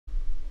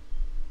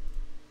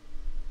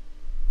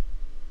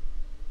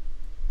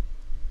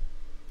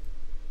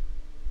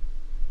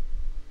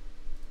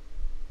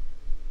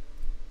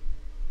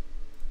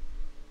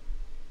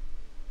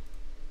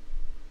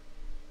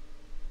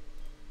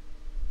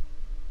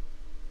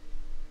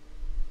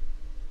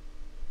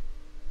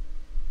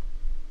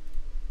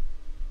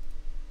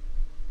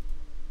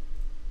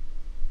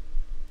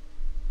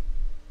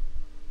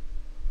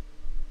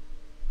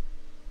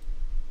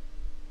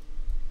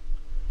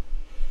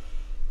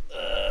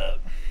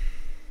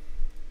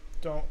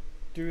Don't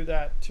do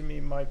that to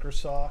me,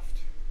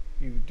 Microsoft.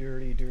 You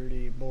dirty,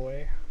 dirty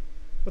boy.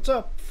 What's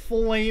up,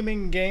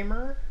 Flaming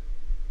Gamer?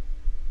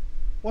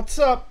 What's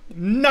up,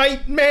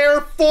 Nightmare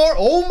 4?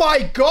 Oh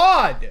my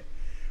god!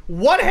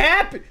 What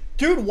happened?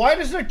 Dude, why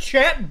does the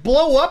chat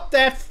blow up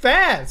that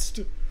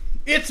fast?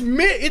 It's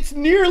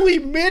nearly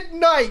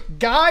midnight,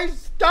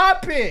 guys.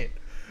 Stop it.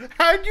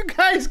 How'd you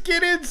guys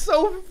get in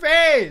so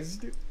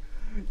fast?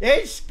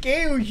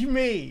 Excuse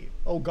me.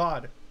 Oh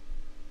god.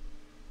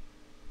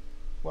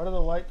 What are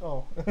the lights?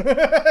 Oh.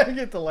 I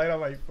get the light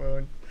on my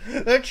phone.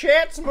 The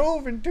chat's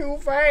moving too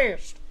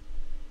fast.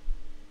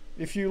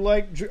 If you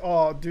like...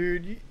 Oh,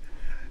 dude.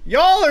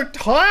 Y'all are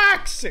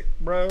toxic,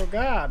 bro.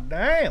 God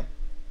damn.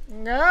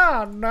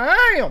 God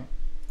damn.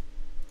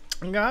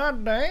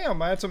 God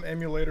damn. I had some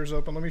emulators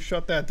open. Let me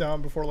shut that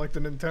down before, like, the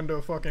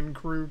Nintendo fucking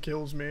crew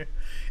kills me.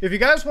 If you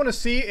guys want to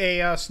see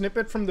a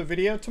snippet from the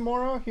video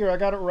tomorrow, here, I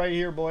got it right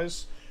here,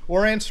 boys.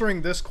 We're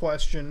answering this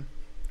question.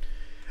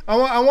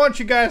 I want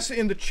you guys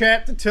in the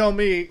chat to tell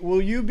me,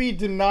 will you be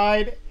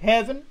denied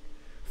heaven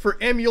for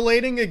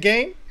emulating a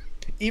game,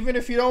 even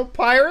if you don't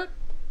pirate?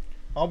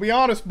 I'll be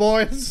honest,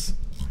 boys.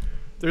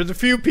 There's a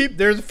few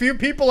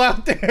people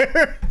out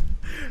there.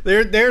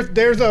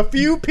 There's a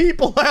few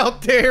people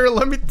out there,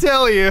 let me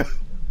tell you.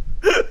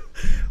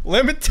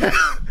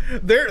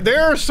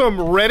 There are some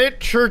Reddit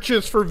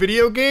churches for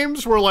video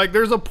games where, like,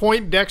 there's a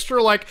point Dexter,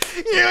 like,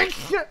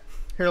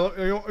 here,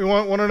 you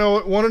want to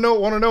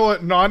know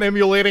what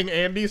non-emulating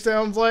Andy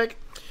sounds like?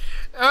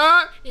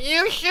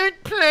 You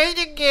should play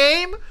the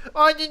game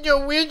on the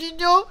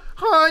original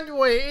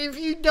hardware. If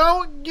you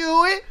don't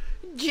do it,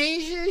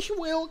 Jesus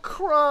will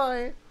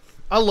cry.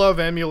 I love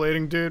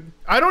emulating, dude.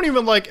 I don't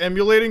even like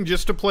emulating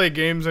just to play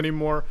games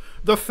anymore.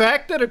 The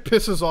fact that it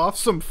pisses off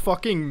some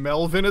fucking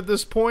Melvin at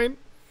this point,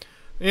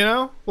 you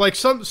know? Like,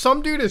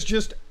 some dude is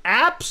just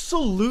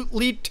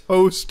absolutely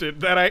toasted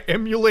that I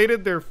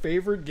emulated their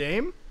favorite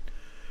game.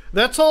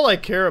 That's all I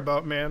care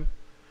about, man.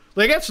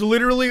 Like, that's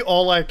literally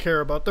all I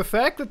care about. The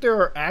fact that there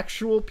are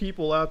actual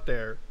people out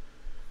there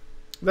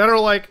that are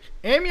like,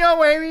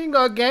 emulating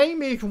a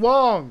game is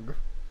wrong.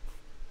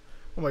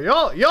 I'm like,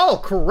 y'all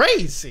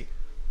crazy.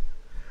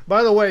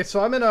 By the way,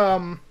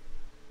 I'm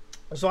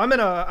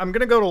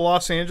gonna go to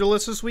Los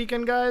Angeles this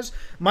weekend, guys.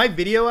 My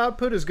video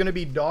output is gonna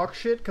be dog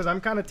shit because I'm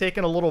kind of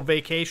taking a little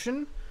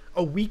vacation,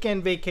 a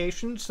weekend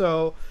vacation.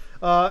 So,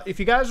 if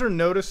you guys are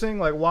noticing,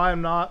 like, why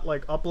I'm not,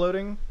 like,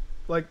 uploading,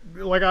 why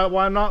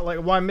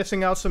I'm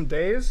missing out some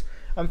days,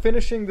 I'm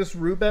finishing this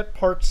Roulette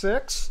Part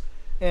 6,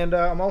 and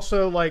I'm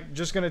also, like,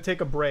 just gonna take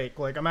a break.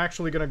 Like, I'm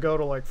actually gonna go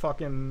to, like,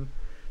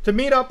 to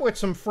meet up with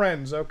some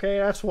friends, okay?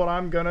 That's what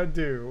I'm gonna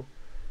do.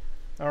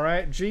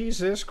 Alright,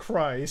 Jesus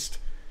Christ.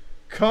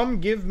 Come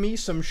give me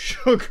some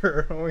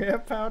sugar. Oh, yeah,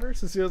 powder?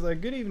 Cecilia's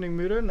like, good evening,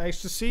 Muda.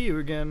 Nice to see you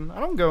again. I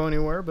don't go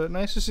anywhere, but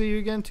nice to see you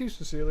again too,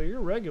 Cecilia.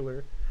 You're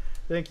regular.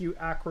 Thank you,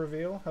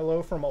 Acraville.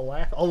 Hello from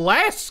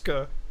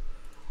Alaska!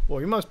 Well,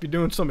 you must be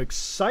doing some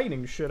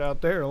exciting shit out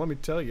there, let me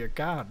tell you.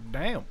 God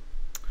damn.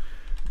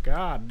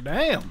 God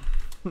damn.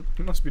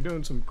 You must be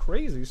doing some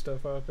crazy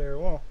stuff out there.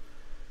 Well,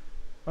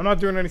 I'm not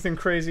doing anything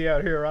crazy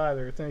out here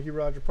either. Thank you,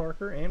 Roger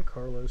Parker and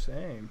Carlos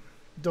Aim.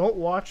 Don't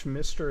watch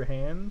Mr.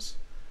 Hands.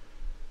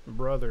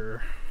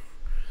 Brother.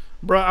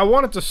 Bruh, I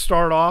wanted to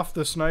start off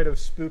this night of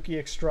spooky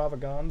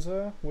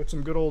extravaganza with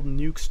some good old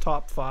Nuke's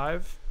Top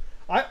 5.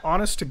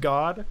 Honest to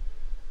God,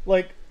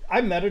 like, I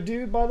met a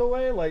dude, by the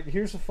way. Like,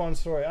 here's a fun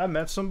story. I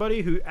met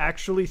somebody who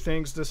actually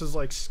thinks this is,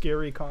 like,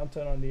 scary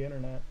content on the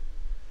internet.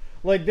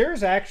 Like,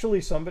 there's actually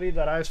somebody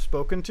that I've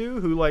spoken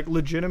to who, like,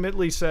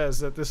 legitimately says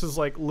that this is,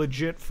 like,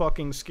 legit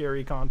fucking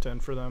scary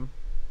content for them.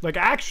 Like,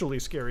 actually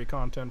scary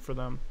content for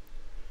them.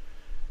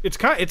 It's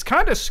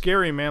kind of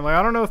scary, man. Like,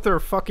 I don't know if they're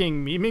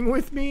fucking memeing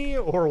with me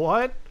or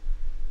what,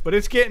 but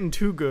it's getting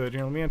too good. You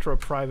know, let me enter a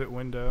private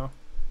window.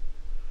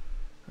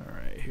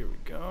 Alright, here we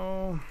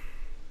go.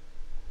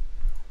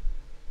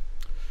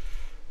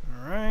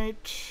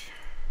 Alright.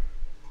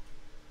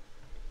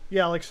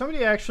 Yeah, like,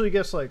 somebody actually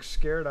gets, like,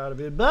 scared out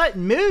of it. But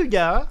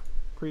Muda!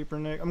 Creeper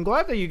Nick. I'm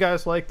glad that you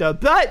guys like the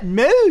But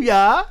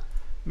Muda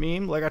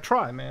meme. Like, I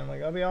try, man.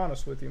 Like, I'll be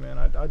honest with you, man.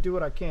 I do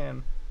what I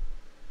can.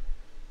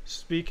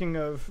 Speaking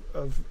of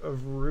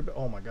Ruby,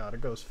 oh my god,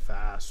 it goes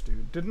fast,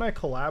 dude. Didn't I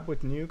collab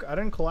with Nuke? I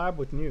didn't collab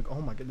with Nuke. Oh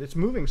my god, it's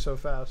moving so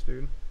fast,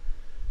 dude.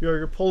 Yo,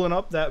 you're pulling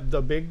up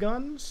the big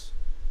guns?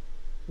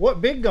 What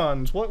big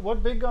guns?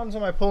 What big guns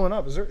am I pulling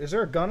up? Is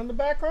there a gun in the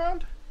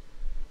background?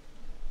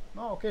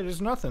 Oh, okay,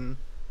 there's nothing.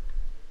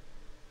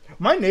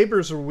 My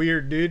neighbors are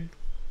weird, dude.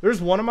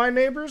 There's one of my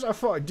neighbors. I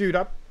thought, dude,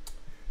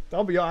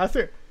 I'll be honest.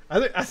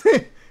 I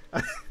think.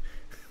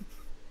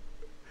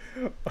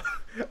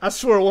 I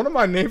swear, one of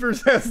my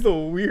neighbors has the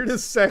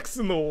weirdest sex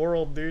in the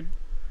world, dude.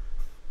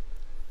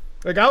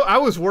 Like, I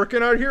was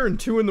working out here at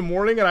 2 in the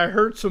morning and I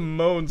heard some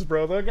moans,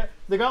 bro.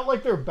 They got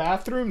like their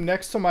bathroom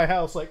next to my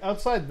house. Like,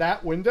 outside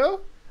that window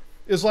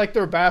is like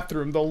their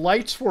bathroom. The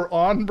lights were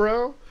on,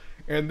 bro,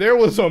 and there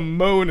was a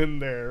moan in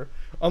there.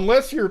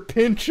 Unless you're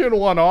pinching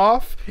one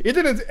off. It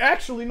didn't,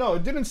 actually, no,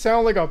 it didn't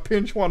sound like a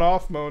pinch one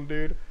off moan,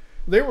 dude.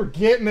 They were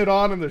getting it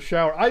on in the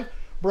shower.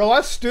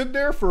 I stood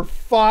there for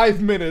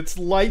 5 minutes,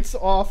 lights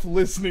off,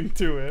 listening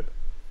to it.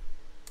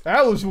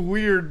 That was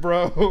weird,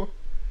 bro.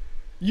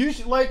 You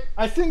should, like,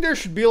 I think there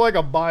should be like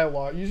a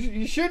bylaw.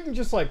 You shouldn't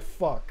just like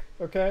fuck,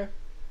 okay?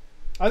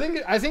 I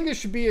think it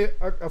should be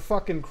a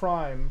fucking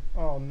crime.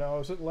 Oh no,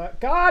 is it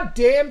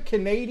goddamn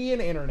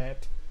Canadian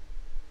internet?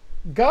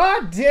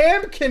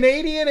 Goddamn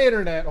Canadian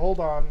internet. Hold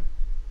on.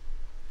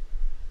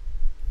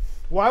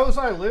 Why was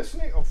I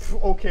listening? Oh,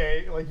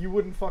 okay, like you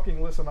wouldn't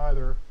fucking listen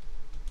either.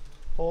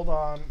 Hold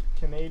on,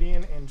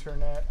 Canadian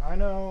internet. I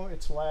know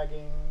it's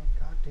lagging.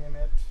 God damn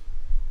it.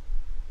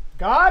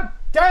 God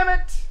damn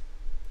it!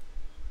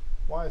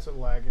 Why is it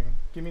lagging?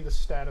 Give me the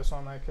status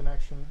on that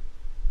connection.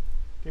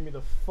 Give me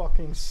the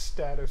fucking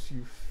status,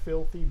 you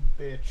filthy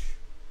bitch.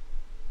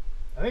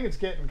 I think it's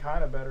getting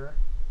kind of better.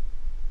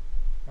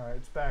 Alright,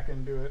 it's back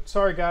into it.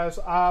 Sorry, guys.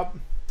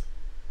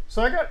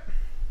 So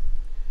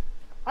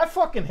I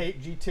fucking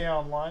hate GTA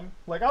Online.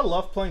 Like, I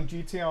love playing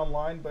GTA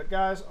Online, but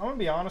guys, I'm gonna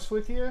be honest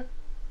with you.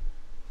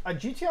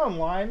 GTA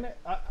Online,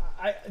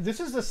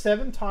 this is the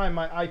 7th time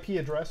my IP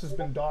address has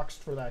been doxxed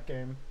for that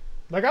game.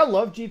 Like, I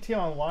love GTA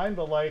Online,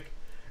 but like,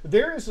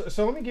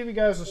 so let me give you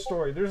guys a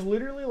story. There's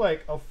literally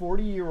like a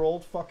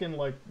 40-year-old fucking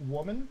like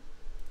woman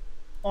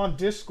on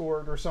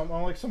Discord or something,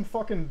 on like some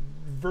fucking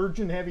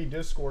virgin heavy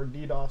Discord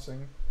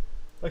DDoSing.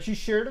 Like, she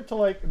shared it to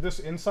like this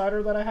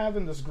insider that I have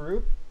in this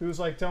group, who's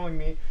like telling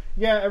me,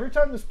 yeah, every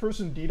time this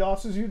person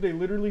DDoSes you, they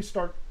literally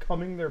start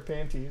cumming their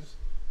panties.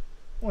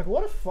 I'm like,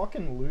 what a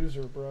fucking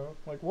loser, bro.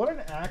 Like, what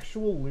an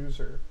actual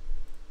loser.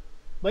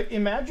 Like,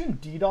 imagine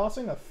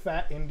DDoSing a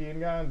fat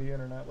Indian guy on the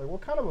internet. Like, what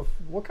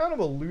kind of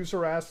a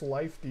loser ass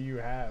life do you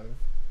have?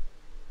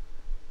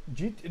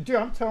 Dude,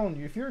 I'm telling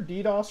you, if you're a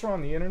DDoSer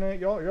on the internet,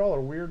 y'all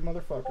are weird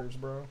motherfuckers,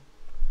 bro.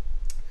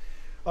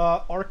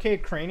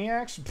 Arcade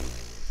Craniacs,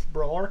 pfft,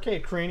 bro.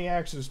 Arcade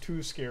Craniacs is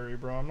too scary,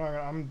 bro.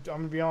 I'm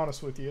gonna be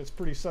honest with you. It's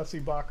pretty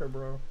sussy baka,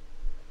 bro.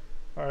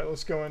 All right,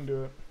 let's go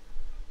into it.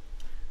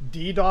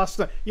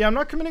 DDoS. Yeah, I'm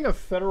not committing a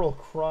federal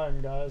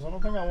crime, guys. I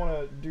don't think I want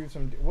to do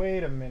some.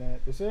 Wait a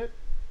minute. Is it?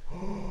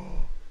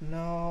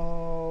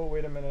 No,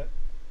 wait a minute.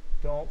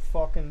 Don't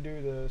fucking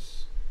do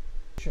this.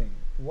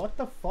 What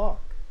the fuck?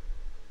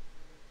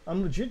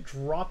 I'm legit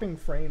dropping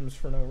frames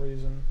for no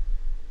reason.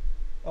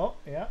 Oh,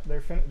 yeah, they're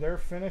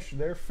finished.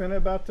 They're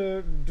about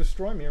to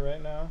destroy me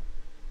right now.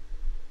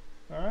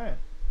 All right.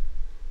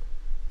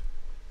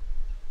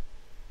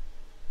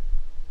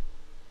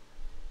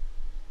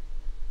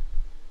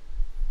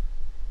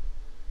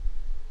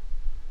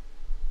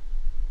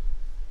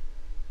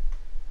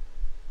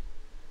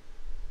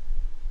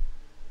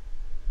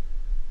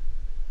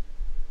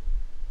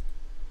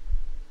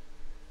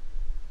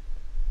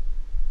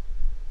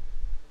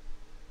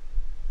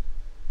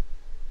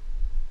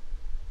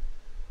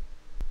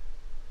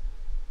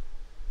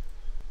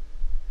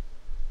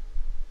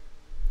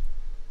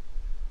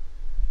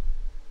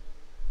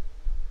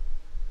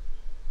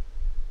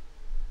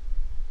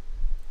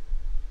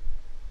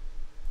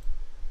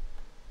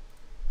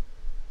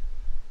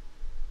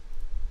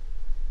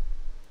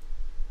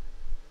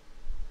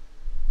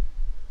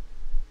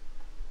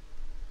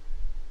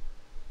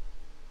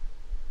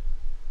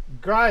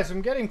 Guys,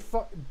 I'm getting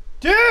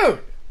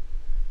Dude!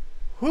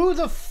 Who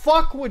the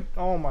fuck would...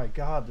 Oh my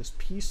god, this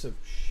piece of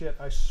shit.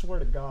 I swear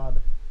to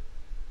god.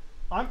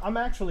 I'm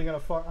actually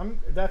gonna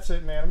that's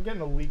it, man. I'm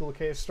getting a legal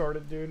case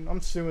started, dude. I'm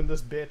suing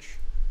this bitch.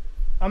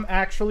 I'm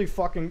actually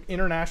fucking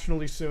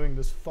internationally suing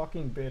this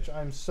fucking bitch.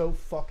 I'm so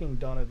fucking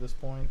done at this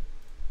point.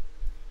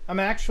 I'm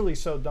actually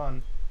so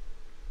done.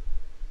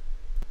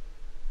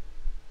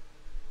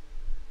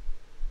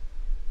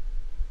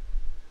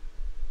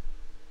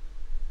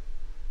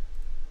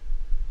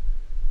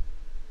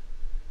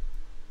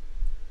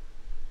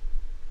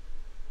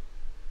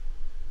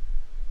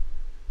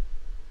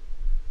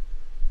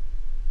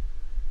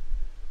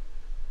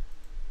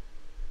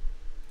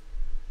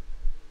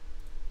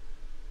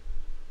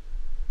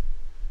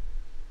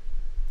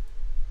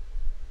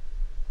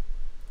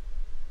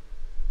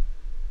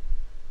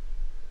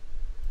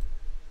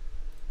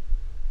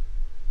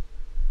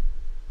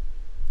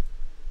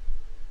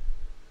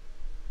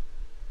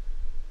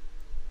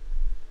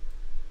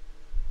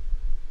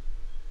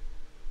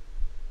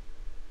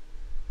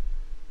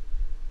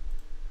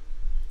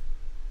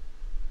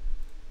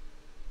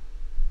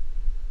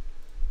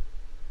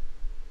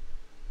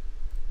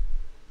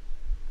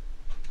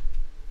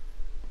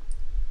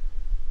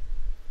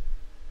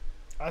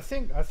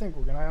 I think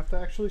we're gonna have to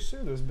actually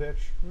sue this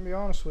bitch. I'm gonna be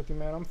honest with you,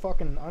 man.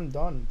 I'm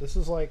done. This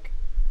is like,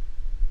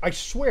 I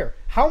swear,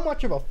 how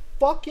much of a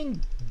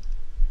fucking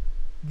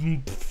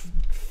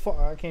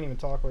I can't even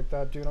talk like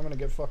that, dude. I'm gonna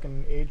get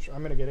fucking age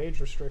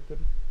restricted.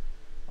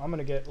 I'm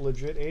gonna get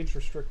legit age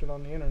restricted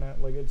on the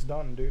internet. Like, it's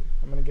done, dude.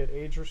 I'm gonna get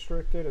age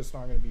restricted. It's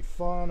not gonna be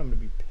fun. I'm gonna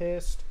be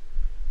pissed.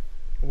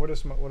 What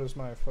is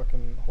my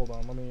fucking, hold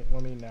on,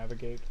 let me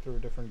navigate through a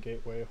different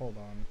gateway. Hold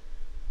on.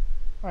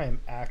 I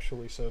am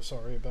actually so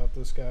sorry about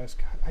this, guys.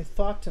 God, I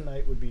thought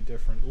tonight would be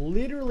different.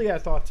 Literally, I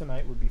thought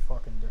tonight would be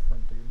fucking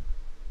different,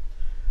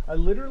 dude. I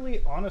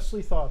literally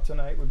honestly thought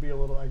tonight would be a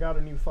little... I got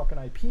a new fucking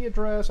IP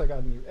address. I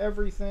got a new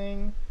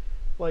everything.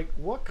 Like,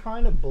 what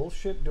kind of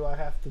bullshit do I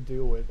have to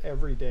deal with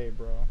every day,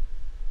 bro?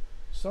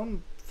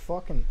 Some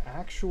fucking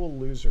actual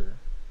loser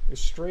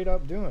is straight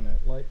up doing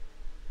it. Like,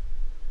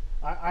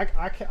 I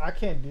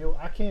can't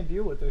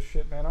deal with this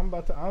shit, man. I'm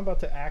about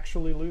to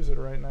actually lose it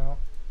right now.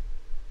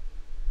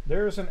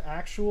 There is an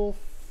actual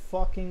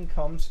fucking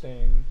cum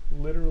stain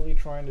literally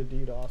trying to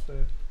DDoS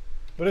it.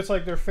 But it's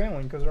like they're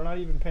failing because they're not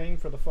even paying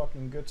for the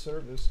fucking good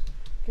service.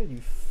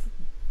 God,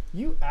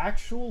 you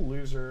actual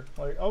loser.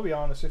 Like, I'll be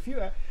honest, if you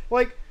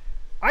like,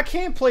 I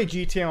can't play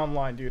GTA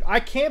Online, dude. I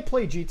can't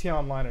play GTA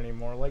Online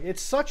anymore. Like,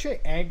 it's such an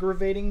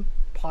aggravating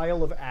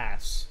pile of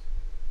ass.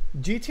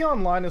 GTA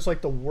Online is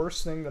like the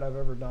worst thing that I've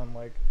ever done.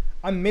 Like,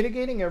 I'm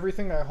mitigating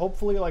everything.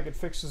 Hopefully, like, it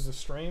fixes the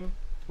stream.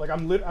 Like,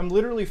 I'm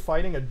literally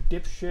fighting a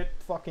dipshit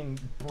fucking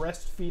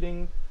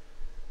breastfeeding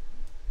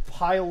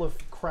pile of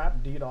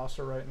crap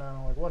DDoSer right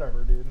now. Like,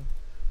 whatever, dude.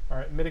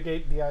 Alright,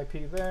 mitigate the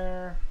IP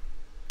there.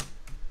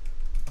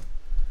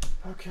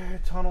 Okay,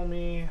 tunnel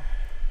me.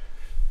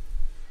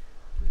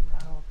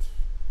 Reroute.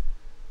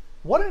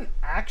 What an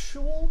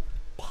actual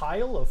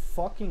pile of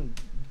fucking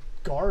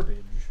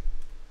garbage.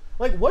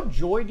 Like, what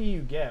joy do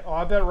you get? Oh,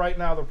 I bet right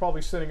now they're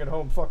probably sitting at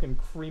home fucking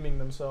creaming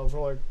themselves.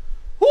 They're like,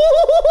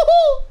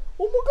 oh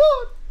my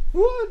god!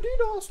 What?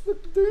 DDoS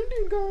with the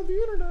Indian guy on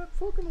the internet.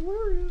 Fucking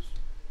hilarious.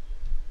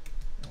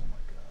 Oh my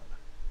god.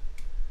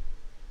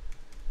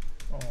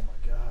 Oh my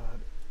god.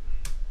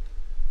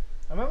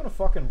 I'm having a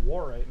fucking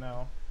war right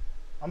now.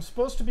 I'm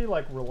supposed to be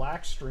like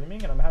relaxed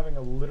streaming and I'm having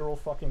a literal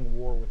fucking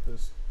war with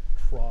this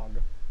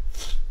trog.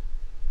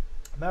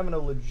 I'm having a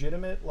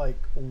legitimate like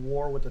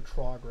war with the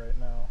trog right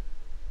now.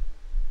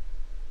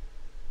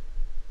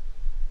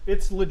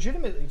 It's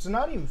legitimate. It's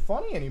not even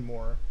funny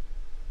anymore.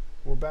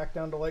 We're back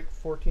down to like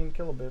 14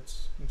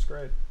 kilobits. It's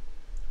great.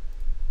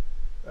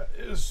 That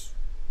is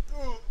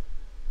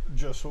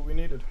just what we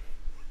needed.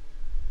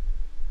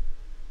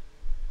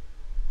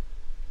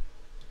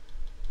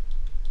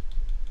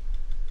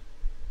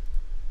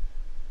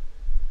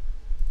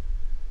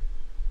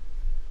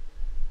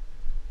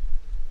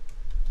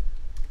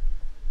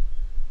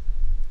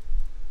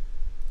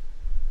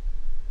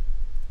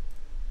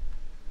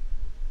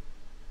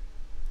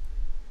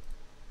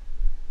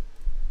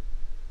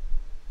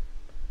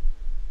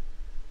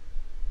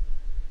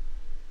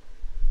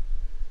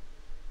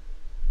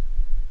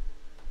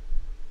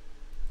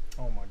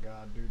 Oh my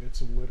god, dude,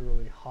 it's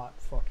literally hot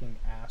fucking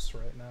ass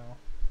right now.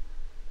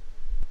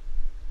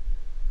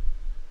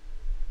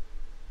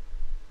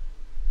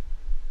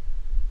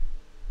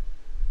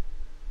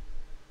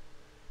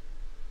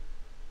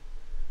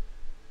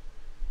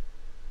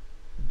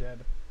 Dead.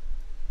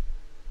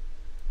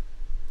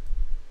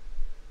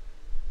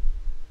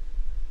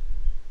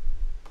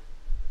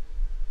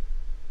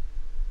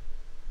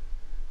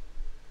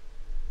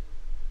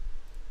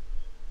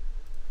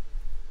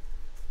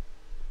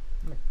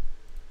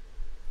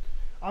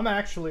 I'm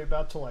actually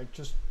about to like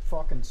just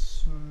fucking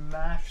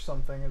smash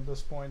something at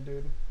this point,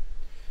 dude.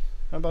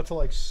 I'm about to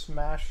like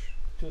smash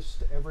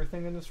just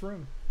everything in this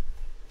room.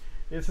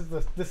 This is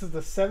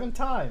the seventh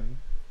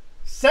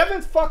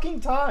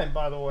fucking time,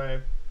 by the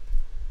way.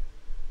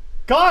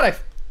 God,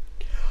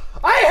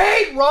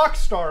 I hate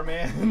Rockstar,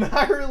 man.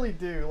 I really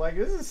do. Like,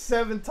 this is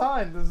 7th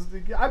time.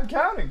 I'm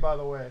counting, by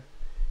the way.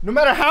 No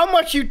matter how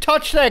much you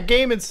touch that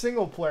game in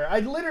single player, I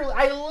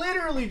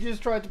literally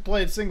just tried to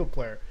play it single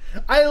player.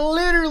 I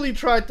literally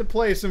tried to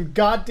play some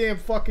goddamn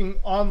fucking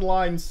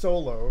online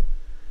solo.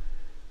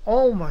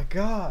 Oh my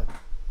god.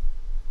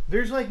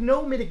 There's like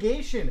no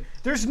mitigation.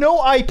 There's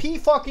no IP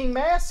fucking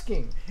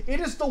masking. It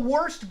is the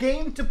worst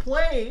game to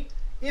play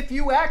if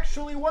you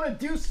actually want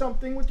to do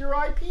something with your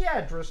IP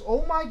address.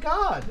 Oh my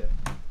god.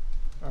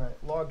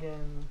 Alright, log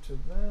in to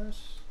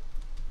this.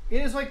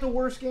 It is like the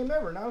worst game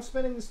ever. Now I'm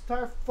spending this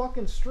entire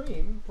fucking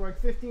stream for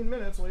like 15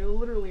 minutes, like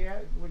literally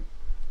like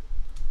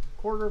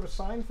quarter of a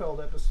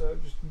Seinfeld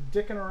episode, just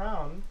dicking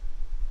around.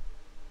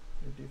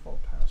 Your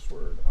default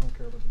password. I don't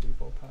care about the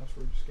default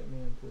password. Just get me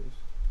in, please.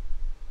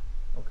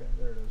 Okay,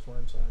 there it is. We're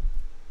inside.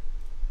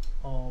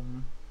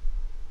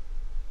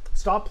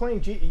 Stop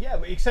playing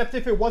yeah, except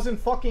if it wasn't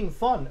fucking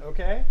fun,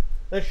 okay?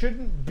 That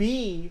shouldn't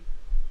be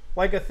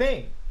like a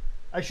thing.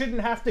 I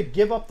shouldn't have to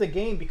give up the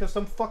game because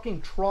some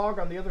fucking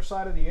trog on the other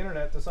side of the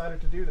internet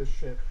decided to do this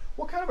shit.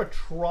 What kind of a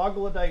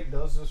troglodyte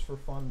does this for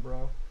fun,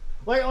 bro?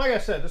 Like I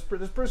said, this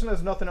person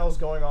has nothing else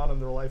going on in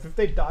their life. If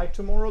they die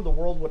tomorrow, the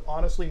world would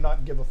honestly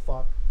not give a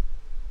fuck.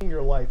 In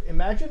your life,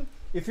 imagine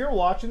if you're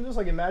watching this.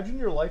 Like, imagine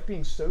your life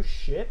being so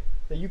shit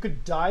that you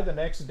could die the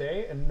next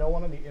day and no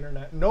one on the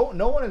internet, no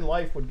one in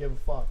life would give a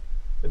fuck.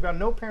 They've got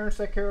no parents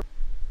that care.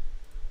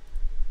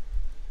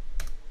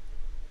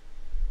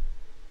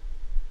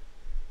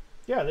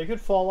 Yeah, they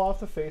could fall off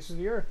the face of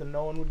the earth and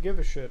no one would give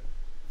a shit.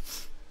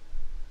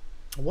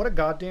 What a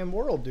goddamn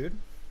world, dude.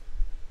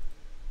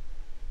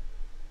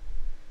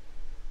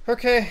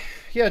 Okay,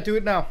 yeah, do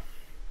it now.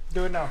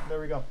 Do it now.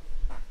 There we go.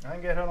 I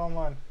can get hit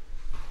online.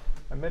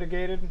 I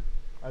mitigated.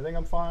 I think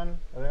I'm fine.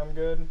 I think I'm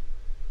good.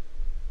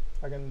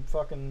 I can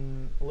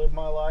fucking live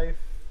my life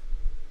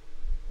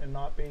and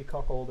not be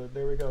cuckolded.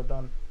 There we go,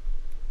 done.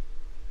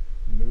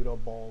 Muda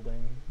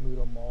balding,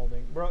 Muda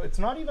malding. Bro, it's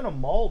not even a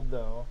mold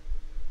though.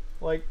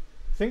 Like,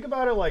 think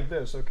about it like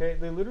this, okay?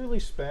 They literally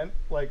spent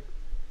like,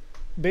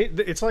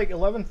 it's like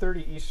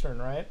 11:30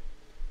 Eastern, right?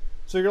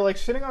 So you're like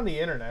sitting on the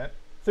internet.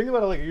 Think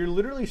about it like you're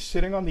literally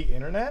sitting on the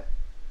internet,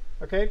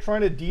 okay,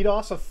 trying to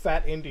DDoS a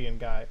fat Indian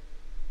guy.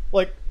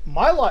 Like,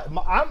 my life,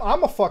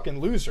 I'm a fucking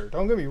loser.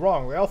 Don't get me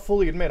wrong. Like, I'll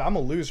fully admit I'm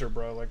a loser,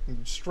 bro. Like,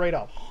 straight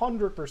up,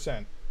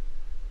 100%.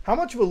 How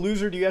much of a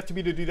loser do you have to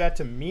be to do that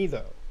to me,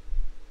 though?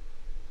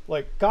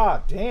 Like,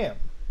 god damn.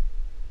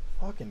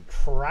 Fucking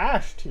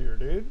trashed here,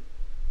 dude.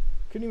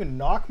 Couldn't even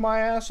knock my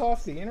ass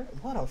off the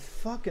internet. What a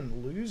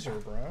fucking loser,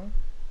 bro.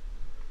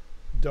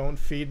 Don't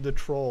feed the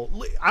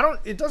troll.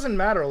 It doesn't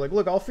matter. Like,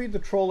 look, I'll feed the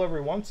troll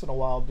every once in a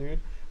while, dude.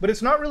 But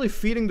it's not really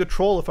feeding the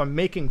troll if I'm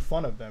making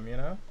fun of them, you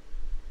know?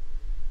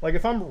 Like,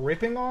 if I'm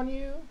ripping on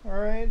you,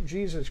 alright?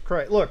 Jesus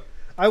Christ. Look,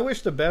 I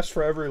wish the best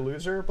for every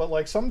loser, but,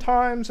 like,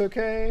 sometimes,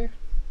 okay?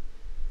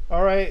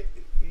 Alright?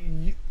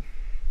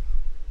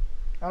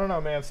 I don't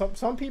know, man.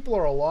 Some people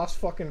are a lost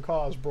fucking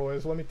cause,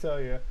 boys. Let me tell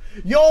you.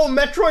 Yo,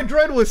 Metroid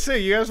Dread was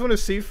sick. You guys want to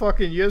see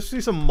fucking... You guys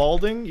see some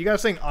molding? You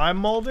guys saying I'm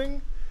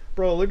molding?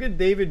 Bro, look at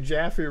David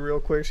Jaffe real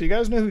quick. So you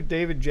guys know who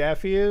David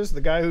Jaffe is?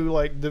 The guy who,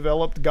 like,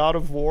 developed God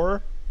of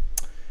War?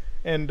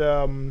 And,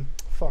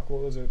 fuck,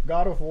 what was it?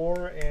 God of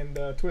War and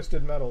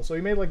Twisted Metal. So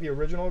he made, like, the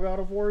original God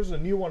of Wars. The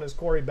new one is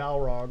Cory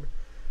Balrog.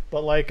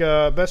 But, like,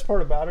 best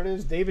part about it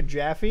is David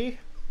Jaffe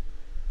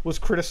was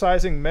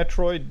criticizing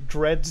Metroid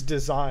Dread's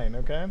design,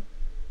 okay?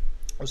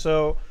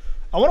 So,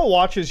 I want to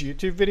watch his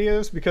YouTube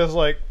videos because,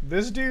 like,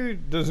 this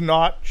dude does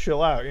not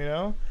chill out, you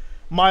know?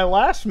 My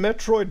last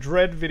Metroid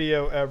Dread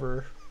video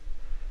ever.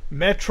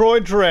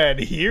 Metroid Dread,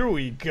 here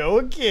we go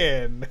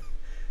again.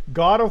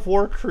 God of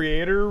War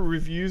creator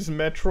reviews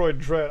Metroid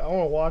Dread. I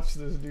want to watch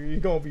this, dude. You're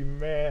going to be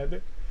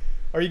mad.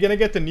 Are you going to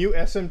get the new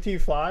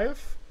SMT5?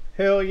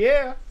 Hell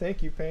yeah.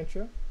 Thank you,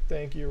 Pancha.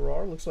 Thank you,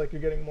 Rar. Looks like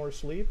you're getting more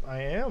sleep.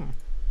 I am.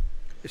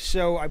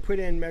 So I put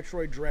in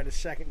Metroid Dread a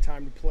second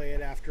time to play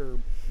it after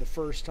the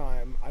first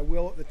time. I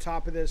will, at the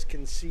top of this,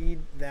 concede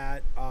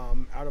that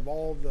out of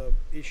all the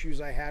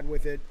issues I had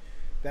with it,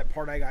 that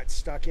part I got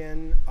stuck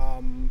in,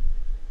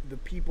 the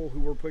people who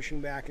were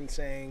pushing back and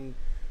saying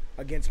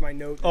against my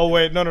note... Oh,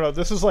 wait, no.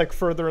 This is, like,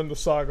 further in the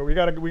saga. We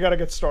gotta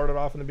get started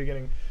off in the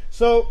beginning.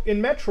 So,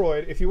 in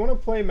Metroid, if you want to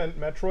play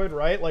Metroid,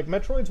 right? Like,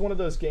 Metroid's one of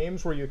those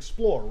games where you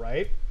explore,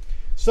 right?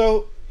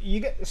 So,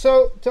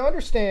 to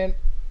understand...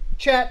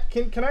 Chat,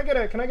 can I get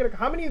a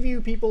how many of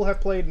you people have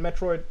played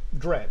Metroid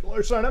Dread?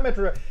 Or sorry, not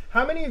Metroid.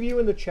 How many of you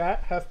in the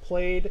chat have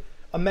played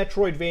a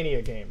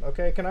Metroidvania game?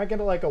 Okay, can I get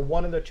like a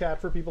 1 in the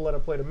chat for people that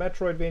have played a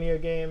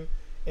Metroidvania game,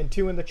 and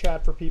 2 in the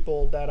chat for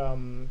people that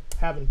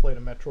haven't played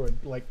a Metroid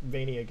like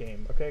Vania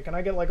game? Okay, can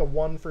I get like a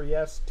 1 for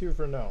yes, 2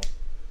 for no?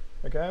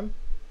 Okay,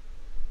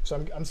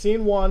 so I'm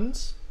seeing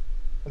 1s.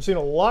 I'm seeing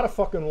a lot of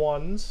fucking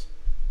 1s.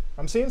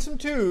 I'm seeing some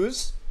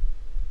 2s.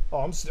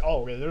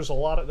 Okay, there's a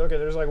lot of... Okay,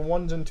 there's like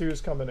 1s and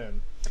 2s coming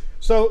in.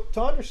 So,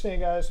 to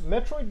understand, guys,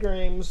 Metroid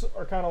games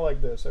are kind of like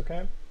this,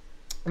 okay?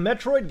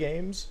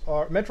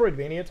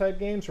 Metroidvania type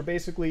games are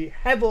basically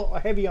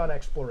heavy on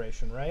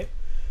exploration, right?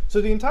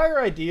 So the entire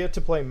idea to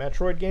play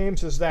Metroid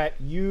games is that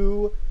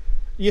you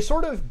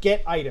sort of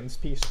get items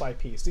piece by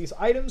piece. These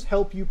items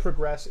help you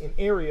progress in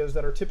areas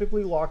that are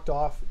typically locked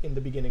off in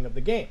the beginning of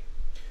the game.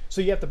 So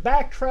you have to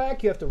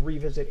backtrack, you have to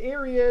revisit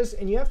areas,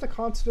 and you have to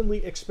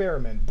constantly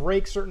experiment,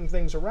 break certain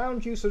things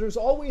around you, so there's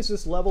always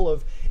this level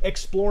of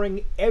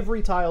exploring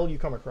every tile you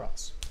come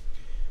across.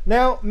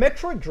 Now,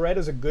 Metroid Dread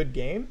is a good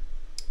game,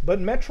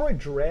 but Metroid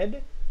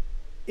Dread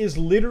is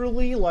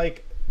literally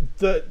like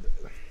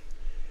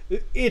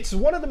it's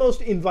one of the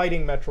most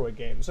inviting Metroid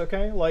games,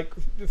 okay? Like,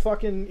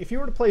 fucking, if you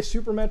were to play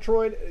Super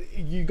Metroid,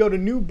 you go to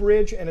New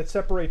Bridge and it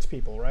separates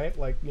people, right?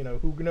 Like, you know,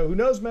 who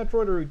knows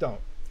Metroid or who don't.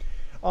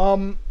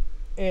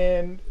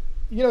 And,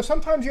 you know,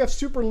 sometimes you have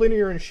super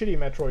linear and shitty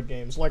Metroid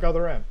games, like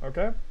Other M,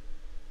 okay?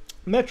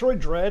 Metroid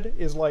Dread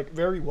is, like,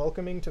 very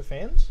welcoming to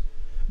fans,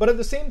 but at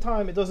the same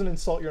time, it doesn't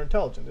insult your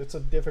intelligence. It's a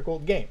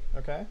difficult game,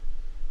 okay?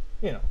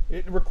 You know,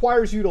 it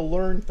requires you to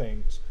learn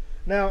things.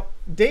 Now,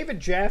 David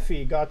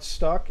Jaffe got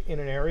stuck in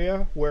an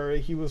area where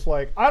he was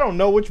like, I don't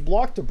know which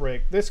block to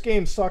break. This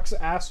game sucks,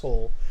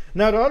 asshole.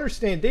 Now, to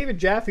understand, David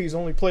Jaffe's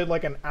only played,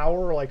 like, an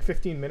hour or, like,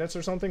 15 minutes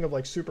or something of,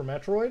 like, Super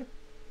Metroid.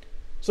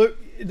 So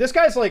this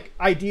guy's like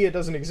idea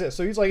doesn't exist.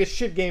 So he's like, it's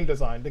shit game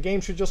design. The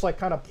game should just like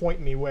kind of point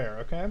me where,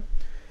 okay?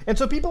 And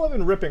so people have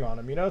been ripping on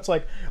him, you know? It's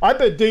like, I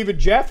bet David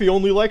Jaffe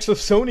only likes a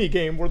Sony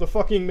game where the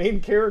fucking main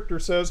character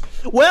says,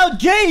 well,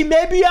 gee,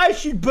 maybe I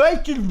should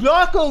break your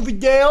block over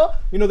there.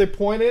 You know, they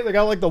point it, they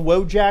got like the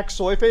Wojak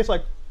soy face,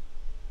 like,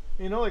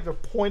 you know, like they're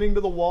pointing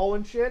to the wall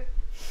and shit.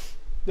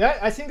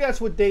 I think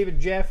that's what David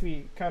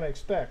Jaffe kind of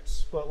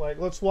expects. But, like,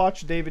 let's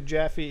watch David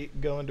Jaffe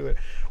go into it.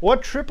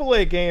 What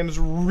AAA games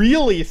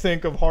really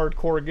think of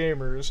hardcore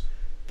gamers?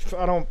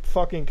 I don't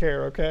fucking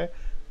care, okay?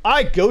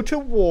 I go to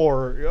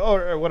war,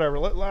 or whatever.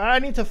 I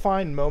need to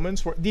find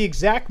moments where the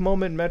exact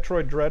moment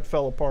Metroid Dread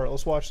fell apart.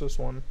 Let's watch this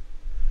one.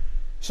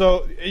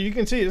 So you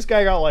can see this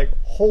guy got like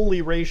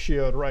wholly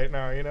ratioed right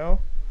now, you know?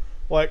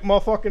 Like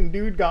motherfucking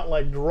dude got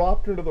like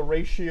dropped into the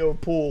ratio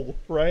pool,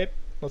 right?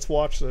 Let's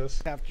watch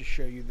this. I have to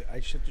show you.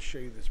 I just have to show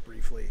you this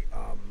briefly.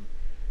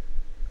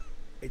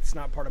 It's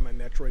not part of my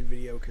Metroid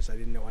video because I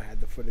didn't know I had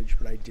the footage,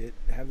 but I did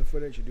have the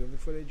footage. I do have the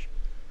footage.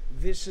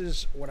 This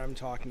is what I'm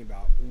talking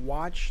about.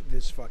 Watch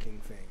this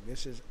fucking thing.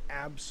 This is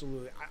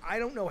absolutely... I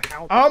don't know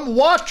how... I'm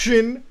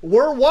watching.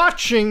 We're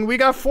watching. We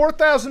got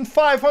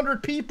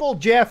 4,500 people,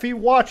 Jaffe,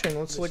 watching.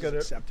 Let's look at it.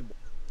 Acceptable.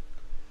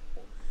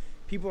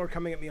 People are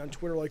coming at me on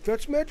Twitter like,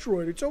 that's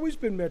Metroid. It's always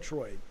been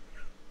Metroid.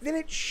 Then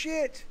it's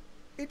shit.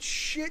 It's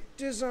shit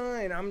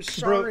design. I'm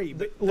sorry.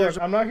 Bro,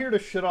 look, I'm not here to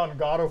shit on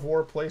God of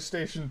War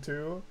PlayStation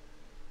 2.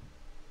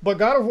 But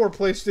God of War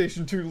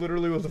PlayStation 2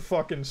 literally was a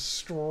fucking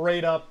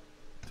straight up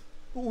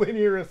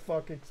linear as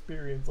fuck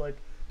experience. Like,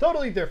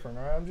 totally different,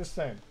 alright? I'm just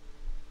saying.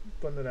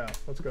 Putting it out.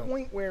 Let's go.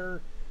 Point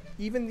where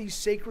even these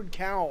sacred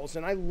cows,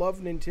 and I love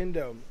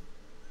Nintendo,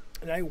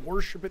 and I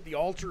worship at the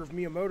altar of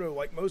Miyamoto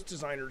like most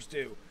designers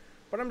do.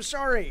 But I'm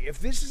sorry, if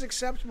this is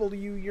acceptable to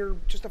you, you're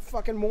just a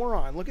fucking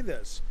moron. Look at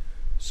this.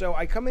 So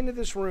I come into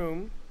this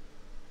room,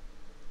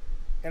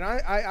 and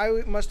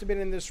I must have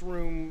been in this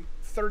room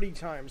 30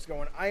 times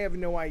going, I have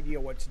no idea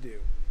what to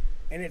do.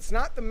 And it's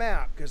not the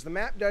map, because the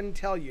map doesn't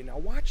tell you. Now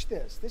watch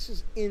this. This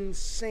is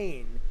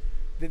insane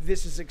that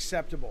this is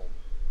acceptable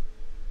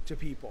to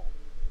people.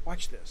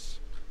 Watch this.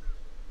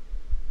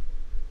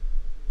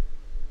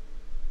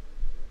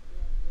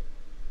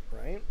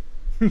 Right?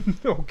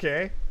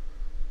 Okay.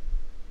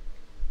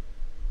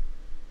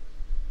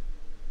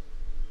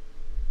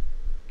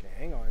 Okay,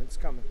 hang on. It's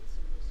coming.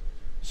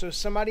 So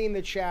somebody in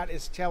the chat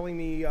is telling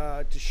me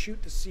to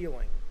shoot the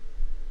ceiling.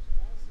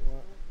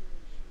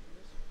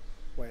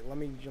 Wait, let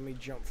me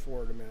jump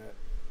forward a minute.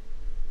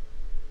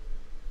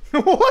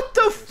 What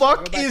the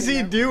fuck is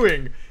he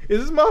doing?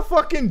 Is this my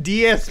fucking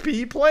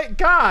DSP play?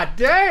 God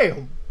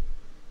damn!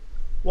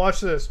 Watch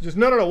this. Just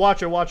no.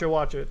 Watch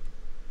it.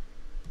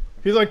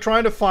 He's like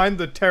trying to find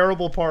the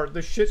terrible part.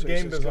 The shit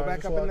game design. Go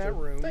back up in that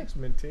room. Thanks,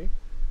 Minty.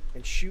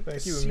 And shoot the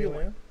ceiling.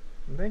 Amelia.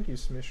 Thank you,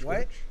 Smish.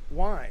 What?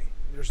 Why?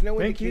 There's no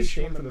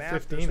indication on the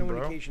map. There's no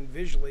indication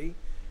visually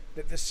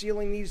that the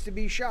ceiling needs to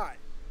be shot.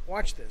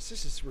 Watch this.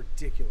 This is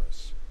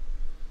ridiculous.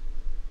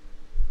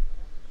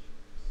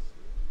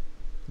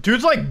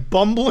 Dude's like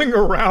bumbling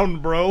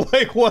around, bro.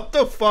 Like, what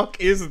the fuck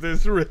is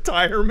this?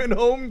 Retirement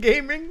home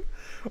gaming?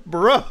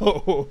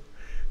 Bro.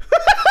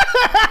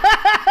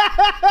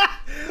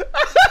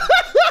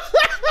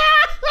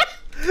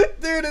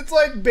 Dude, it's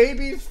like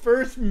baby's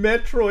first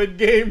Metroid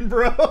game,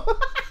 bro.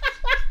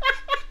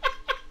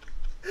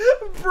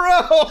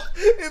 Bro,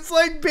 it's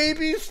like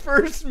baby's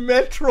first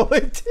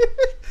Metroid.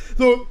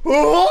 So,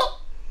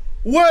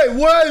 wait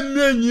a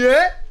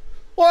minute.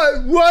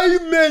 Wait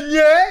a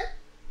minute.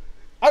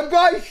 I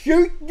gotta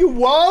shoot the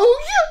walls?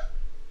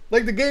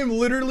 Like, the game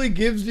literally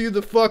gives you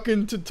the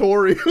fucking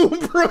tutorial,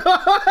 bro.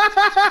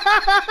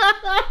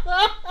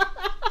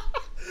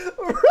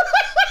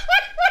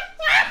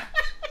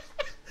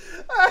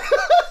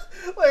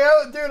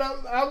 Like, dude,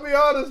 I'll be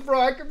honest, bro.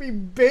 I could be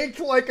baked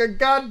like a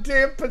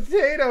goddamn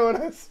potato and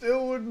I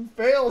still wouldn't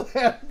fail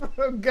that,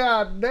 bro.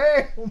 God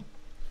damn.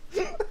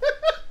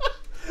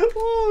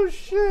 Oh,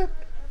 shit.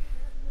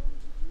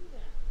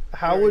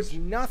 How would There's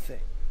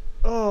nothing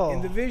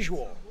in the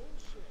visual.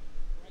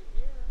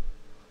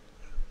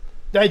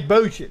 That's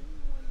bullshit.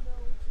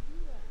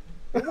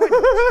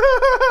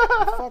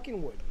 I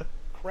fucking would.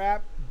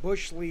 Crap,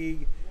 Bush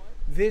League.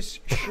 This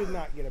should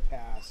not get a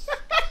pass.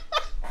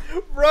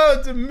 Bro,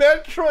 it's a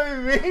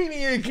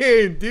Metroidvania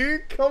game,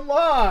 dude. Come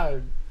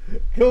on.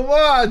 Come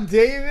on,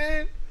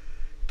 David.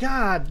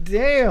 God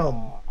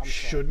damn.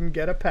 Shouldn't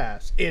get a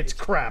pass. It's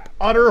crap.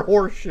 Utter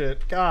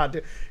horseshit.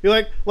 God.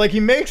 You're like he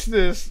makes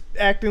this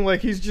acting like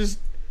he's just...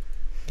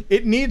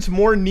 It needs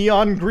more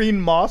neon green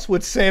moss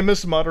with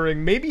Samus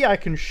muttering, maybe I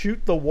can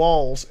shoot the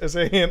walls as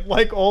a hint,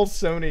 like all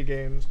Sony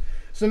games.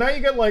 So now you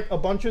get like a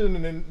bunch of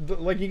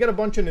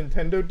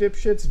Nintendo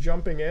dipshits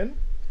jumping in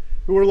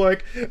who are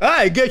like,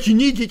 I guess you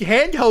need your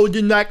handhold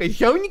in like a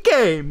Sony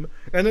game.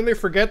 And then they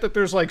forget that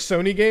there's like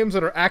Sony games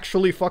that are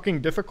actually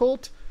fucking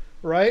difficult,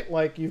 right?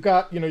 Like you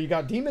got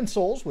Demon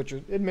Souls, which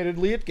is,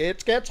 admittedly it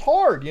gets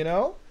hard, you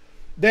know?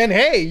 Then,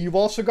 hey, you've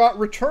also got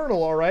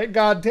Returnal, all right?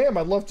 God damn,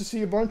 I'd love to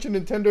see a bunch of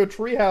Nintendo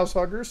Treehouse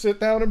huggers sit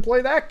down and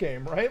play that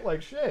game, right?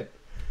 Like, shit.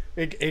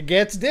 It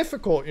gets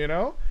difficult, you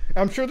know?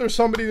 I'm sure there's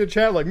somebody in the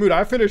chat like, Mood,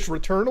 I finished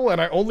Returnal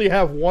and I only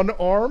have one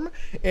arm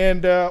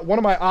and one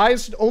of my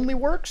eyes only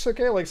works,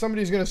 okay? Like,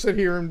 somebody's gonna sit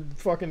here and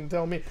fucking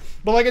tell me.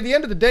 But, like, at the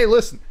end of the day,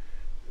 listen.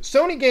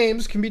 Sony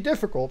games can be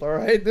difficult, all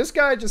right? This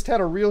guy just had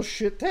a real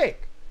shit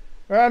take.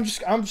 All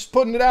right? I'm just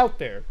putting it out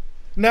there.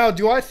 Now,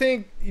 do I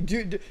think...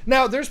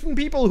 Now, there's been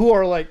people who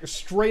are, like,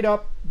 straight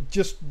up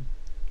just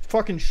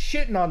fucking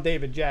shitting on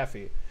David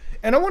Jaffe.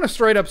 And I want to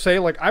straight up say,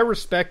 like, I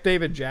respect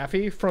David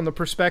Jaffe from the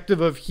perspective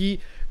of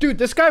dude,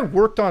 this guy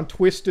worked on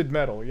Twisted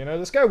Metal, you know?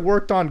 This guy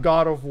worked on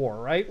God of War,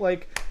 right?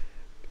 Like,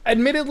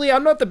 admittedly,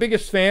 I'm not the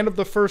biggest fan of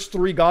the first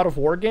 3 God of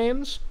War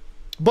games,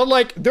 but,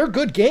 like, they're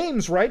good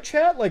games, right,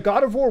 chat? Like,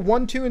 God of War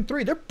 1, 2, and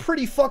 3, they're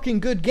pretty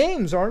fucking good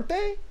games, aren't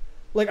they?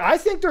 Like, I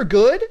think they're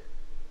good.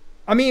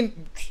 I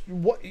mean,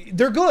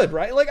 they're good,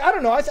 right? Like, I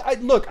don't know.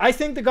 Look, I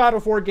think the God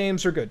of War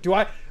games are good.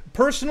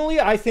 Personally,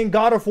 I think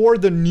God of War,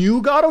 the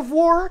new God of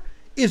War,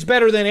 is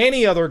better than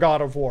any other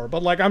God of War.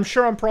 But, like, I'm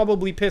sure I'm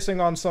probably pissing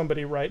on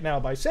somebody right now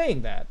by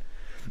saying that.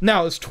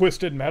 Now, is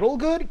Twisted Metal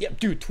good? Yeah,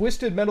 dude,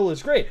 Twisted Metal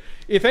is great.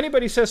 If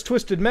anybody says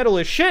Twisted Metal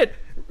is shit,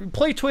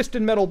 play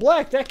Twisted Metal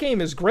Black. That game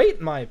is great,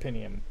 in my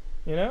opinion.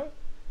 You know?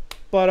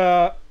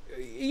 But,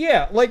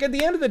 yeah, like, at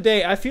the end of the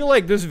day, I feel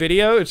like this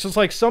video, it's just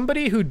like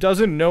somebody who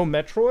doesn't know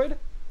Metroid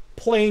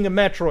playing a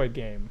Metroid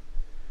game.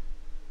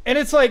 And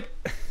it's like...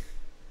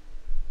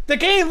 The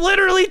game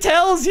literally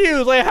tells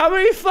you, like, how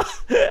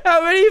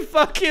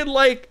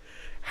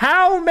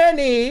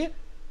many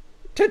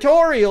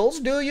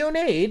tutorials do you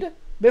need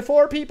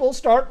before people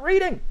start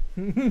reading?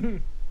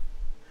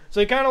 So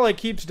he kind of, like,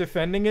 keeps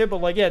defending it, but,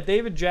 like, yeah,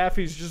 David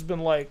Jaffe's just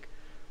been, like,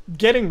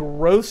 getting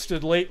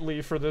roasted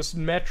lately for this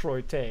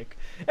Metroid take.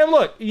 And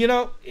look, you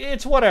know,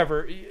 it's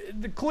whatever.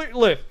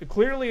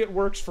 Clearly it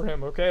works for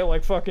him, okay?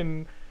 Like,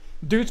 fucking...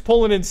 Dude's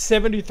pulling in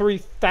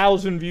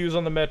 73,000 views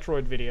on the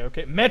Metroid video,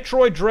 okay?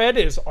 Metroid Dread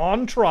is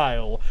on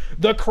trial.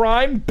 The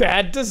crime,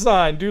 bad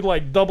design. Dude,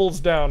 like, doubles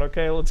down,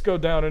 okay? Let's go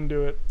down and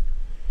do it.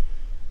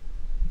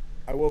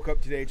 I woke up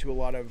today to a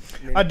lot of...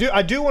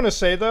 I do want to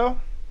say, though,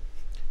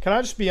 can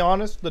I just be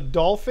honest? The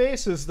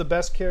Dollface is the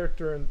best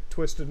character in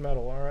Twisted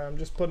Metal, alright? I'm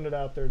just putting it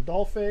out there.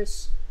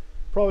 Dollface,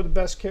 probably the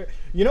best character.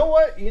 You know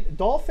what?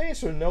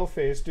 Dollface or No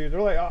Face, dude,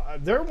 they're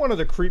like, they're one of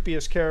the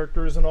creepiest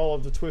characters in all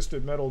of the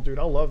Twisted Metal, dude.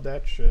 I love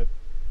that shit.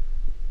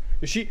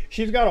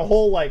 She's got a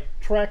whole, like,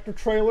 tractor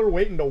trailer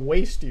waiting to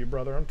waste you,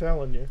 brother. I'm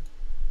telling you.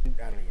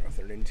 I don't even know if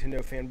they're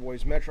Nintendo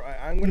fanboys. Metro.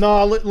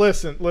 No,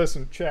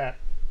 listen, chat.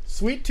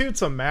 Sweet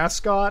Tooth's a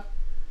mascot,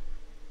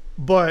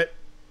 but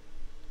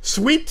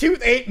Sweet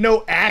Tooth ain't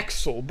no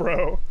Axel,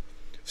 bro.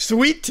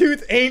 Sweet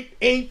Tooth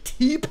ain't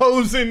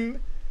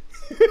T-posing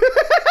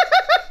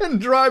and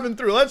driving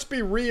through. Let's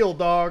be real,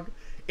 dog.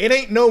 It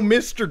ain't no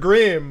Mr.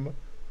 Grimm.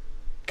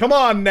 Come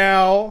on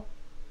now.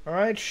 All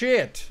right,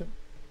 shit.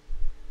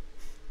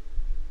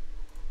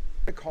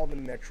 I call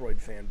them Metroid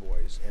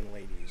fanboys and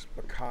ladies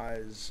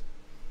because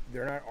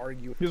they're not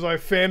arguing. He's like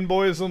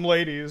fanboys and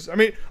ladies. I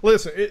mean,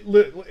 listen,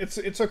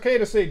 it's okay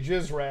to say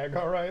jizz rag,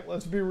 all right?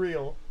 Let's be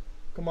real.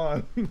 Come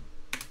on.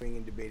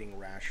 And debating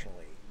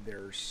rationally.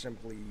 They're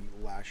simply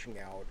lashing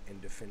out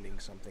and defending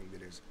something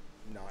that is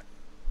not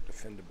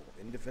defendable,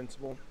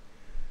 indefensible.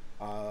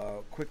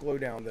 Quick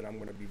lowdown that I'm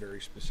going to be very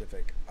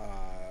specific.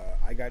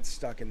 I got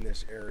stuck in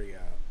this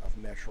area of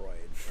Metroid.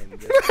 And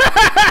this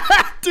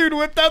dude,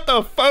 without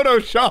the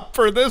Photoshop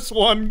for this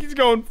one, he's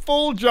going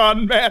full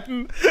John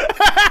Madden.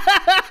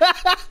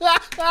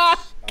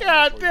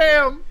 God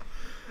damn.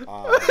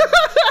 And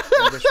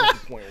this was the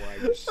point where I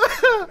just said,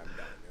 I'm done.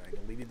 And I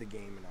deleted the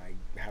game and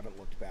I haven't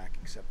looked back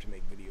except to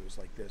make videos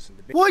like this. And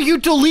what, you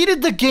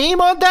deleted the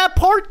game on that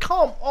part?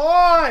 Come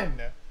on.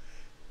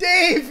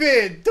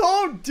 David,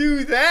 don't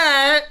do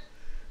that.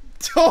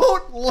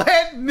 Don't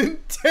let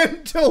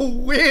Nintendo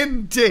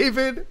win,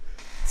 David.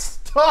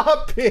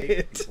 Stop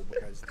it.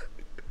 Because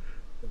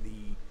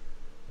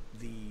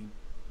the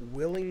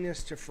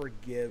willingness to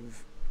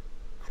forgive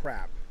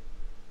crap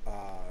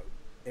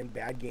and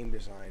bad game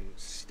design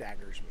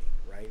staggers me,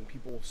 right? And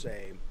people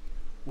say,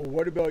 well,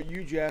 what about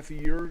you,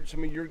 Jaffe?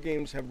 Some of your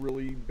games have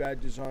really bad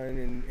design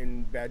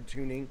and bad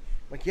tuning.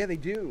 I'm like, yeah, they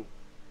do.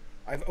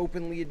 I've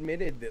openly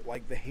admitted that,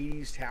 like, the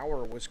Hades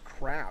Tower was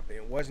crap.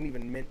 It wasn't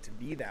even meant to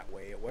be that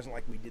way. It wasn't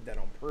like we did that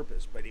on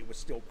purpose, but it was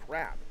still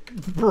crap.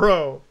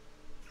 Bro.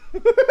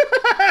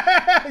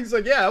 He's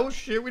like, yeah, oh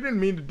shit, we didn't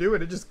mean to do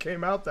it. It just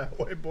came out that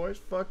way, boys.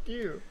 Fuck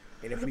you.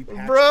 And if we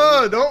patched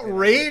bro, don't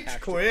rage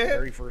quit. The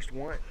very first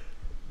one.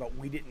 But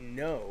we didn't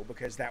know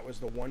because that was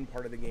the one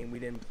part of the game we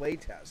didn't play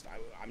test.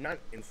 I'm not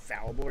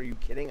infallible. Are you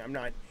kidding? I'm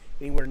not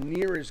anywhere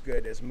near as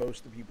good as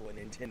most of the people at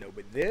Nintendo.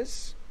 But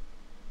this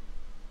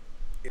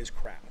is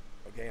crap,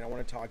 okay? And I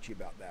want to talk to you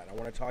about that. I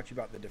want to talk to you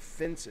about the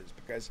defenses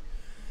because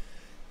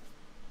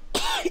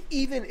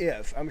even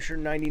if I'm sure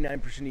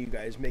 99% of you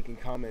guys making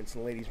comments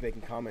and ladies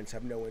making comments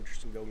have no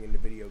interest in going into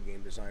video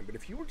game design, but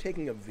if you were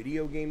taking a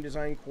video game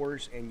design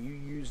course and you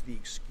use the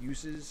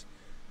excuses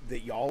that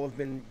y'all have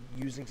been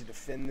using to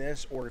defend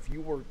this, or if you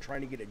were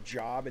trying to get a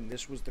job and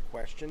this was the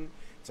question,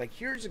 it's like,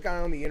 here's a guy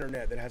on the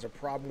internet that has a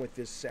problem with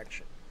this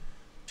section.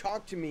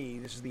 Talk to me,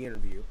 this is the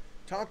interview,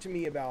 talk to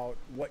me about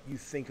what you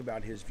think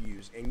about his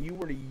views, and you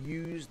were to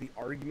use the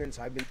arguments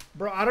I've been...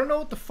 Bro, I don't know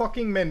what the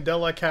fucking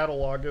Mandela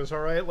catalog is,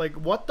 alright? Like,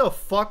 what the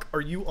fuck are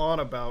you on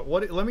about?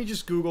 What? Let me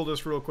just Google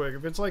this real quick.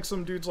 If it's like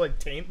some dude's, like,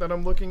 taint that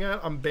I'm looking at,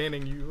 I'm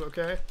banning you,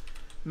 okay?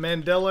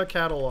 Mandela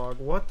catalog.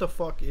 What the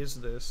fuck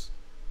is this?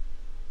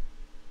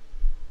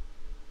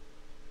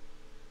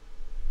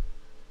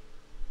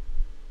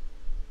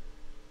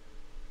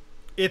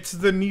 It's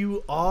the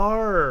new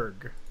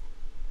ARG.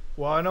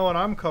 Well, I know what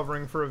I'm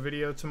covering for a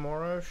video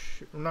tomorrow.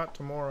 Not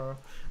tomorrow.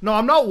 No,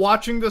 I'm not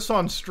watching this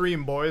on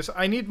stream, boys.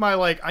 I need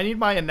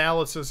my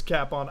analysis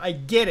cap on. I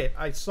get it.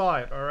 I saw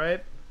it, all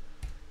right?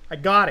 I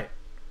got it.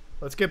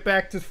 Let's get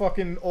back to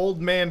fucking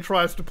old man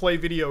tries to play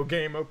video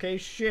game, okay?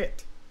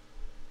 Shit.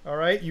 All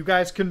right? You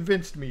guys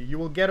convinced me. You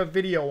will get a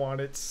video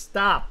on it.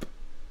 Stop.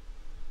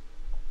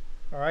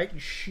 All right?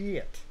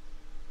 Shit.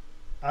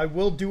 I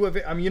will do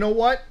a you know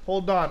what?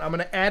 Hold on. I'm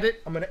going to add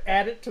it. I'm going to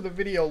add it to the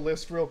video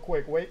list real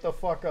quick. Wait the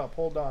fuck up.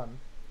 Hold on.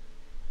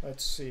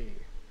 Let's see.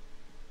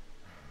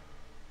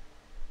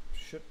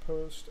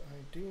 Shitpost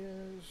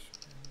ideas.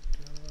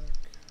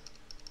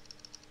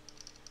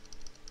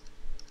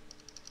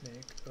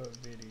 Make a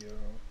video.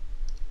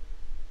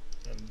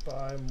 And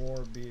buy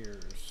more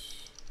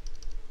beers.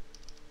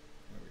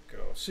 There we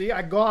go. See,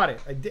 I got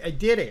it. I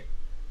did it.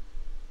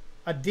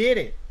 I did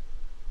it.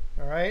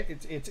 All right,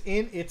 it's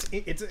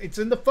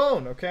in the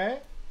phone, okay?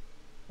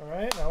 All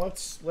right, now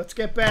let's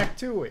get back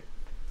to it.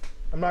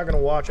 I'm not gonna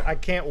watch. I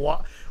can't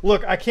watch.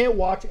 Look, I can't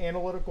watch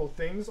analytical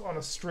things on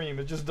a stream.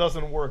 It just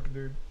doesn't work,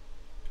 dude.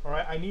 All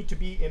right, I need to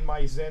be in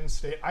my zen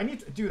state. I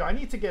need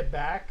to get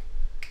back.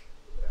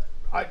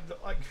 I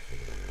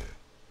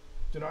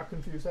do not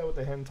confuse that with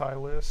the hentai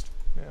list.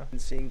 Yeah. Been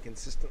seeing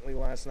consistently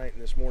last night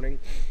and this morning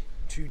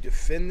to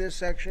defend this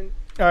section.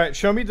 All right,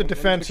 show me the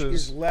defenses. Which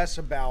is less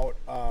about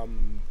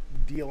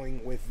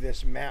dealing with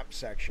this map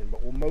section,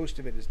 but most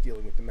of it is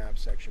dealing with the map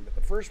section. But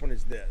the first one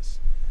is this: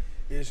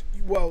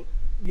 well,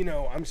 you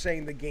know, I'm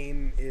saying the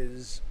game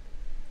is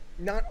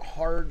not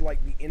hard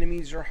like the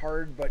enemies are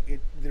hard, but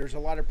there's a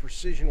lot of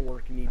precision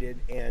work needed,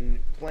 and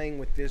playing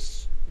with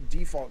this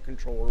default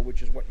controller,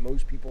 which is what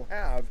most people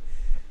have,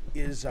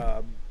 is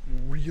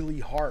really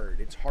hard.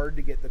 It's hard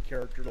to get the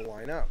character to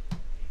line up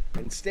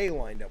and stay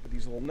lined up with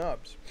these little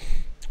nubs.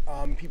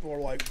 People are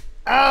like,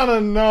 I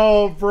don't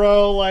know,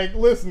 bro. Like,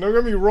 listen, don't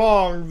get me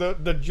wrong.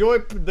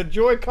 The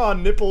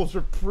Joy-Con nipples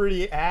are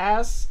pretty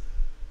ass,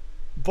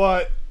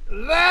 but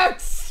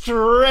that's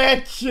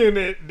stretching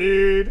it,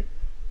 dude.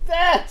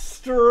 That's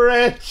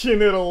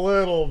stretching it a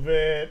little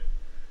bit.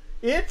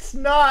 It's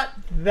not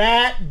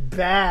that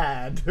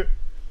bad.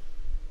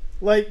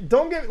 Like,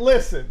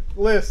 listen.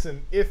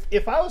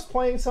 If I was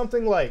playing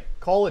something like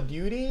Call of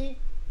Duty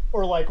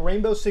or like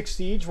Rainbow Six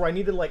Siege where I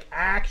needed like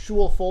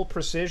actual full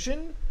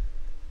precision,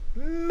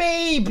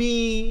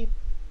 maybe,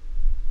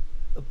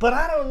 but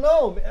I don't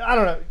know.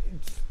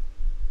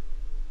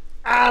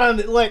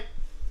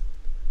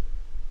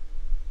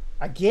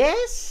 I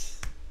guess,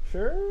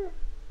 sure,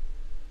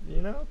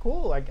 you know,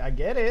 cool. I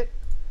get it.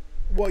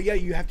 Well, yeah,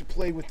 you have to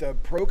play with the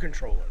Pro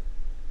controller.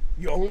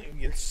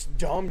 It's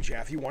dumb,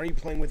 Jeff. Why are you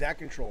playing with that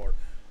controller?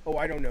 Oh,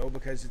 I don't know,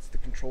 because it's the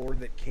controller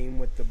that came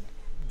with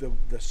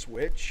the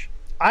Switch.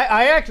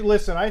 I actually,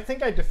 listen, I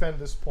think I defend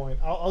this point.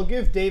 I'll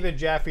give David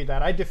Jaffe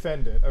that. I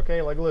defend it,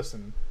 okay? Like,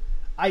 listen.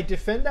 I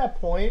defend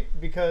that point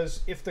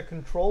because if the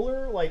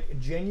controller, like,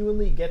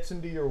 genuinely gets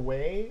into your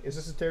way... Is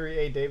this a Terry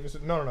A. Davis?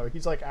 No.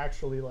 He's, like,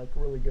 actually, like,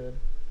 really good.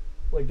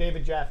 Like,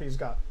 David Jaffe's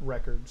got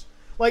records.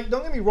 Like,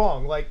 don't get me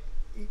wrong. Like,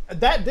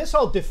 this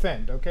I'll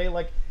defend, okay?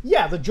 Like,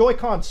 yeah, the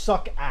Joy-Cons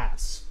suck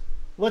ass.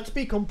 Let's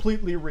be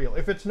completely real.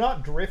 If it's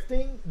not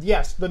drifting,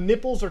 yes, the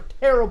nipples are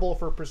terrible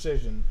for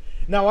precision.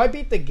 Now, I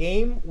beat the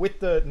game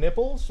with the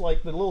nipples,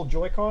 like the little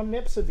Joy-Con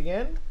nips at the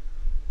end.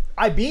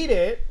 I beat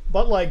it,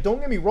 but, like, don't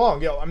get me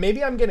wrong. Yo,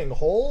 maybe I'm getting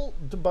whole,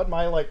 but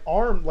my, like,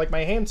 arm, like,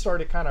 my hand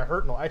started kind of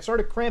hurting. I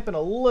started cramping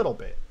a little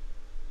bit.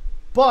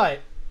 But,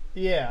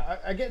 yeah,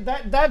 I get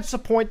that. That's a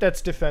point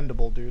that's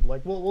defendable, dude.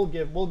 Like, we'll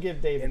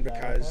give David and that.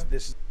 Because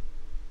this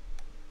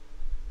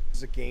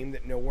is a game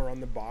that nowhere on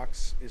the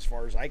box, as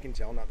far as I can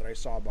tell, not that I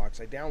saw a box,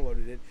 I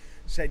downloaded it,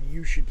 said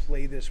you should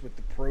play this with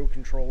the Pro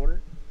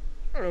controller.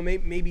 I don't know,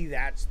 maybe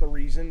that's the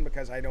reason,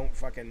 because I don't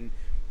fucking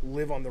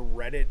live on the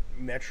Reddit,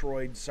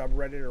 Metroid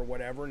subreddit or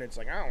whatever, and it's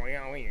like, oh,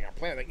 yeah, you gotta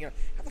play that. You know,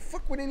 how the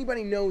fuck would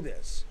anybody know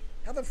this?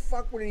 How the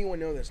fuck would anyone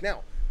know this?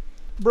 Now,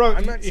 bro,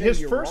 his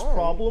first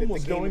problem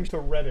was going to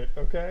Reddit,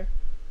 okay?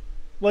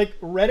 Like,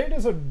 Reddit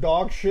is a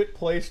dog shit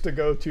place to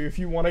go to if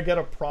you want to get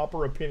a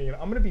proper opinion.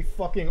 I'm gonna be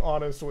fucking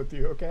honest with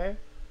you, okay?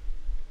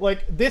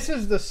 Like, this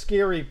is the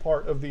scary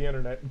part of the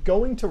internet.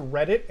 Going to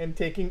Reddit and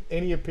taking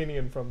any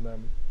opinion from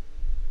them.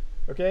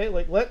 Okay?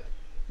 Like,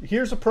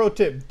 here's a pro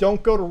tip.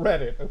 Don't go to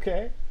Reddit,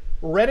 okay?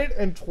 Reddit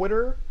and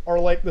Twitter are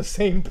like the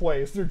same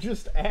place. They're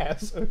just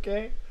ass,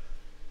 okay?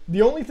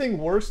 The only thing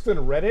worse than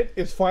Reddit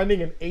is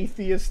finding an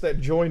atheist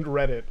that joined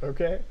Reddit,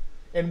 okay?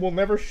 And will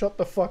never shut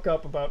the fuck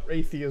up about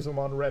atheism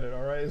on Reddit,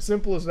 alright? As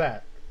simple as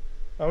that.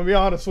 I'm gonna be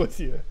honest with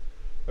you,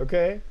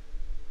 okay?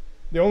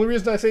 The only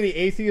reason I say the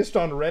atheist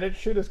on Reddit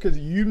shit is because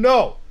you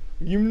know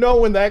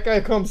when that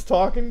guy comes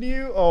talking to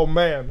you, oh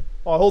man,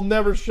 he'll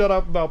never shut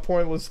up about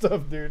pointless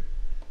stuff, dude.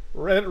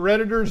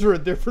 Redditors are a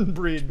different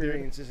breed, dude.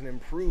 Experience isn't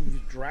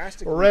improved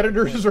drastically.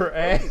 Redditors are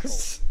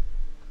ass.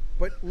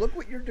 But look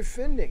what you're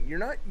defending. You're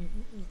not.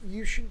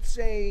 You should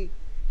say,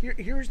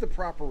 here's the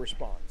proper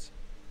response.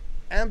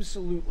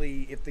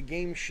 Absolutely, if the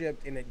game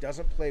shipped and it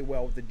doesn't play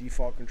well with the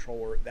default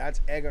controller,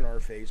 that's egg on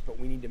our face. But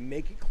we need to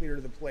make it clear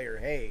to the player,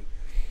 hey,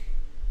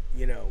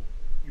 you know,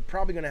 you're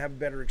probably going to have a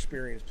better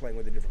experience playing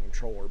with a different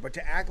controller. But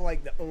to act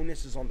like the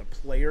onus is on the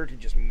player to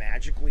just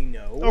magically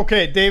know.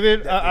 Okay,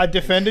 David, I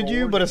defended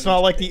you, but it's not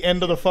like the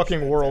end of the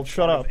fucking world.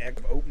 Shut up.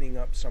 Opening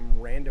up some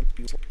random.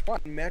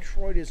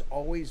 Metroid has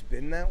always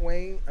been that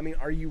way. I mean,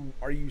 are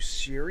you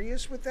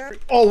serious with that?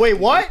 Oh wait,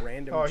 what?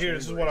 Oh, here,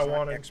 this is what I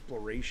wanted.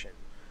 Exploration.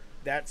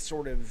 That's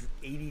sort of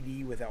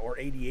ADD without, or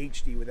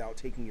ADHD without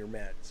taking your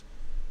meds,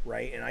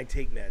 right? And I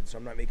take meds, so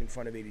I'm not making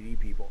fun of ADD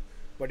people.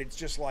 But it's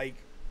just like,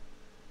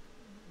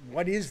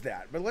 what is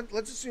that? But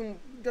let's assume,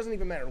 it doesn't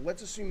even matter.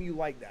 Let's assume you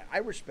like that. I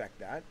respect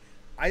that.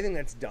 I think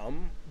that's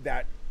dumb,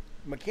 that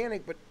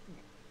mechanic, but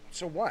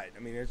so what? I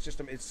mean, it's just,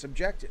 it's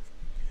subjective.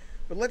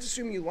 But let's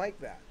assume you like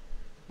that.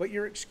 But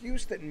your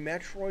excuse that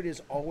Metroid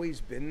has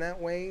always been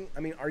that way, I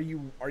mean, are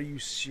you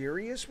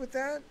serious with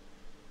that?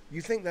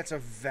 You think that's a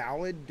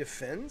valid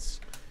defense?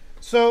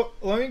 So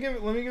let me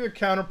give a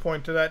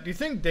counterpoint to that. Do you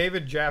think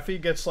David Jaffe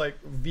gets like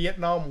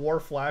Vietnam War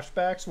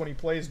flashbacks when he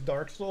plays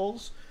Dark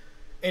Souls,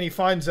 and he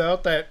finds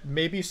out that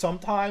maybe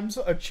sometimes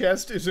a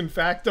chest is in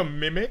fact a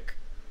mimic?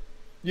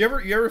 You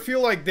ever feel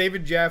like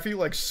David Jaffe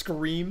like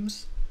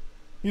screams?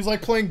 He's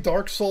like playing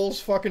Dark Souls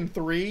fucking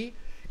 3,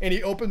 and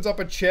he opens up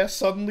a chest.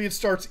 Suddenly it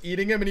starts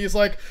eating him, and he's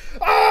like,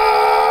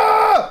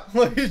 ah!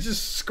 Like he's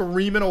just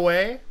screaming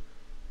away.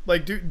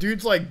 Like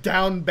dude's like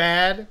down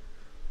bad.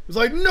 He's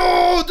like,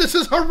 no, this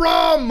is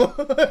haram.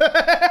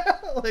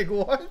 Like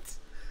what?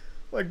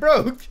 Like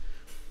bro,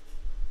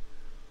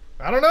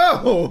 I don't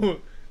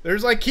know.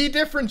 There's like key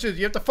differences.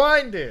 You have to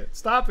find it.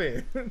 Stop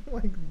it.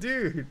 Like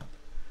dude.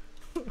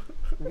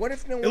 What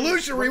if no one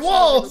illusory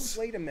walls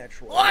played a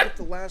Metroid? What if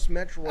the last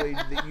Metroid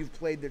that you've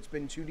played that's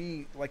been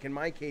 2D, like in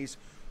my case,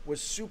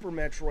 was Super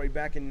Metroid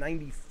back in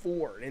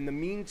 '94? In the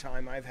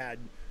meantime, I've had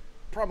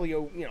probably,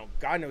 you know,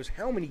 God knows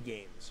how many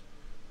games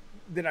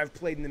that I've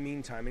played in the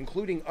meantime,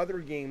 including other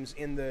games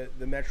in the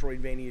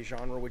Metroidvania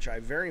genre, which I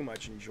very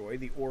much enjoy,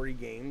 the Ori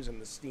games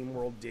and the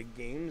SteamWorld Dig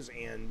games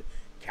and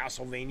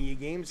Castlevania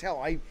games.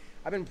 Hell, I've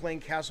been playing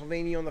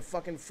Castlevania on the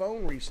fucking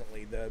phone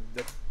recently.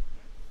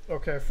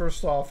 Okay,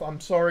 first off, I'm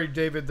sorry,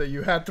 David, that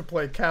you had to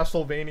play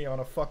Castlevania on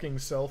a fucking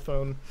cell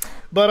phone.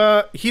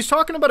 But he's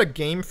talking about a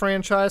game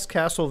franchise,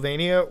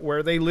 Castlevania,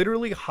 where they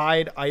literally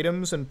hide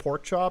items and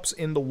pork chops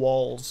in the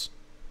walls.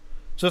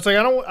 So it's like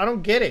I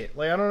don't get it.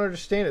 Like I don't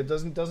understand it.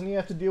 Doesn't he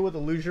have to deal with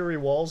illusory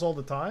walls all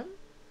the time?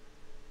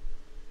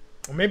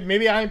 Or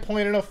maybe I ain't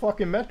playing enough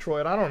fucking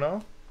Metroid. I don't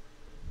know.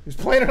 He's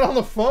playing it on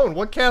the phone.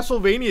 What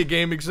Castlevania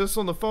game exists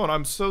on the phone?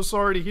 I'm so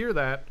sorry to hear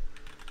that.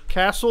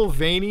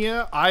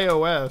 Castlevania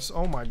iOS.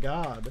 Oh my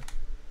god.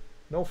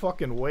 No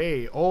fucking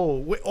way. Oh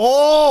wait.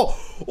 Oh.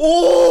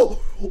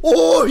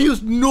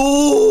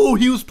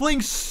 He was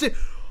playing.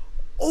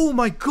 Oh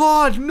my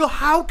god. No.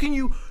 How can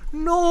you?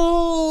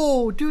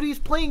 No, dude. He's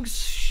playing.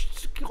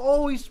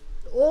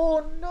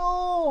 Oh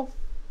no.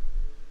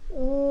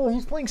 Oh,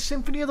 he's playing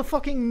Symphony of the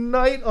fucking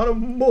Night on a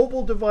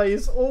mobile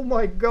device. Oh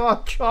my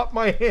god. Chop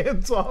my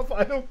hands off.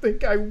 I don't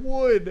think I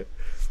would.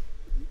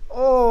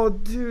 Oh,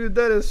 dude,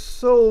 that is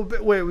so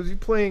bad. Wait, was he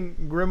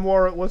playing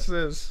Grimoire? What's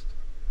this?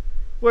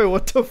 Wait,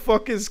 what the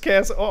fuck is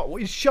Cass? Oh,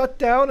 he's shut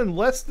down in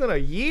less than a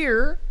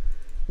year?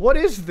 What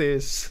is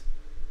this?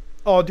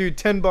 Oh, dude,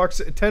 $10.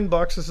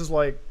 $10. This is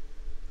like,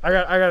 I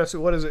gotta see.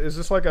 What is it? Is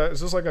this like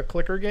a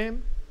clicker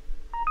game?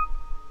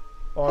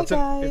 Oh, hey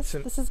guys,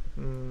 this is.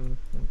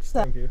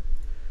 Thank you.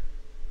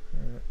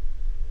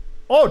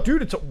 Oh,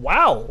 dude, it's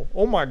wow.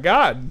 Oh my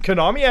god,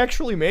 Konami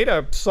actually made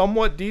a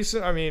somewhat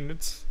decent. I mean,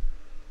 it's.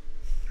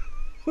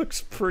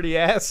 Looks pretty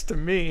ass to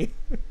me.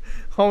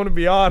 I want to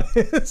be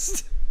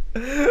honest.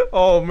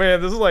 Oh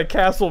man, this is like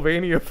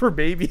Castlevania for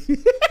baby.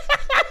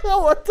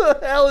 What the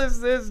hell is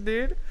this,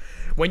 dude?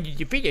 When you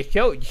defeat a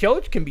soul,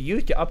 souls can be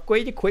used to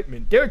upgrade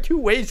equipment. There are 2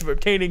 ways of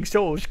obtaining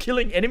souls: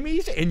 killing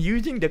enemies and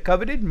using the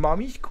coveted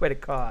mommy's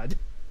credit card.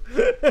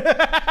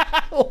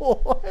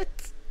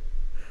 What?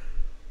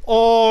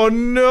 Oh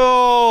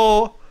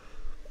no!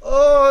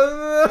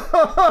 Oh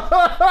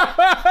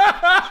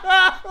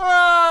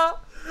no!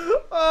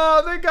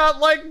 Oh, they got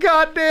like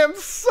goddamn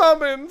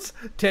summons.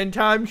 10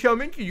 times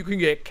summons, you can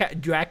get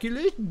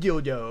Dracula's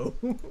dildo.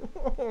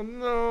 Oh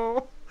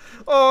no.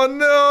 Oh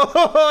no,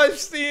 I've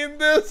seen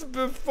this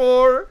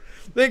before.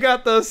 They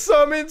got the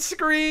summon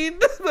screen,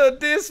 the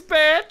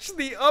dispatch,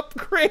 the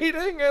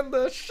upgrading, and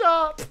the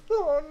shop.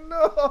 Oh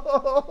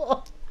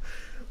no.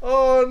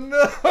 Oh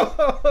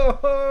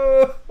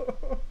no.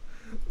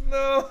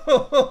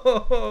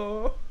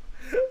 No.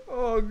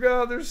 Oh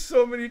god, there's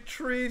so many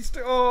trees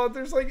to, oh,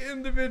 there's like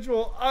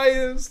individual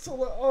items to,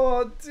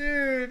 oh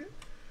dude.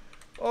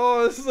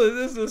 Oh, this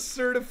is a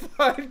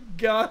certified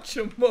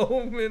gotcha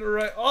moment,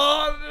 right?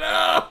 Oh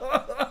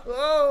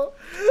no!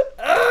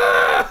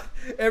 Ah!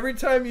 Every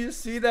time you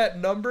see that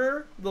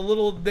number, the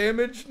little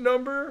damage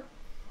number,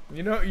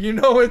 you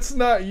know it's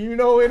not,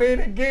 it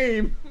ain't a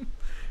game.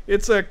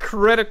 It's a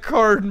credit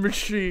card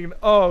machine.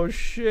 Oh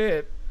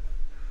shit.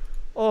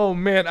 Oh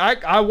man,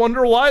 I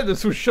wonder why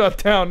this was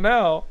shut down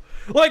now.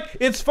 Like,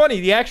 it's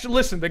funny,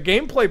 listen, the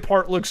gameplay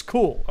part looks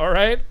cool,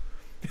 alright?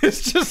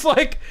 It's just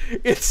like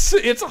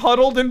it's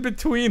huddled in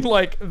between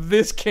like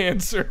this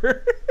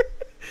cancer.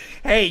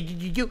 Hey,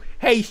 did you do?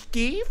 Hey,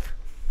 Steve.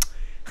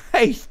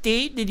 Hey,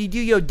 Steve, did you do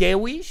your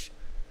dailies?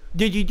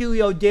 Did you do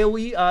your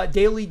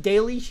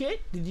daily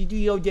shit? Did you do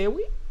your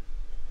daily?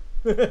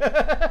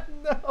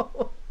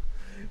 No.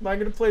 Am I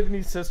gonna play the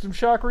new System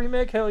Shock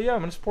remake? Hell yeah,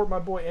 I'm gonna support my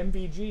boy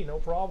MVG. No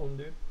problem,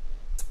 dude.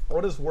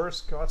 What is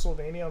worse,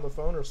 Castlevania on the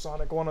phone or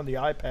Sonic 1 on the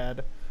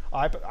iPad?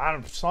 I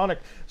don't Sonic,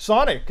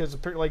 because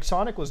like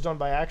Sonic was done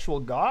by actual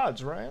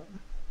gods, right?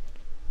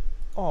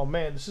 Oh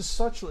man,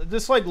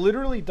 this like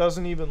literally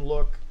doesn't even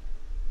look.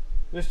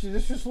 This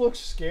just looks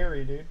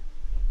scary, dude.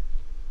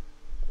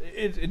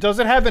 It does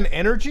it have an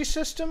energy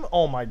system?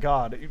 Oh my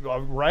god,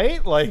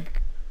 right?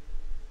 Like,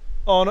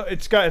 oh no,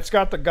 it's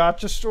got the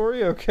gotcha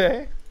story.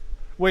 Okay,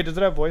 wait, does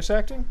it have voice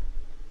acting?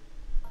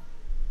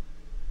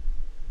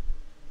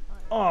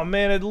 Oh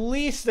man, at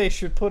least they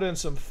should put in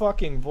some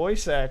fucking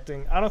voice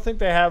acting. I don't think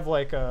they have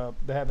like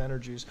they have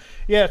energies.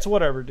 Yeah, it's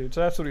whatever, dude. So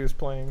that's what he was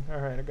playing.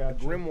 All right, I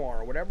got you.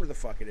 Grimoire, whatever the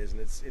fuck it is,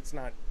 and it's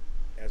not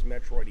as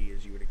Metroidy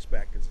as you would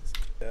expect, because it's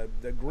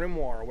the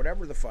Grimoire,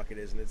 whatever the fuck it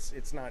is, and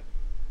it's not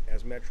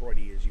as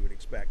Metroidy as you would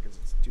expect, because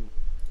it's too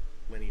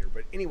linear.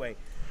 But anyway,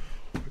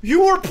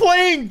 you were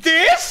playing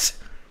this?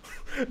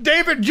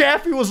 David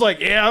Jaffe was like,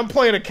 yeah, I'm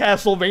playing a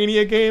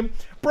Castlevania game.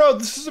 Bro,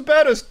 this is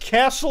about as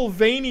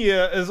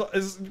Castlevania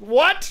as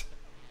what?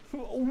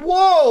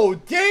 Whoa,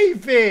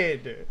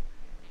 David!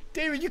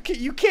 David,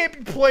 you can't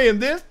be playing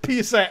this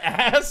piece of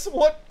ass.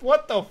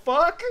 What the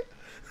fuck?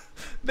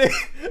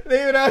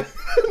 David,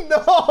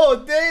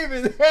 no,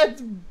 David,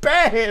 that's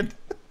bad.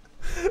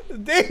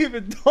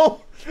 David,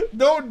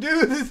 don't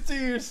do this to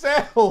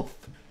yourself.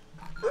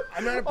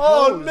 I'm not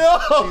opposed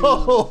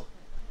oh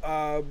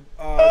no.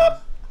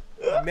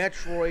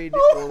 Metroid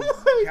or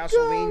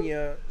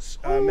Castlevania,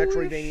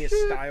 Metroidvania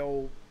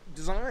style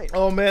design.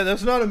 Oh man,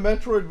 that's not a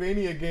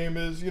Metroidvania game.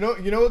 Is you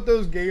know what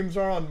those games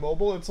are on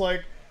mobile? It's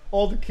like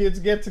all the kids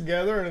get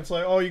together and it's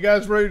like, oh, you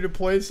guys ready to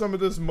play some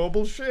of this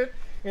mobile shit?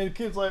 And the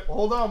kid's like,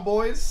 hold on,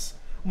 boys.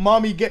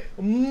 Mommy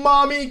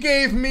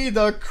gave me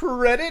the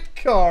credit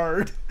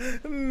card.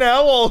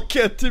 Now I'll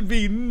get to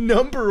be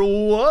number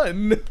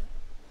one.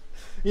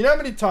 You know how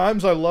many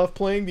times I love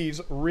playing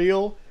these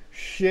real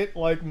shit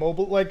like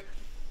mobile like.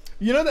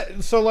 You know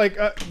that, so like,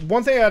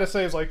 one thing I gotta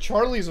say is like,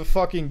 Charlie's a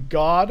fucking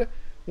god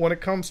when it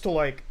comes to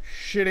like,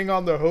 shitting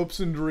on the hopes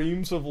and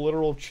dreams of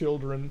literal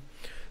children.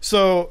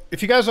 So,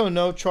 if you guys don't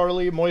know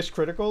Charlie, Moist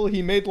Critical,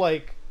 he made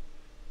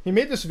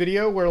this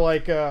video where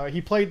like, he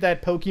played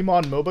that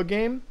Pokemon MOBA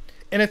game,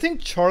 and I think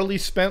Charlie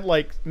spent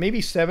like, maybe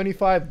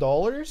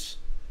 $75,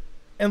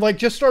 and like,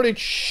 just started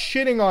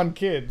shitting on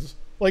kids.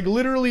 Like,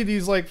 literally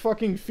these like,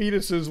 fucking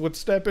fetuses would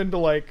step into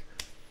like,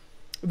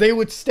 they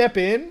would step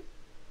in,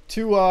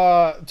 to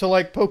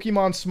like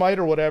Pokemon Smite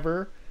or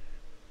whatever,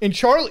 and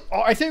Charlie,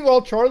 I think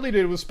all Charlie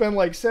did was spend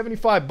like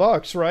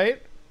 $75,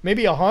 right?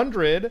 Maybe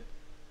 100,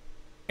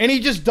 and he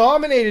just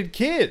dominated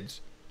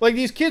kids. Like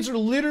these kids are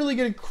literally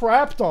getting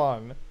crapped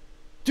on.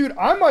 Dude,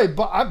 I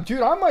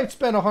might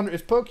spend 100.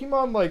 Is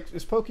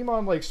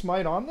Pokemon like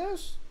Smite on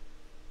this?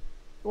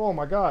 Oh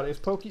my god,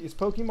 it's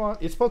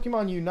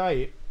Pokemon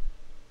Unite.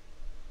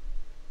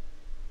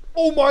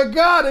 Oh my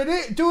god, it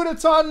is, dude,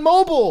 it's on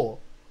mobile.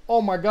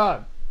 Oh my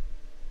god.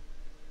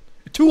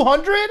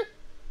 200?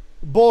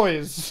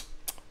 Boys.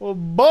 Well,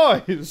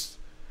 boys.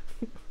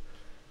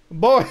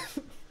 Boys.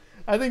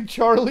 I think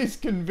Charlie's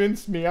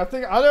convinced me. I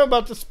think I'm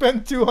about to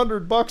spend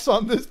 $200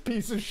 on this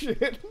piece of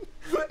shit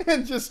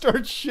and just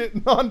start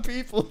shitting on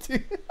people,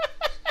 dude.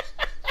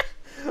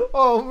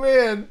 Oh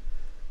man.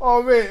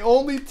 Oh man,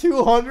 only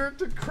 200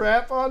 to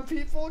crap on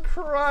people?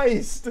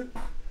 Christ.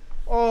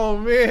 Oh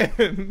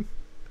man.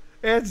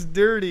 That's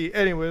dirty.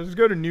 Anyway, let's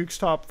go to Nuke's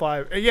top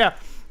 5. Yeah.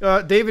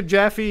 David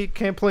Jaffe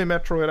can't play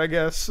Metroid, I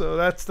guess, so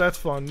that's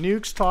fun.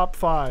 Nuke's top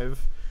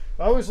 5.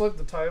 I always love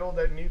the title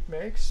that Nuke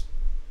makes.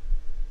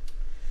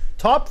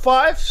 Top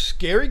 5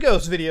 scary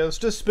ghost videos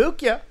to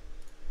spook ya.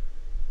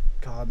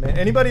 God, man,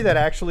 anybody that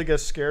actually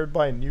gets scared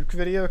by a Nuke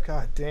video,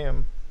 god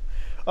damn.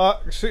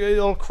 So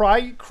it'll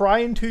cry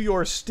into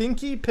your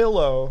stinky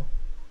pillow.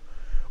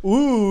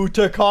 Ooh,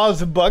 to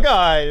cause bug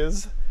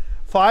eyes.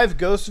 5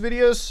 ghost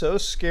videos so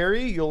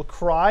scary you'll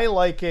cry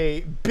like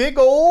a big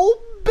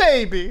old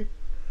baby.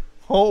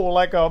 Oh,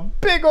 like a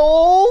big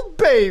old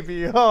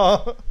baby,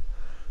 huh?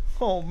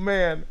 Oh,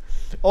 man.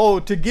 Oh,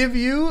 to give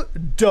you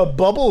the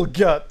bubble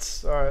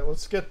guts. Alright,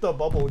 let's get the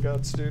bubble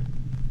guts, dude.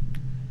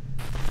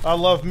 I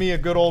love me a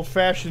good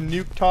old-fashioned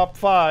Nuke top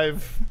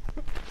 5.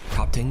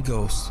 Top 10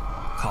 ghosts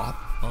caught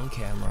on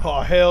camera.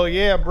 Oh, hell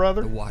yeah,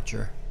 brother. The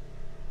Watcher.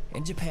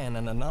 In Japan,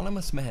 an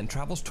anonymous man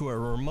travels to a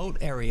remote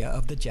area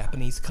of the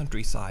Japanese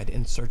countryside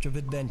in search of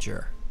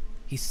adventure.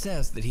 He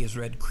says that he has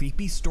read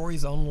creepy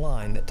stories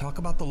online that talk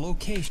about the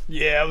location.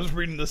 Yeah, I was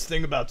reading this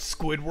thing about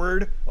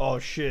Squidward. Oh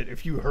shit,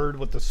 if you heard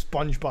what the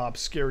SpongeBob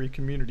scary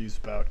community is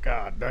about,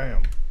 god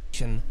damn.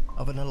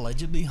 Of an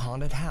allegedly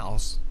haunted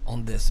house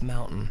on this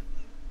mountain,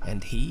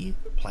 and he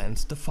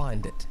plans to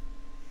find it.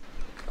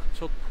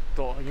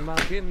 今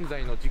現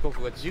在の時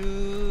刻が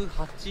18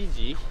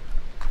時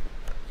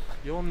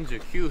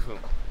49分、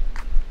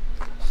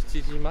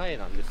7時前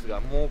なんですが、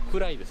もう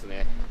暗いですね。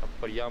やっ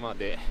ぱり山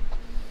で。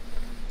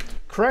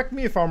 Correct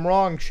me if I'm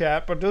wrong,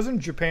 chat, but doesn't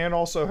Japan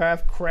also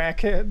have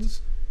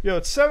crackheads? Yo,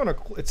 it's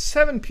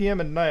 7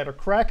 p.m. at night. A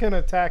crackhead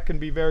attack can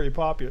be very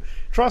popular.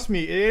 Trust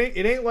me,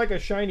 it ain't like a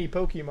shiny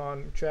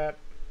Pokemon, chat.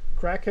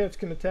 Crackheads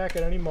can attack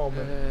at any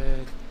moment.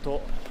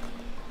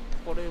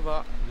 これ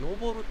は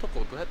登ると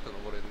こどうやって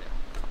登れんね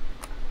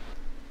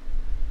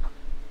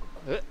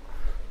や。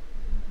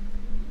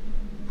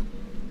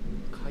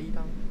階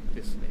段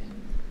ですね。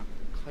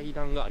階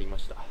段がありま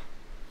した。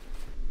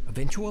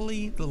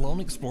 Eventually, the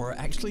lone explorer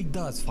actually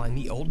does find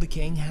the old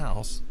decaying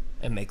house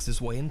and makes his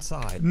way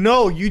inside.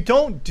 No, you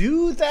don't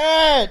do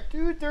that!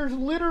 Dude, there's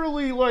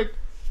literally like...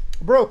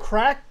 Bro,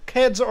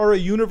 crackheads are a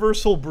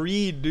universal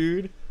breed,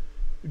 dude.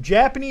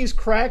 Japanese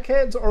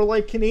crackheads are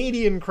like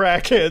Canadian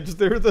crackheads.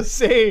 They're the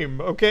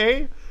same,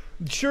 okay?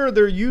 Sure,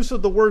 their use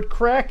of the word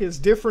crack is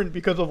different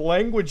because of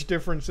language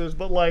differences,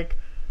 but like...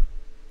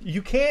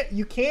 You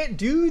can't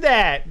do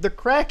that! The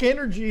crack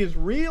energy is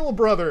real,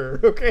 brother,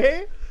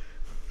 okay?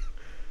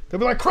 They'll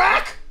be like,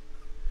 crack?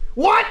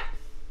 What?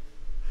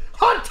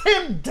 Hunt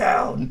him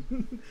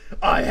down!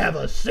 I have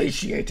a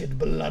satiated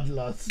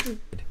bloodlust.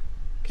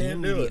 He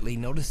immediately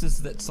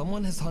notices that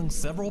someone has hung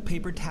several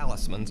paper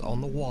talismans on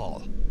the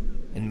wall.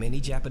 In many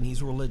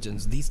Japanese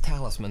religions, these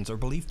talismans are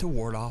believed to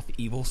ward off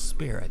evil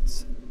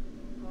spirits.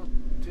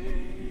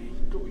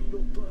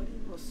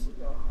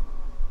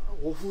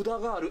 お札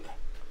がある。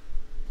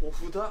お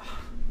札。こ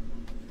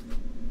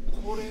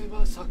れ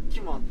はさっ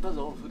きもあった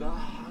ぞ、お札。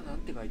なん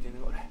て書いてんね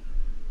んこれ。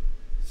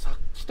さっ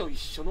きと一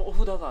緒のお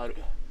札がある。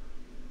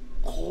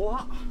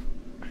怖っ。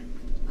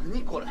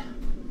何これ。なん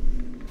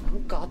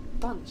かあっ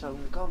たんちゃうん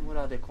か、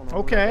村で、この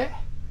村で。Okay. なん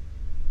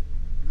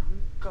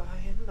か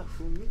変な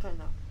糞みたい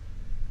な。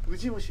ウ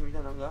ジ虫みた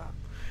いなのが。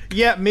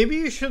Yeah, maybe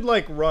you should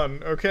like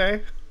run,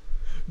 okay?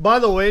 By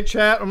the way,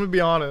 chat, I'm gonna be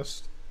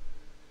honest.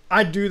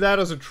 I'd do that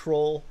as a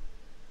troll.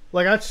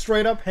 Like, I'd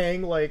straight up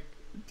hang like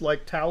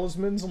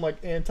talismans and like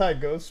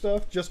anti-ghost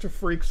stuff just to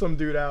freak some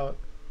dude out.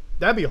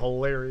 That'd be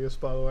hilarious,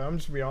 by the way. I'm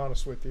just gonna be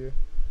honest with you.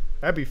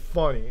 That'd be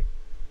funny.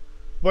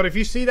 But if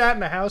you see that in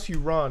the house, you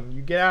run.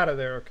 You get out of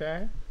there,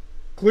 okay?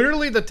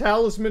 Clearly the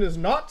talisman is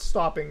not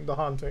stopping the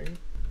haunting.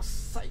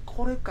 臭い、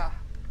これか。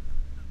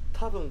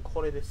多分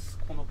これです。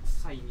この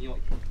臭い匂い。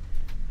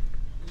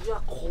い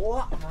や、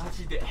怖っ、マ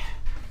ジで。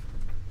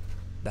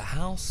The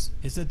house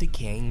is a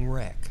decaying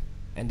wreck,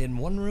 and in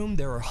one room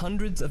there are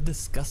hundreds of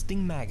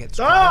disgusting maggots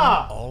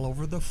crawling all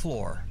over the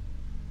floor.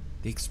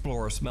 The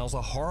explorer smells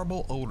a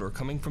horrible odor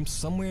coming from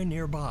somewhere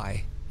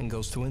nearby and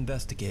goes to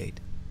investigate.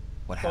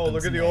 What happens Oh,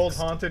 look at the old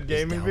haunted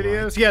gaming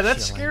videos. Yeah,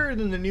 that's scarier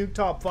than the new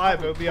top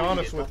 5, I'll be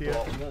honest with you.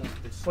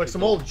 Like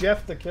some old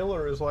Jeff the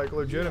Killer is like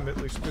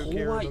legitimately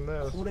spookier than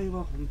this. これ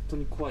は本当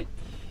に怖い。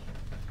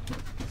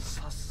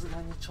さすが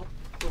にちょっ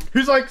と。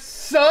 He's like,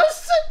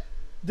 sus?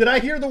 Did I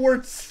hear the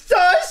word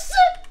sus?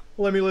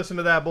 Let me listen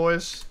to that,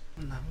 boys.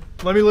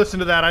 Let me listen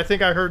to that. I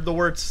think I heard the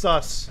word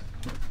sus.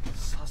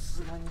 さ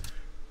すがに。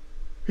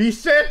 He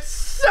said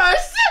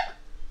sus!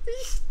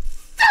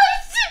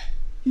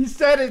 He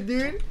said it,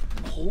 dude.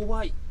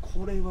 怖い。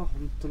これは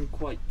本当に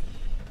怖い。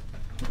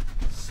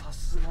さ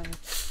すがに。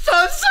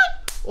Sus!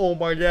 Oh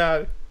my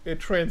god. It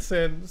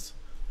transcends.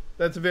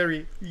 That's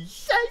very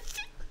sus.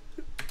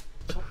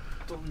 ちょっ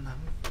となん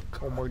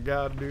か。 Oh my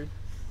god, dude.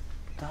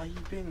 大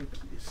便器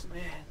です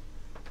ね。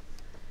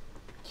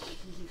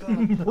気が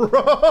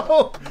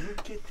Bro!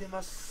 抜けて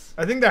ます。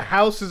 I think the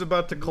house is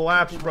about to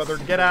collapse, brother.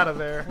 Get out of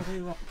there. これ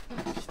は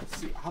き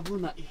つい、危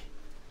ない。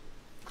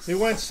 He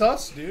went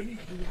sus, dude. や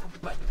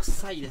ばい、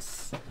臭いで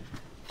す。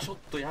ちょっ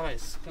とやばいで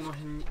す。この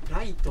辺に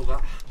ライトが。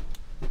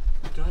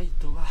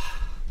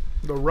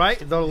The light?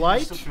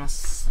 しときま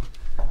す。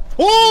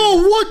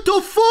 Oh, what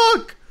the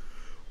fuck?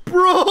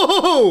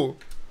 Bro!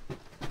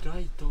 ラ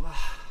イトが。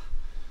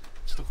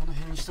ちょっとこの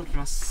辺にしとき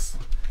ます。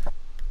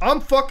 I'm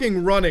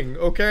fucking running,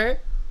 okay?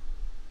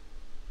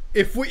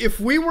 If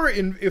we were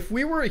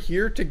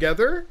here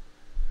together,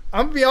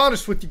 I'm gonna be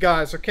honest with you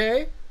guys,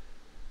 okay?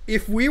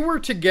 If we were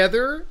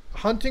together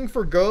hunting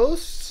for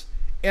ghosts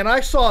and I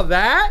saw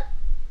that,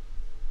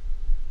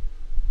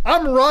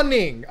 I'm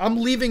running.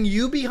 I'm leaving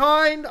you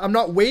behind. I'm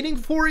not waiting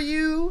for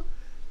you.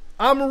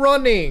 I'm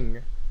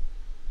running.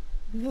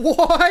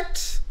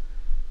 What?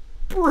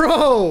 こ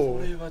Bro.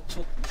 れはち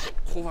ょっ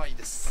と怖い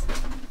です。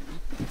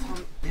一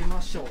旦出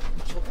ましょう。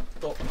ちょっ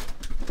と。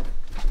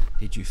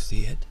 Did you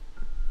see it?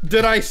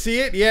 Did I see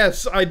it?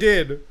 Yes, I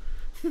did.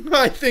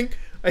 I think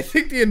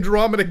the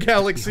Andromeda He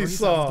Galaxy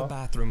hurries out of saw. the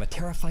bathroom. A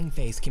terrifying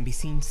face can be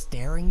seen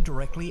staring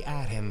directly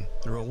at him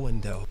through a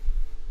window.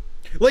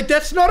 Like,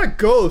 that's not a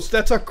ghost.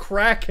 That's a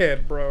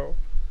crackhead, bro.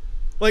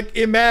 Like,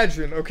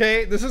 imagine,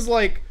 okay? This is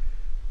like,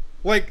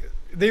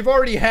 they've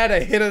already had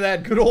a hit of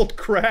that good old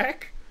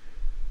crack.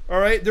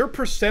 Alright? Their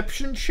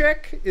perception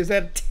check is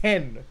at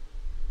 10.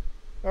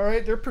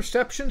 Alright? Their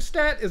perception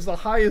stat is the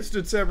highest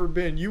it's ever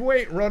been. You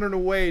ain't running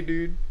away,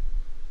 dude.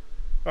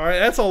 Alright,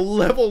 that's a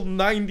level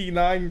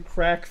 99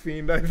 crack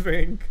fiend, I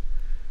think.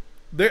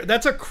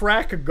 That's a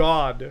crack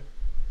god.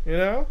 You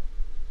know?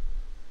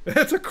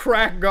 That's a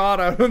crack god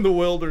out in the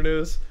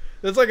wilderness.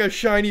 That's like a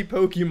shiny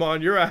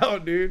Pokemon. You're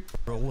out, dude.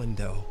 A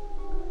window.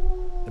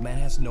 The man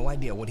has no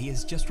idea what he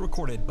has just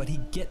recorded, but he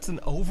gets an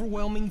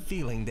overwhelming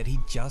feeling that he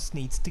just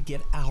needs to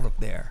get out of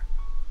there.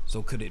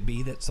 So could it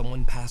be that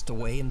someone passed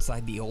away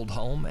inside the old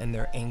home and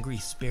their angry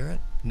spirit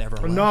never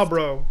left? Nah,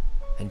 bro.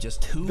 And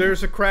just who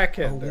There's a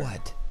crackhead or there.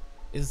 what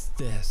is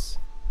this?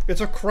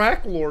 It's a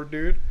crack lord,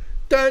 dude.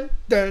 Dun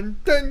dun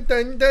dun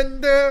dun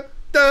dun dun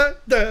dun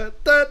dun dun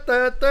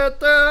dun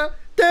dun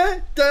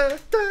dun dun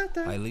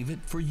dun. I leave it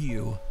for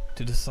you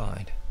to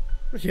decide.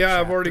 Yeah,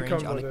 I've already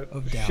Strange come with it.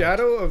 of doubt.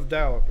 Shadow of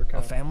doubt. A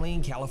Okay. family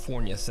in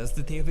California says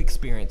that they have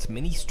experienced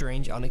many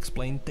strange,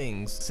 unexplained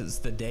things since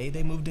the day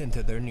they moved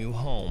into their new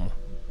home.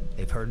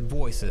 They've heard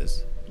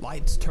voices,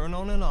 lights turn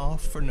on and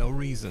off for no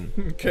reason.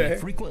 Okay. And they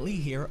frequently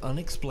hear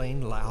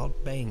unexplained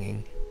loud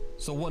banging.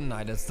 So one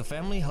night, as the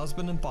family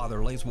husband and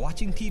father lays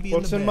watching TV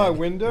What's in the in bed, my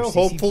window? their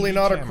Hopefully CCTV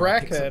not a camera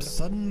picks up crackhead.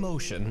 sudden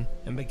motion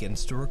and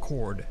begins to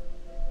record.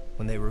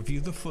 When they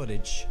review the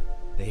footage,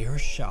 they are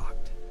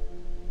shocked.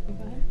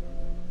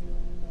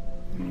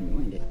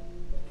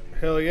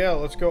 Hell yeah,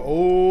 let's go.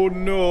 Oh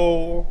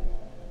no.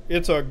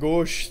 It's a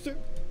ghost.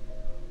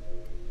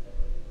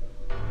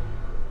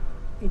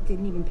 It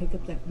didn't even pick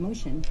up that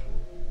motion.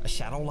 A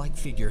shadow-like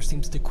figure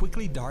seems to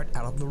quickly dart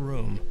out of the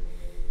room.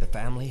 The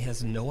family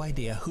has no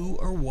idea who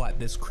or what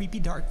this creepy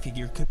dark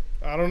figure could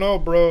be. I don't know,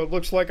 bro. It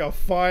looks like a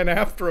fine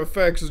After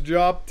Effects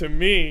job to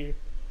me.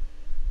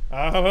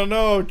 I don't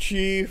know,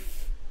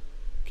 Chief.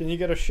 Can you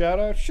get a shout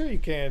out? Sure you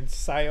can,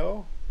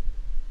 Sayo.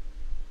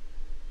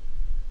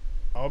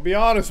 I'll be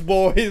honest,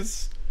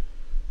 boys.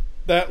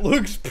 That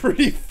looks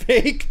pretty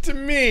fake to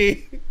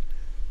me.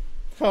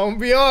 I'll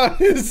be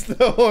honest,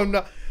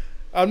 though.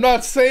 I'm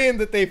not saying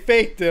that they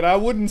faked it. I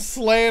wouldn't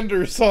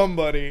slander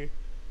somebody.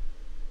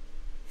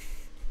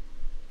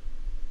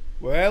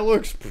 Well, that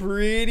looks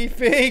pretty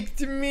fake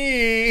to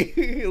me.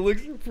 It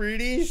looks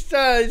pretty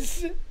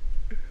sus.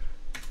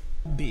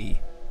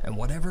 And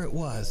whatever it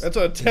was, That's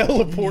a it didn't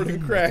teleporting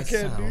even make a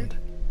crackhead, sound.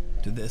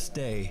 dude. To this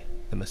day,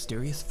 the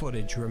mysterious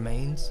footage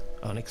remains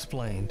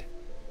unexplained.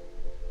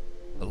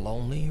 The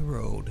Lonely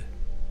Road.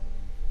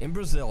 In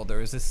Brazil,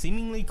 there is a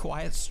seemingly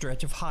quiet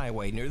stretch of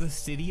highway near the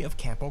city of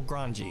Campo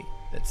Grande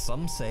that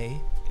some say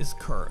is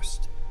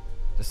cursed.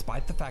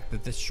 Despite the fact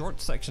that this short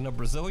section of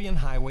Brazilian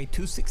Highway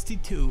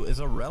 262 is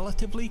a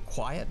relatively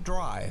quiet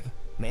drive,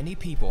 many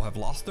people have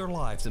lost their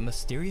lives in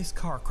mysterious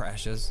car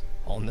crashes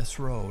on this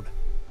road.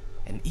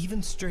 And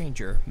even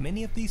stranger,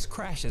 many of these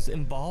crashes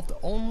involved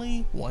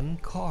only one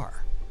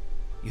car.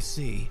 You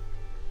see,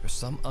 for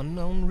some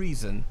unknown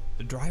reason,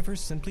 the drivers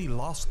simply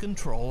lost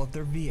control of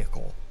their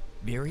vehicle,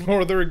 veering.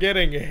 Or they're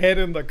getting head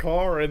in the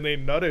car and they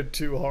nutted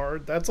too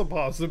hard. That's a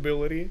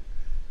possibility.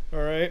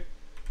 Alright.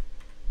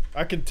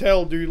 I can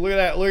tell, dude. Look at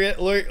that.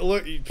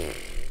 Look.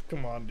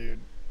 Come on, dude.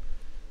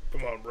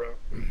 Come on, bro.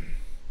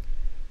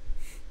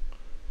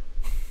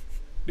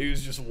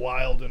 Dude's just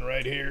wilding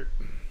right here.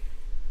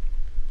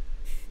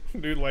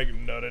 Dude, like,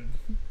 nutted.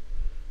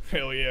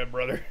 Hell yeah,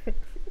 brother.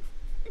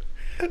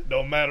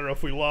 Don't matter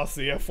if we lost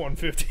the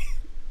F-150.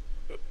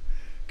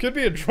 Could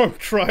be a drunk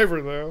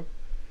driver, though.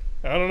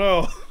 I don't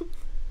know.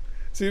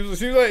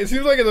 Seems like it's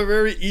a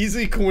very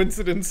easy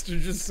coincidence to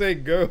just say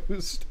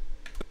ghost.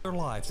 Their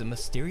lives in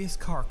mysterious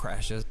car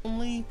crashes.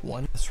 Only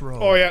one road.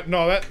 Oh yeah,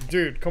 no, that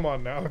dude. Come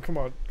on now, come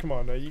on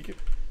now. You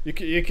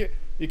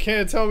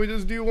can't tell me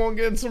this dude won't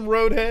get in some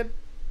roadhead.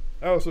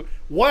 Oh, so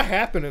what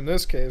happened in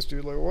this case,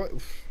 dude? Like what?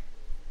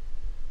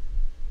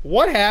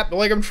 What happened?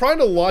 Like I'm trying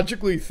to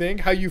logically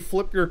think how you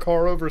flip your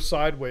car over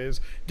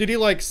sideways. Did he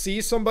like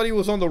see somebody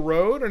was on the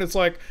road and it's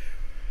like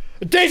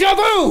deja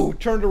vu?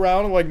 Turned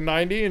around at like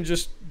 90 and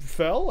just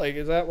fell? Like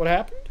is that what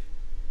happened?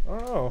 I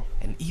don't know.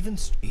 And even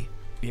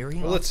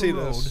veering Well, off let's the see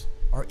road, this.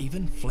 or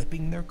even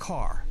flipping their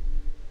car.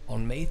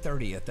 On May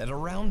 30th at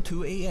around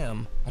 2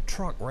 a.m., a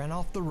truck ran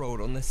off the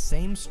road on the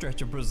same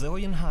stretch of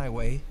Brazilian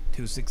Highway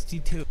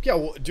 262. Yeah,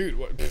 well, dude.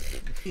 What?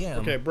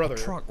 Okay, brother. A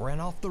truck ran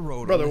off the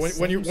road. Brother, on the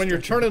when you're same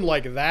stretch turning of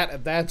like that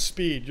at that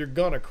speed, you're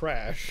gonna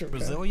crash. Okay?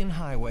 Brazilian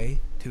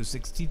Highway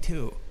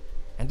 262,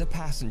 and a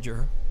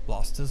passenger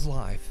lost his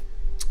life.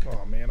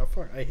 Oh man,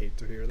 I hate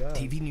to hear that.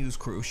 TV news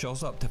crew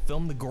shows up to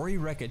film the gory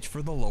wreckage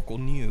for the local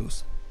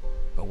news.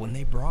 But when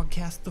they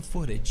broadcast the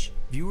footage,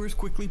 viewers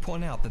quickly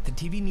point out that the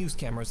TV news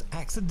cameras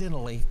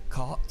accidentally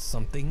caught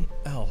something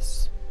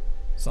else.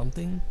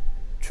 Something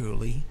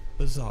truly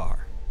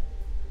bizarre.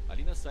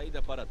 Ali na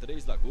saída para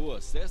Três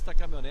Lagoas, esta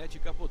caminhonete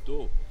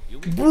capotou. E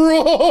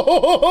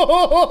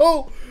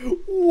Bro!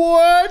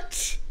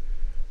 What?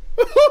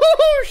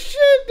 Oh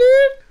shit,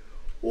 dude!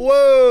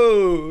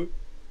 Whoa!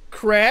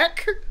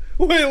 Crack?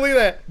 Wait, look at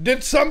that.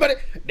 Did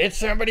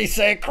somebody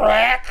say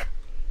crack?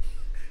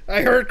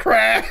 I heard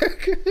crack.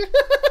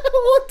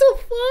 What the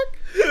fuck?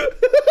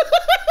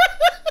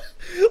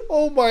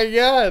 Oh my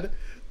god.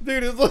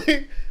 Dude, it's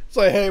like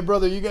hey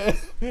brother,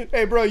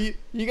 hey bro, you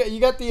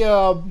got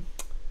the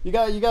You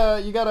got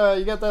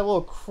that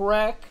little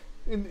crack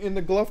in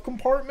the glove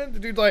compartment. The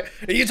dude's like,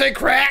 "Did you say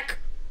crack?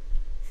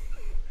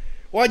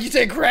 Why'd you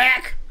say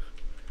crack?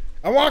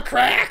 I want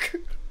crack."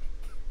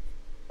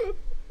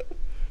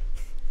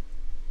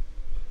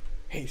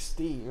 Hey,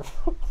 Steve.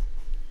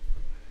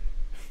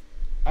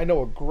 I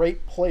know a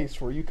great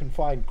place where you can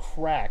find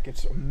crack.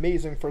 It's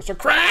amazing for a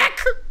crack.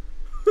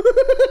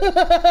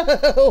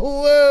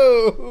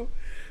 Whoa.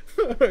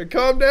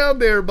 Calm down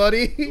there,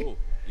 buddy.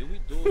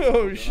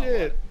 Oh,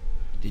 shit.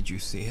 Did you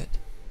see it?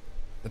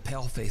 The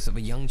pale face of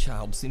a young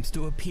child seems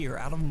to appear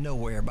out of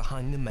nowhere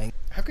behind the mangled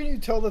How can you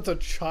tell that's a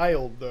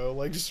child, though?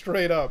 Like,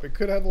 straight up. It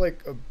could have,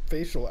 like, a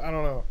facial... I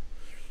don't know.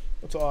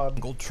 That's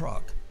odd.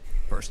 truck,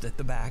 first at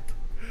the back,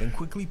 then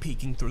quickly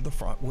peeking through the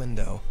front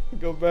window.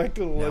 Go back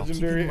to the Now,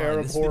 legendary keep in mind,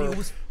 Arab this video horror.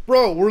 was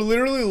Bro, we're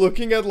literally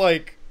looking at,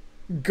 like,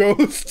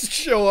 ghosts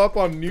show up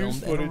on news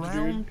filmed at footage,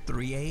 around dude.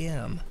 3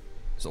 a.m.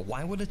 So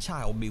why would a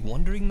child be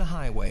wandering the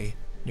highway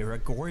near a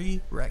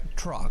gory wrecked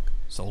truck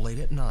so late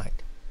at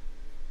night?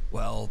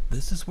 Well,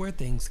 this is where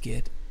things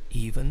get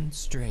even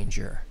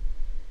stranger.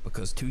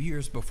 Because 2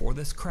 years before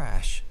this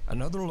crash,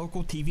 another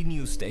local TV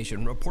news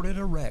station reported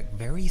a wreck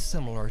very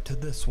similar to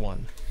this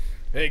one.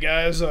 Hey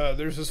guys,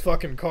 there's this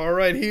fucking car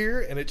right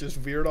here, and it just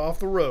veered off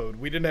the road.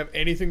 We didn't have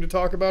anything to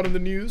talk about in the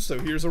news, so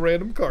here's a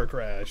random car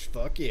crash.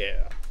 Fuck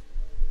yeah.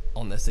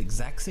 On this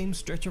exact same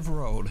stretch of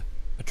road,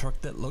 a truck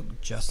that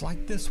looked just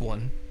like this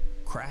one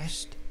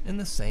crashed in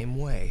the same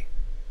way.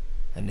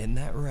 And in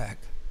that wreck,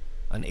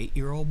 an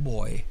 8-year-old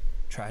boy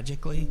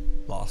tragically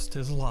lost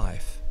his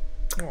life.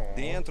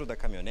 Dentro da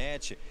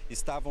caminhonete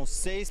estavam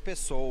 6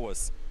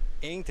 pessoas,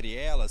 entre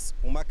elas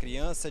uma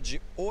criança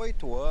de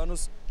 8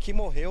 anos que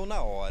morreu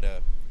na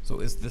hora. So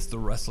is this the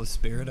restless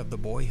spirit of the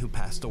boy who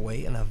passed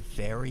away in a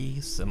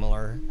very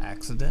similar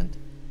accident?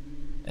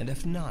 And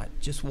if not,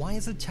 just why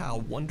is a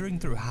child wandering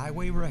through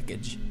highway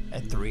wreckage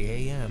at 3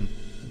 a.m.?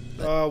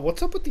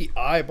 What's up with the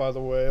eye, by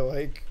the way?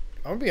 Like,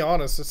 I'm gonna be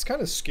honest, it's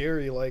kind of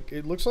scary. Like,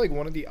 it looks like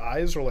one of the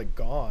eyes are, like,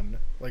 gone.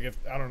 Like, if,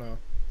 I don't know.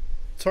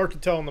 It's hard to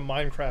tell in the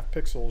Minecraft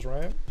pixels,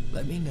 right?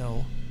 Let me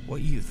know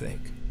what you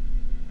think.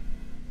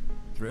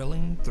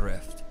 Thrilling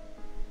Thrift.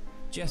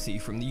 Jesse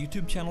from the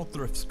YouTube channel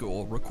Thrift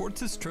School records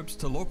his trips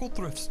to local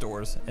thrift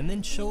stores and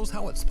then shows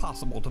how it's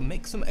possible to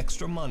make some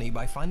extra money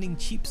by finding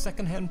cheap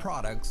secondhand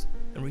products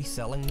and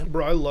reselling them.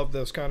 Bro, I love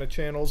those kind of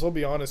channels. I'll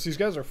be honest, these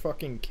guys are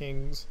fucking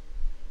kings.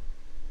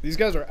 These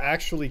guys are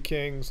actually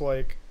kings.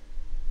 Like,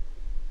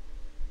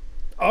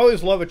 I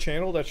always love a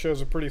channel that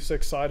shows a pretty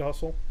sick side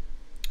hustle.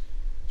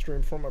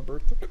 Stream for my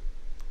birthday.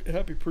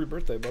 Happy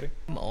pre-birthday, buddy.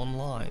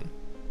 Online.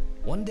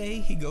 One day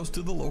he goes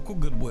to the local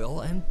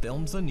Goodwill and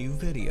films a new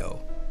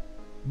video.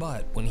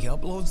 But when he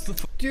uploads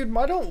the dude,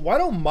 why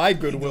don't my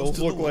Goodwills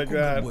look like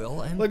that?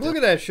 Like, look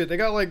at that shit. They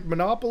got like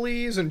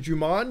Monopolies and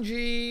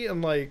Jumanji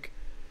and like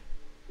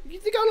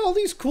they got all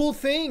these cool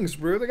things,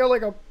 bro. They got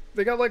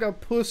like a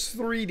Puss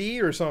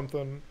 3D or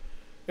something.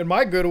 In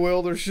my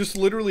Goodwill, there's just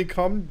literally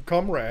cum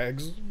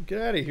rags. Get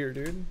out of here,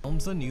 dude.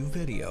 Films a new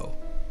video.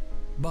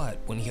 But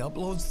when he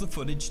uploads the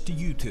footage to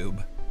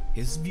YouTube,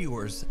 his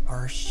viewers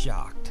are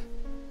shocked.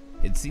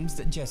 It seems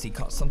that Jesse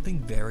caught something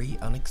very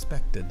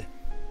unexpected.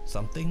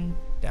 Something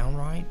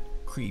downright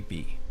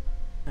creepy.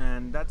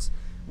 And that's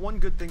one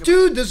good thing.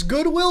 Dude, this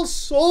Goodwill's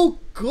so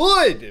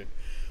good.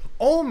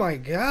 Oh my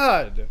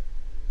god.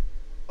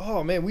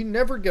 Oh man, we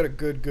never get a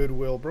good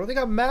Goodwill, bro. They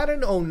got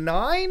Madden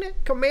 09,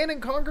 Command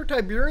and Conquer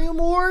Tiberium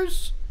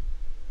Wars.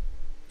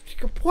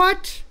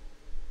 What?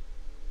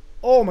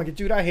 Oh my god,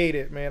 dude, I hate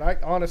it, man. I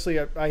honestly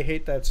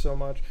hate that so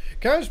much.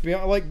 Can I just be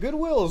honest? Like,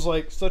 Goodwill is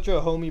like such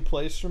a homey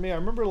place for me. I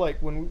remember like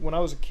when I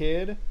was a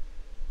kid,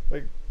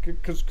 like,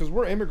 cause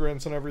we're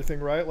immigrants and everything,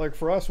 right? Like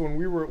for us,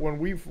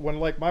 when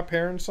like my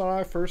parents and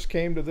I first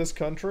came to this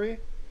country.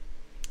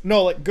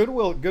 No, like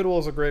Goodwill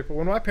is a great. But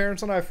when my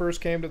parents and I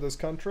first came to this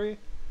country,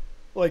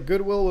 like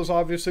Goodwill was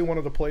obviously one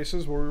of the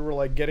places where we were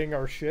like getting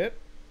our shit.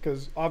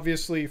 Because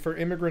obviously for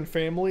immigrant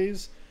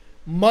families,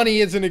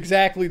 money isn't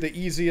exactly the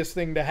easiest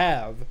thing to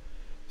have.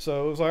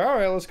 So it was like, all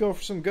right, let's go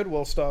for some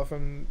Goodwill stuff.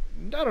 And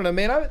I don't know,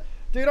 man.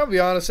 Dude, I'll be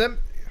honest.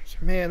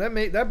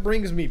 That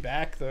brings me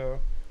back though.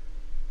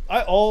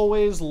 I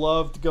always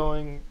loved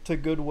going to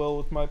Goodwill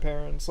with my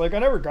parents. Like, I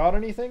never got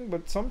anything,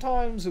 but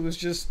sometimes it was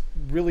just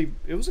really,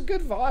 it was a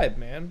good vibe,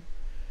 man.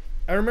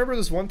 I remember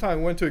this one time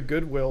I went to a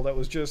Goodwill that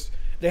was just,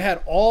 they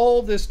had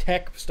all this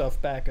tech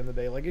stuff back in the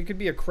day. Like, it could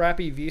be a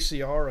crappy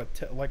VCR,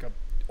 like a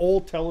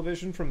old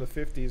television from the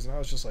 50s, and I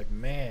was just like,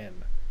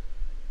 man.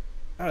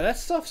 Oh, that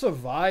stuff's a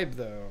vibe,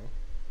 though.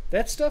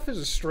 That stuff is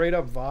a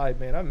straight-up vibe,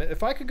 man.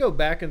 If I could go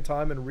back in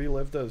time and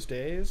relive those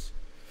days,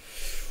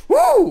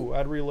 woo!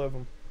 I'd relive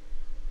them.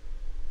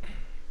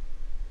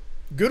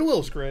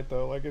 Goodwill's great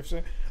though. Like if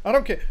I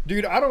don't care,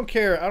 dude. I don't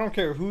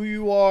care who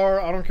you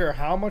are. I don't care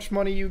how much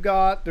money you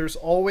got. There's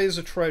always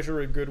a treasure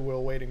at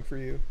Goodwill waiting for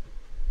you.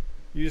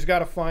 You just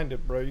gotta find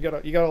it, bro. You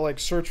gotta like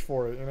search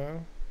for it. You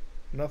know.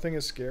 Nothing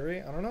is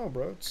scary. I don't know,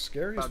 bro. It's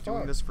scary as About fuck.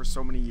 doing this for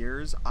so many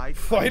years, I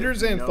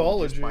Fighters kind of know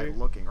Anthology. just by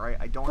looking, right?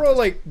 I don't Bro, have to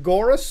like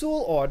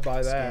Gorasul? Oh, I'd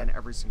buy that. scan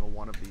every single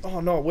one of these.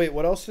 Oh no, wait,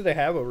 what else do they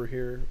have over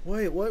here?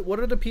 Wait, what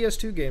are the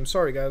PS2 games?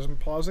 Sorry guys, I'm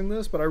pausing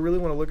this, but I really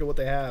want to look at what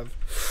they have.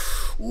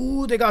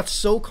 Ooh, they got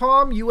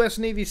SOCOM, US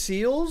Navy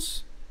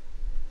SEALs?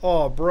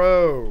 Oh,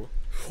 bro.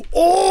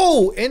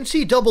 Oh,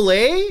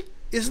 NCAA?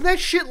 Isn't that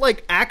shit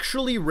like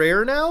actually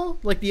rare now?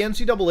 Like the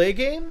NCAA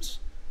games?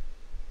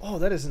 Oh,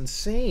 that is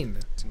insane.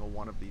 Single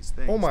one of these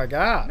things. Oh my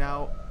god.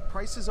 Now,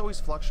 prices always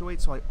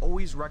fluctuate, so I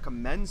always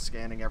recommend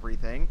scanning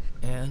everything.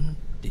 And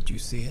did you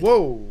see it?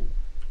 Whoa.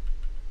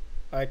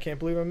 I can't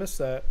believe I missed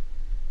that.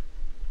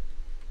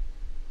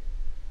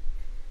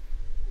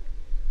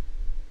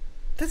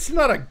 That's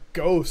not a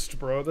ghost,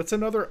 bro. That's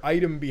another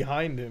item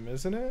behind him,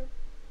 isn't it?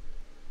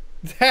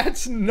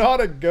 That's not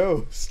a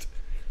ghost.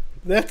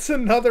 That's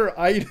another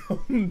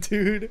item,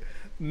 dude.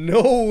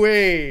 No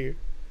way.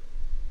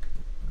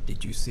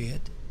 Did you see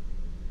it?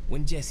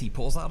 When Jesse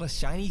pulls out a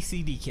shiny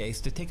CD case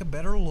to take a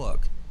better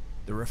look,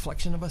 the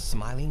reflection of a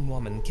smiling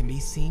woman can be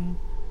seen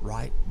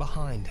right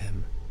behind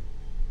him.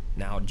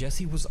 Now,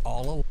 Jesse was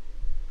all alone.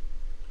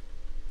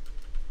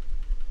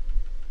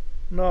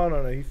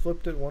 No. He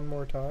flipped it one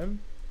more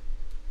time.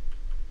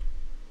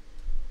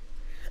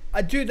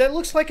 Dude, that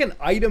looks like an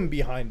item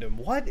behind him.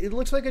 What? It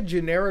looks like a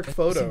generic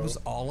photo. He was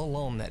all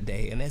alone that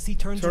day, and as he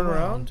turns Turn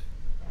around.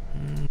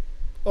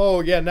 Oh,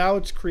 yeah, now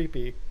it's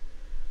creepy.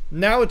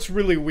 Now it's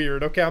really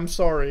weird. Okay, I'm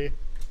sorry.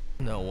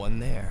 No one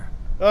there.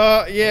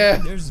 Yeah.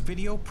 There's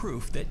video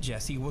proof that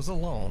Jesse was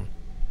alone.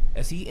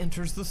 As he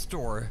enters the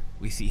store,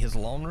 we see his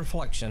lone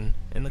reflection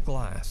in the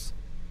glass.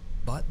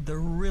 But the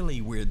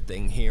really weird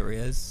thing here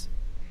is,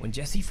 when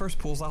Jesse first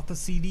pulls out the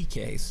CD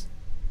case,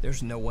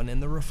 there's no one in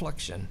the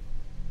reflection.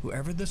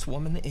 Whoever this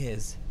woman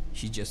is,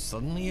 she just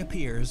suddenly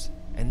appears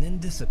and then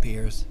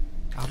disappears.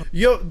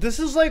 Yo, this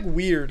is like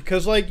weird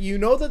because like you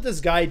know that this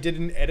guy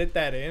didn't edit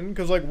that in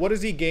because like what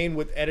does he gain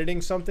with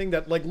editing something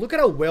that like look at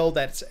how well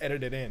that's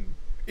edited in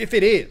if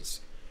it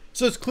is.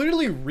 So it's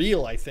clearly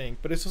real, I think,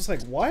 but it's just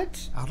like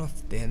what? Out of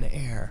thin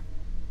air.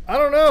 I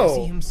don't know.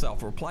 Jesse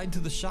himself replied to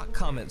the shocked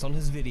comments on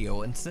his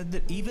video and said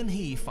that even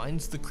he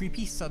finds the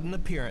creepy sudden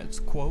appearance,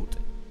 quote,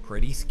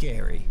 pretty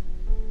scary.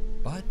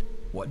 But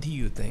what do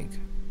you think?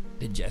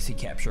 Did Jesse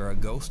capture a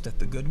ghost at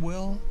the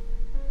Goodwill?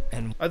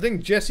 And I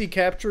think Jesse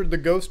captured the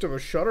ghost of a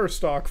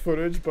Shutterstock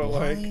footage, but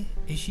why like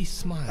is she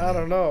smiling? I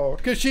don't know.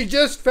 Because she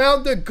just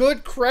found the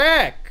good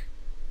crack.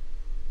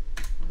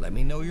 Let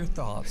me know your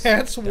thoughts.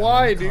 That's down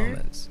why, in the dude.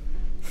 Comments.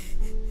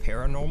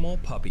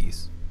 Paranormal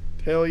puppies.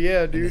 Hell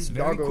yeah, dude. In this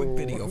very Doggo.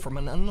 quick video from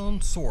an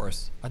unknown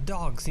source, a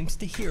dog seems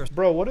to hear.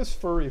 Bro, what is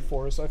furry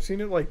force? I've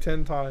seen it like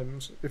 10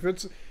 times.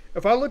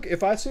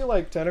 If I see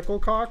like tentacle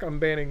cock, I'm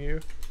banning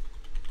you.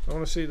 I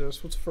want to see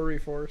this. What's furry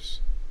force?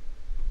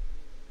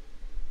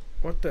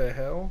 What the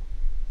hell?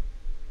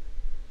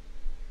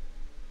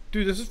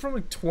 Dude, this is from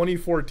like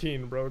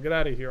 2014, bro. Get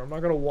out of here. I'm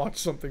not gonna watch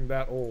something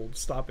that old.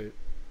 Stop it.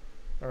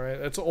 Alright,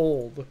 that's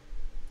old.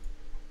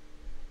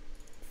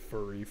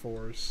 Furry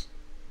force.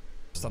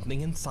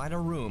 Something inside a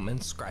room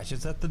and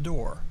scratches at the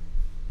door.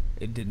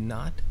 It did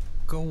not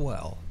go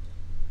well.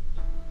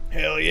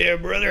 Hell yeah,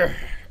 brother.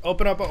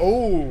 Open up a...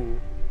 Oh!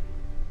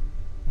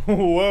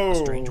 Whoa! A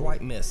strange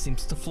white mist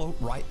seems to float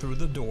right through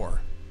the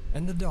door,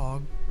 and the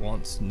dog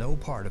wants no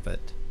part of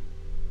it.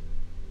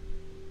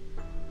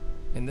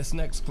 In this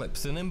next clip,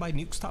 sent in by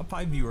Nuke's Top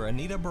 5 viewer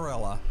Anita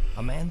Barella,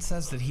 a man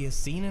says that he has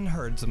seen and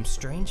heard some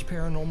strange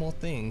paranormal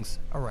things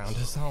around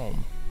his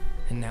home.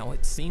 And now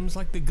it seems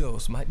like the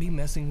ghost might be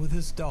messing with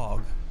his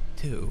dog,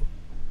 too.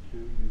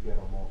 You get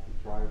a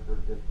multi-driver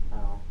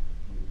discount,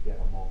 you get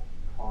a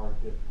multi-car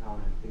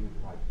discount and things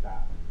like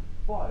that.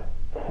 But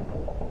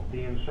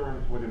the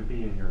insurance wouldn't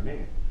be in your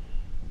name.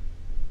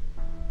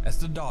 As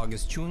the dog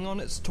is chewing on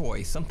its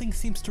toy, something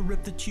seems to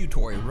rip the chew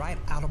toy right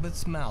out of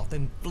its mouth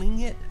and fling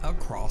it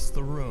across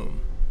the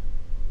room.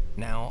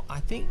 Now, I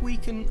think we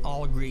can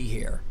all agree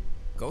here.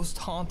 Ghost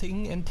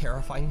haunting and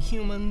terrifying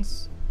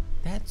humans,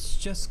 that's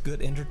just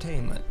good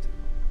entertainment.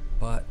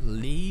 But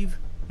leave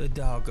the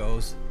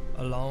doggos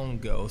alone,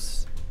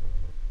 ghosts.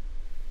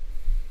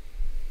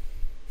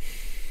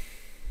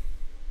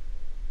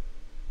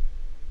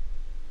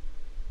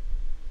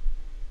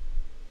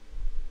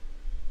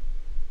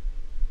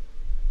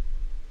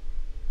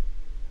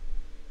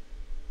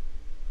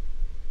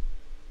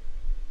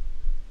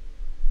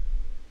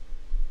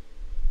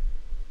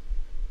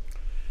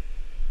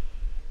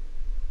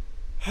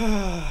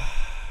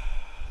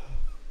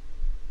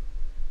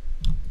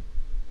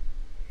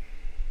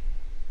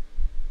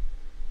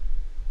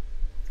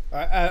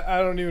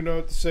 I don't even know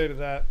what to say to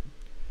that.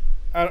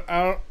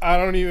 I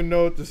don't even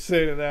know what to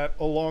say to that.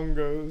 Along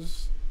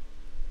goes.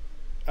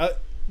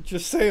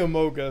 Just say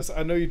Amogus.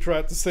 I know you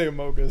tried to say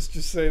Amogus.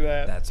 Just say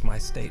that. That's my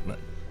statement.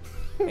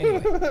 Anyway,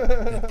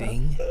 the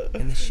thing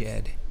in the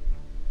shed.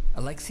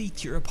 Alexei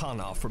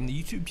Chirapanov from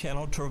the YouTube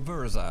channel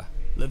Traversa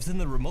lives in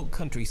the remote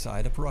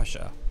countryside of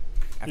Russia.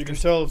 You can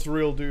tell it's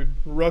real, dude.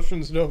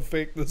 Russians don't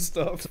fake this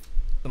stuff.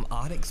 some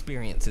odd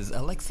experiences,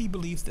 Alexei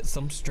believes that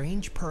some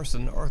strange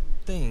person or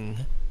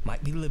thing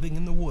might be living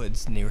in the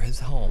woods near his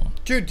home.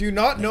 Dude, do you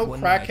not know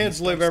One night, he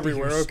crackheads live starts to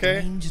hear everywhere, okay?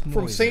 strange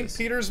From St. noises,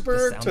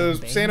 Petersburg the sound to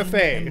of Santa banging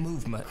Fe. and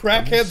movement from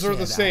Crackheads are shed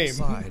the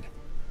same. outside.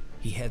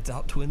 He heads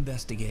out to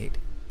investigate,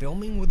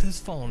 filming with his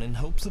phone in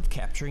hopes of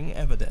capturing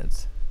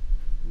evidence.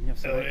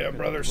 Hell yeah,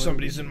 brother,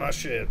 somebody's in my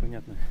shed.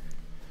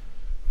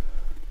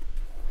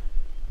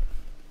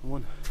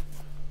 Вон,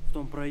 в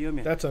том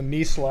проеме. That's a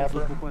knee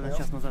slapper. Буквально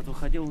час назад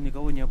выходил,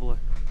 никого не было.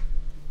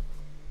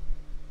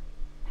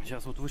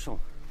 Сейчас вот вышел.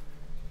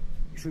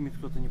 И шумит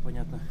кто-то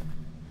непонятно.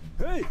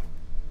 Эй!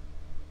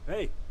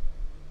 Эй!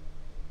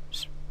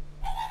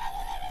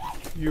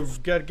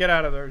 You've got to get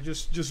out of there.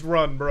 Just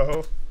run,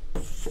 bro.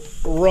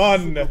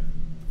 Run.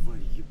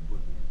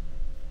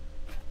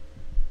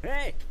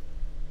 Эй!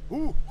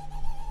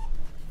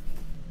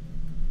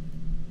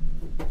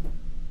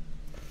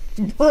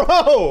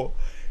 Bro,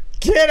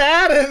 get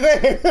out of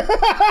there.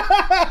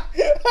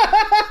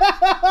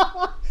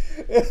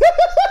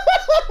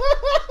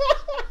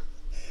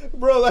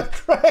 Bro, that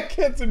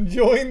crackhead's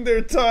enjoying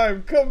their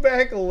time. Come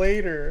back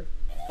later.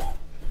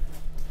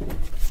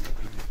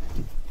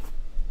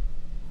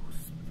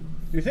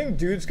 Do you think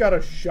dude's got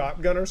a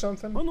shotgun or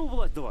something? А ну,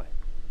 Влад, давай.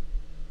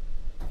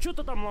 Чё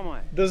ты там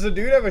ломаешь? Does the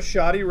dude have a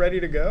shotty ready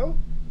to go?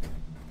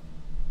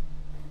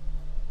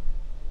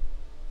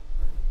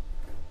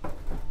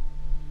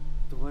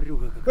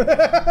 Тварюга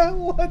какая.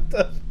 What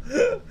the?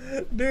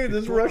 Dude,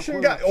 this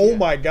Russian guy. Oh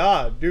my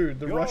god, dude.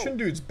 The Russian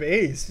dude's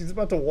based. He's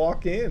about to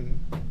walk in.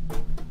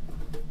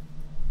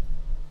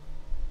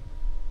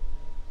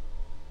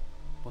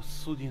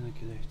 Посудина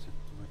кидается.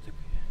 Тварь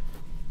такая.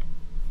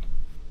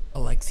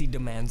 Alexei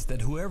demands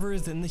that whoever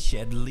is in the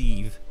shed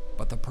leave,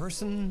 but the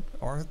person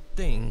or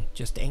thing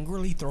just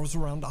angrily throws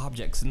around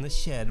objects in the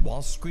shed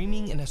while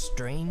screaming in a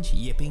strange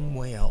yipping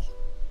wail.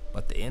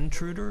 But the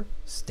intruder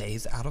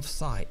stays out of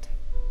sight.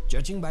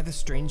 Judging by the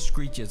strange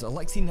screeches,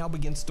 Alexei now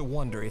begins to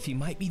wonder if he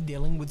might be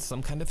dealing with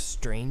some kind of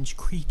strange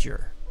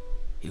creature.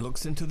 He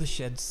looks into the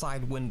shed's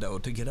side window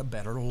to get a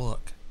better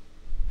look,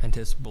 and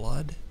his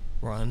blood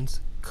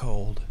runs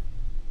cold.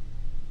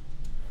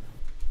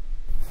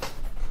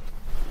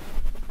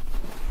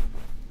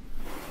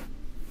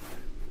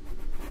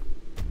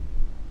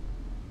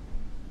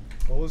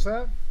 What was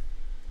that?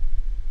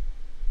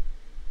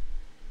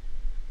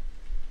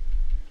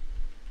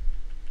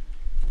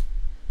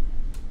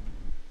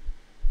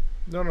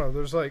 No,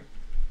 there's like...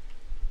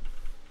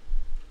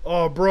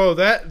 Oh, bro,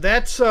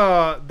 that's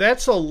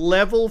a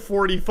level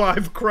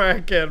 45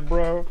 crackhead,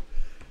 bro.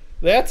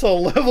 That's a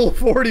level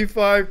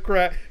 45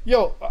 crack.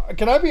 Yo,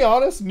 can I be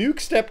honest? Nuke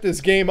stepped his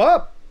game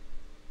up.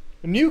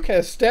 Nuke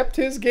has stepped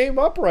his game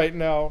up right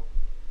now.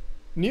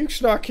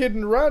 Nuke's not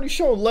kidding around. He's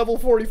showing level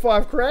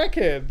 45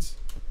 crackheads.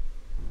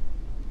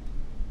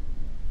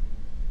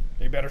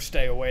 You better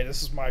stay away.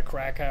 This is my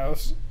crack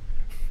house.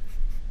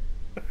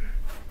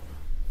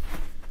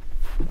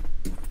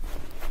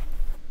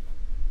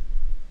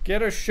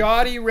 Get a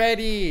shotty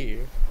ready.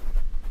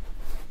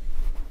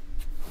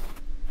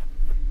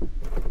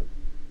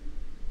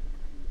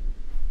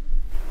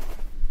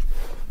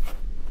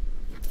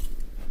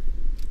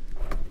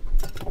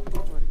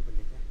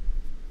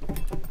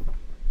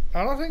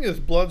 I don't think his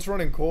blood's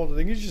running cold. I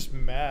think he's just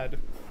mad.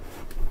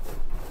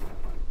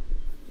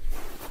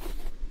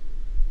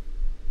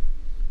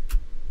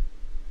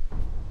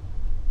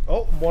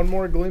 Oh, one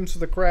more glimpse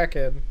of the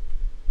crackhead.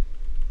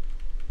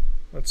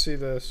 Let's see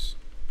this.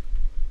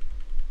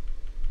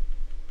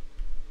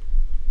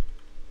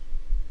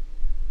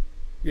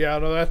 Yeah,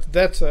 no,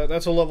 that's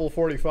a level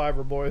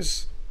 45er,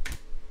 boys.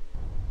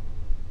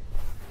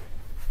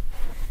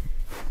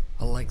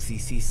 Alexei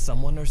sees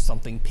someone or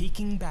something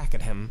peeking back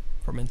at him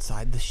from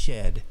inside the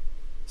shed.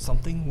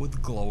 Something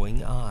with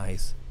glowing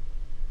eyes.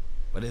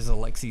 But is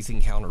Alexei's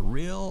encounter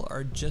real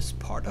or just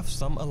part of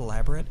some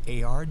elaborate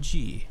ARG?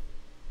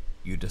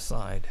 You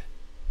decide.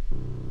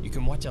 You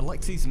can watch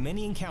Alexei's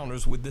many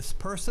encounters with this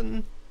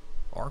person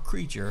or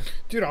creature.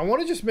 Dude, I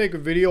want to just make a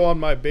video on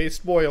my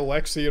based boy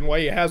Alexei and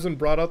why he hasn't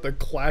brought out the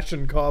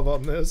Kalashnikov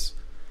on this.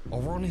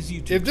 Over on his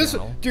YouTube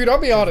channel. Dude,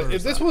 I'll be honest,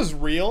 if this was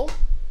real,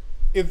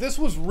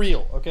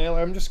 okay,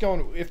 I'm just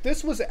going, if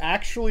this was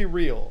actually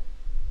real,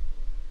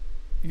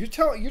 you're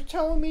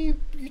telling me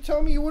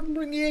you wouldn't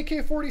bring the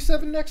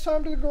AK-47 next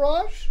time to the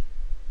garage?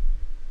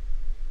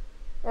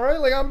 All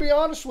right, like, I'm being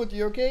honest with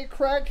you, okay?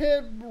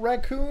 Crackhead,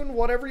 raccoon,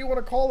 whatever you want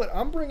to call it,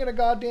 I'm bringing a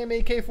goddamn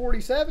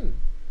AK-47.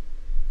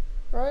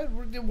 All right,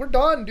 we're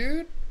done,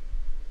 dude.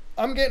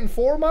 I'm getting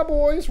 4 of my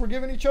boys. We're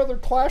giving each other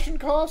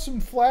Kalashnikovs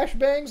and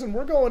flashbangs, and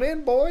we're going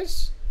in,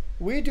 boys.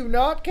 We do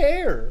not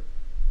care.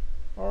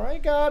 All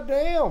right,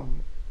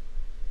 goddamn.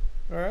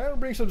 All right, I'll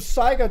bring some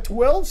Saiga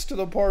 12s to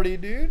the party,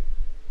 dude.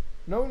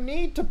 No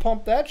need to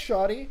pump that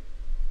shotty.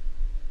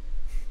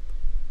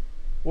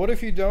 What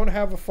if you don't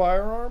have a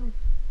firearm?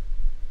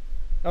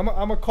 I'm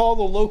gonna call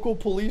the local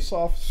police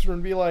officer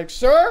and be like,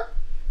 sir,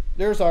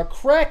 there's a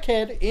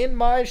crackhead in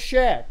my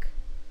shack.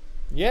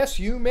 Yes,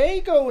 you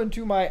may go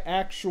into my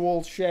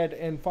actual shed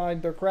and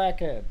find the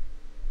crackhead.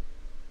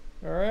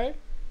 All right,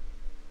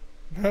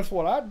 that's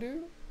what I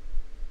do.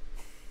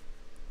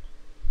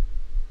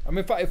 I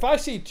mean, if I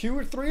see 2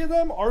 or 3 of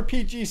them,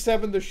 RPG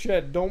 7 the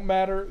shed, don't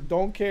matter,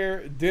 don't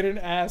care, didn't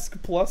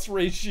ask, plus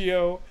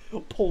ratio,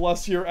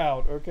 plus you're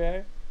out,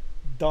 okay?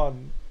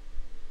 Done.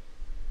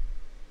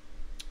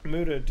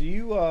 Muda, do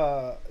you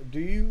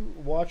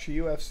watch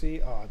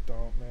UFC? Oh,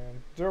 don't,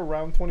 man. Is there a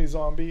Round 20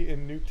 zombie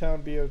in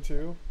Nuketown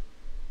BO2?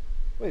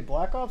 Wait,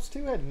 Black Ops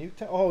 2 had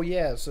Nuketown? Oh,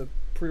 yeah, it's a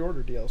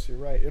pre-order DLC,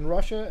 right. In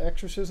Russia,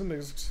 exorcism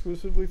is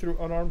exclusively through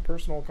unarmed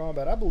personal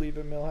combat. I believe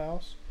it,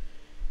 Millhouse.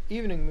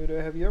 Evening,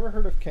 Muda. Have you ever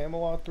heard of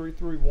Camelot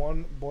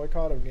 331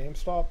 boycott of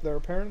GameStop? They're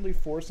apparently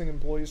forcing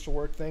employees to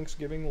work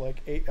Thanksgiving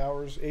like 8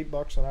 hours,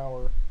 $8 an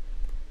hour.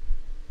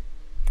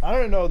 I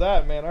don't know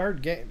that, man. I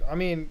heard I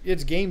mean,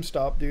 it's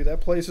GameStop, dude.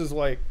 That place is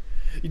like...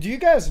 Do you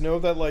guys know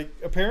that, like,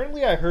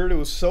 apparently I heard it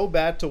was so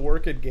bad to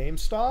work at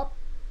GameStop?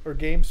 Or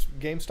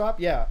GameStop?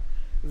 Yeah.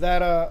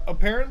 That,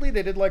 apparently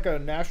they did, like, a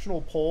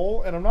national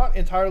poll, and I'm not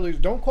entirely...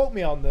 Don't quote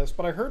me on this,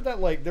 but I heard that,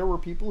 like, there were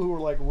people who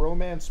were, like,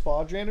 romance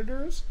spa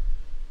janitors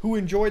who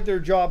enjoyed their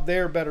job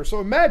there better. So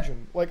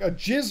imagine, like, a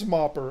jizz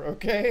mopper,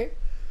 okay?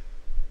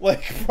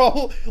 Like,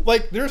 probably,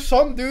 like, there's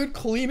some dude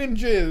cleaning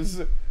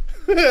jizz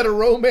at a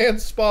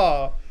romance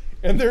spa,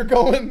 and they're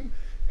going,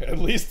 at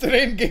least it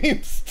ain't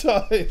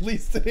GameStop. At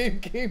least it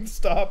ain't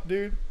GameStop,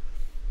 dude.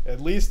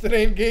 At least it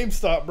ain't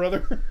GameStop,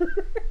 brother.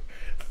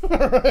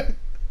 Alright.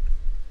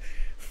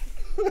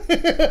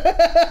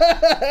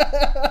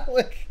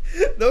 Like,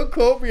 don't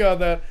quote me on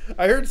that.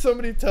 I heard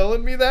somebody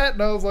telling me that,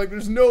 and I was like,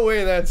 there's no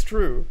way that's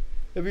true.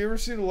 Have you ever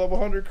seen a level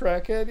 100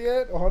 crackhead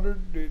yet?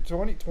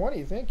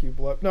 120, thank you,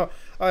 Blood. No,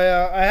 I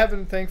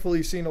haven't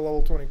thankfully seen a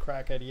level 20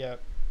 crackhead yet.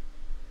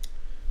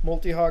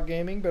 Multi-hog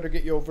gaming, better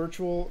get your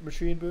virtual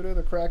machine Buddha.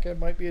 The crackhead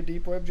might be a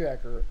deep web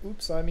jacker.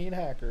 Oops, I mean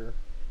hacker.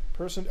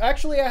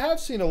 Actually, I have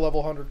seen a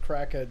level 100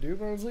 crackhead, dude.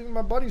 When I was leaving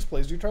my buddy's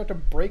place, dude tried to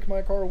break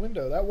my car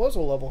window. That was a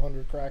level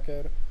 100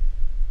 crackhead.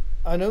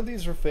 I know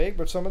these are fake,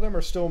 but some of them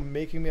are still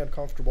making me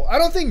uncomfortable. I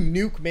don't think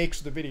Nuke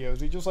makes the videos.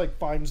 He just, like,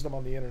 finds them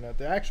on the internet.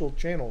 The actual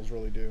channels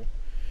really do.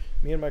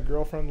 Me and my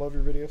girlfriend love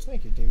your videos.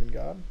 Thank you, Demon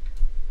God.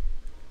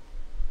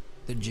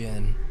 The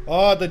Jinn.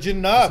 Oh, the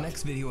Jinnat. This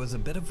next video is a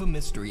bit of a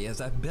mystery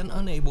as I've been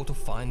unable to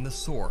find the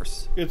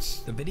source.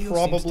 The video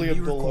probably seems to be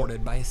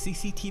recorded by a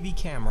CCTV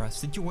camera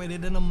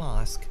situated in a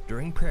mosque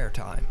during prayer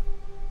time.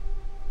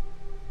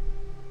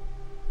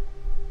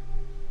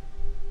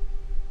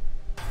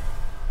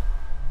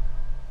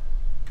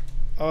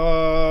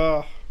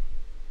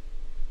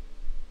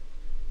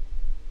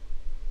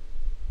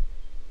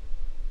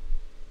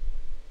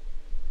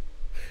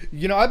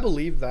 You know, I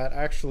believe that,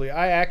 actually.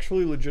 I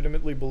actually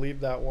legitimately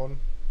believe that one.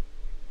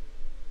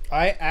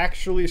 I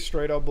actually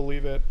straight up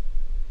believe it.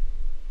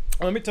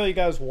 Let me tell you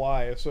guys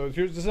why. So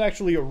this is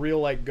actually a real,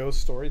 like,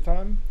 ghost story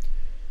time.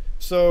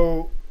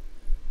 So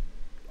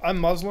I'm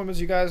Muslim,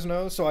 as you guys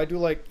know, so I do,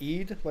 like,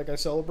 Eid, like, I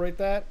celebrate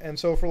that. And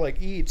so for, like,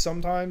 Eid,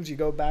 sometimes you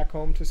go back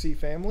home to see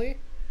family.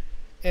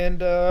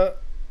 And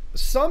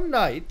some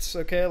nights,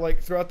 okay,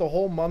 like, throughout the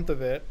whole month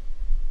of it,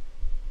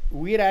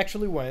 we had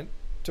actually went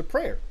to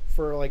prayer.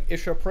 For, like,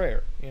 Isha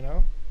prayer, you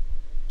know?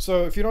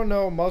 So, if you don't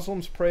know,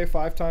 Muslims pray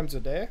 5 times a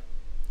day.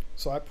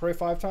 So, I pray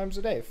 5 times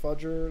a day.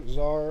 Fajr,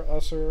 Zahar,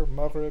 Asr,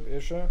 Maghrib,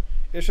 Isha.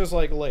 Isha's,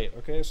 like, late,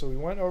 okay? So, we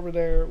went over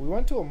there. We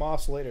went to a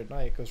mosque late at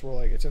night because we're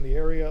like, it's in the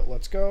area.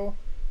 Let's go.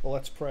 Well,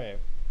 let's pray.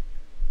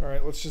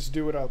 Alright, let's just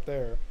do it out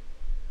there.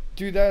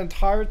 Dude, that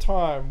entire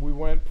time we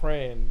went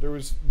praying, there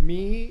was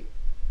me,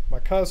 my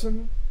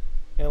cousin,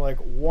 and, like,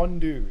 one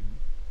dude.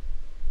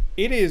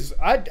 It is,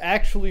 I'd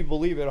actually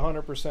believe it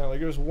 100%. Like,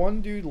 there's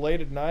one dude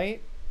late at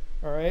night,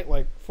 alright,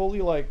 like,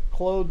 fully, like,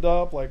 clothed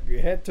up, like,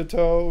 head to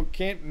toe,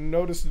 can't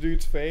notice the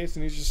dude's face,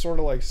 and he's just sort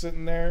of, like,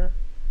 sitting there,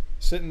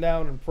 sitting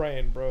down and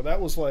praying, bro.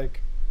 That was,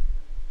 like,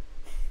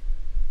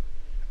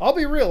 I'll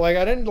be real, like,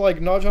 I didn't,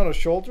 like, nudge on a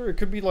shoulder. It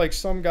could be, like,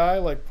 some guy,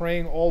 like,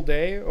 praying all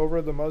day over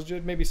at the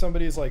masjid. Maybe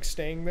somebody's, like,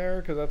 staying there,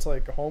 because that's,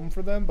 like, home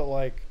for them, but,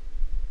 like,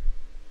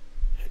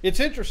 it's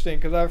interesting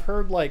because I've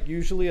heard, like,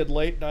 usually at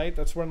late night,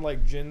 that's when,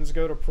 like, jinns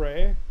go to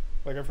pray.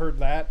 Like, I've heard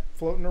that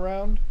floating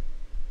around.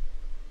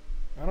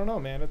 I don't know,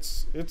 man.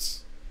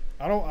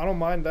 I don't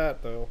mind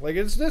that, though. Like,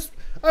 it's this,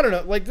 I don't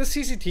know, like, this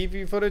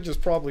CCTV footage is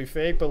probably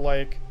fake, but,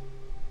 like,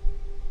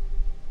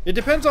 it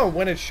depends on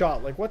when it's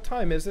shot. Like, what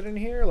time is it in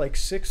here? Like,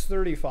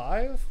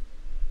 6:35?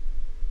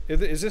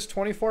 Is this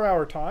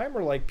 24-hour time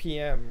or, like,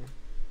 PM?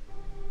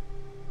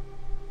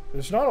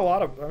 There's not a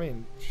lot of, I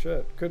mean,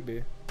 shit, could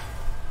be.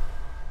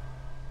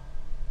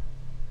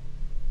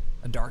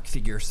 A dark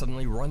figure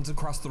suddenly runs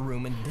across the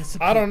room and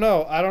disappears. I don't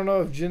know. I don't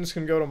know if jinns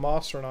can go to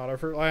mosques or not. I've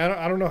heard.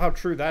 I don't know how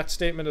true that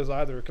statement is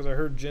either, because I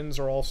heard jinns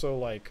are also,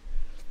 like,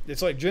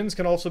 it's like jinns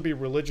can also be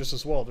religious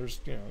as well.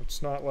 There's, you know,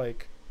 it's not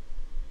like,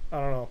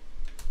 I don't know.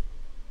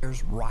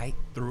 There's right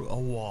through a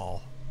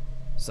wall.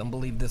 Some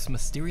believe this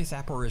mysterious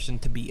apparition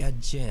to be a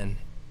jinn,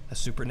 a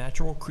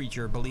supernatural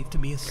creature believed to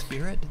be a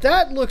spirit.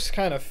 That looks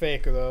kind of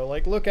fake, though.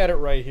 Like, look at it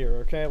right here,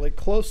 okay? Like,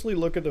 closely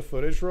look at the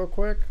footage real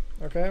quick.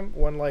 Okay,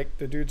 when, like,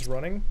 the dude's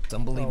running.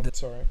 Some believe that.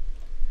 Sorry.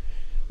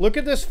 Look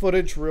at this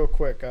footage real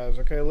quick, guys,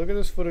 okay? Look at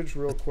this footage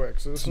real quick.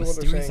 So this is what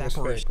they're saying is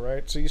fake,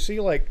 right? So you see,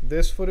 like,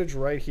 this footage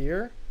right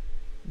here?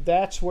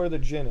 That's where the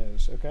djinn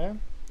is, okay?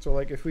 So,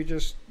 like, if we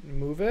just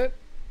move it,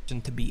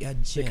 to be a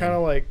djinn, they kind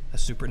of like a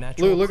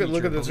supernatural look at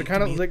this. They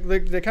kind of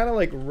they kind of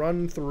like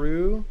run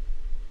through.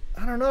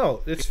 I don't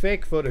know. It's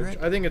fake footage.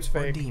 I think it's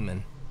fake.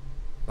 Demon,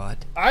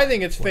 but I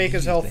think it's fake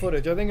as hell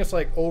footage. I think it's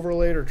like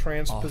overlaid or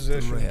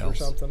transpositioned or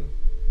something.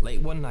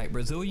 Late one night,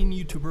 Brazilian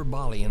YouTuber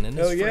Balian and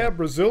his friend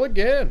Brazil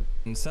again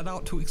set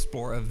out to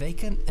explore a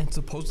vacant and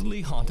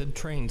supposedly haunted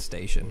train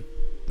station.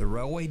 The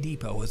railway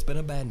depot has been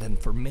abandoned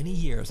for many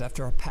years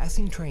after a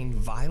passing train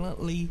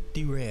violently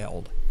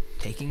derailed,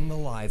 taking the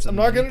lives of I'm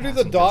not going to do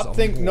the dot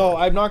thing. No,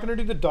 I'm not going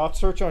to do the dot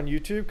search on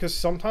YouTube because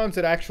sometimes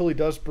it actually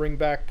does bring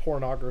back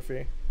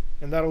pornography.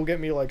 And that'll get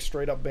me like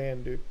straight up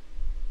banned, dude.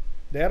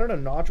 They added a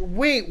notch.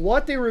 Wait,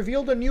 what? They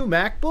revealed a new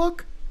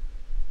MacBook?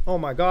 Oh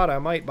my god, I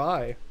might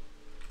buy.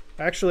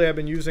 Actually, I've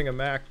been using a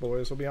Mac,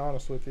 boys. I'll be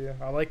honest with you.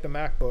 I like the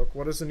MacBook.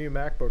 What is the new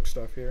MacBook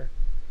stuff here?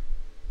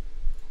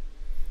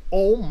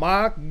 Oh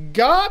my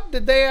god,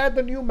 did they add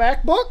the new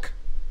MacBook?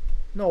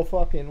 No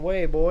fucking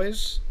way,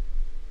 boys.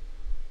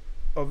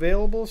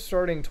 Available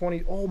starting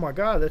 20... Oh my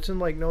god, that's in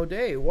like no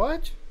day.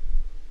 What?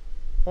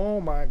 Oh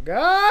my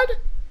god.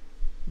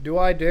 Do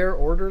I dare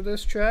order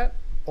this, chat?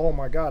 Oh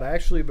my god, I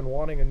actually have been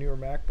wanting a newer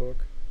MacBook.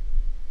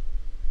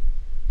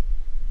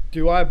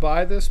 Do I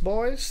buy this,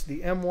 boys? The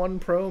M1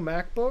 Pro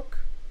MacBook?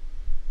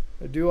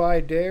 Do I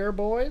dare,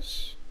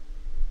 boys?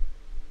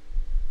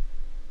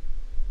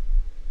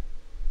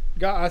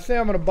 God, I think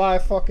I'm going to buy a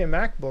fucking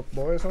MacBook,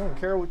 boys. I don't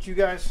care what you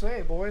guys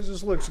say, boys.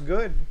 This looks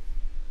good.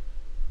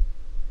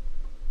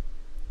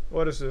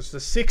 What is this? The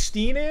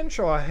 16-inch?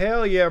 Oh,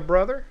 hell yeah,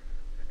 brother.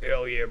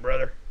 Hell yeah,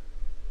 brother.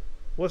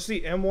 What's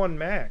the M1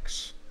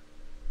 Max?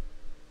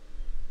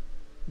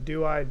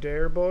 Do I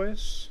dare,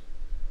 boys?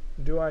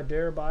 Do I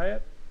dare buy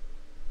it?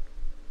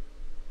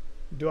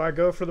 Do I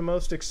go for the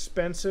most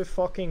expensive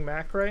fucking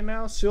Mac right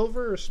now?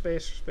 Silver or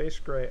space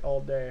gray all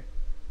day?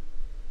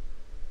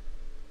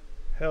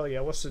 Hell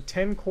yeah. What's the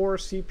 10-core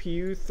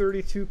CPU,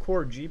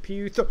 32-core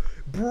GPU?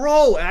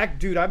 Bro,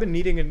 dude, I've been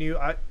needing a new...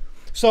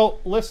 So,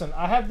 listen,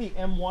 I have the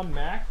M1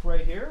 Mac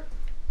right here.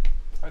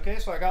 Okay,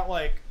 so I got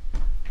like...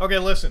 Okay,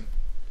 listen.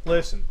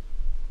 I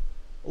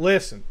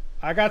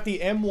got the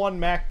M1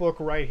 MacBook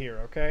right here,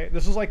 okay?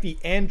 This is like the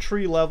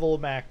entry-level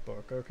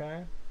MacBook,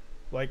 okay?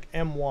 Like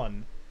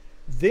M1.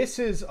 This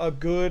is a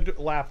good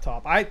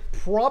laptop. I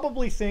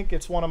probably think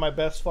it's one of my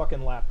best fucking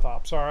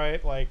laptops,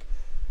 alright? Like,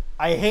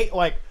 I hate,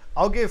 like,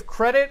 I'll give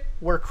credit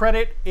where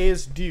credit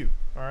is due,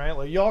 alright?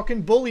 Like, y'all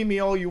can bully me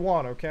all you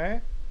want,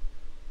 okay?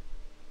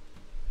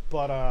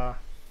 But, I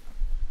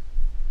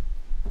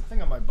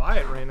think I might buy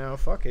it right now.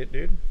 Fuck it,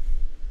 dude.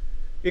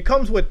 It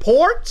comes with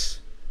ports?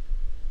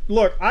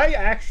 Look, I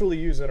actually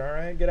use it,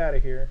 alright? Get out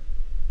of here.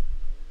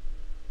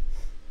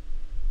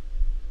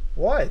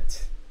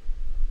 What?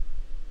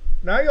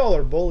 Now y'all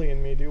are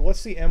bullying me, dude.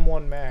 What's the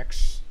M1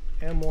 Max?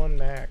 M1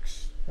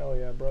 Max. Hell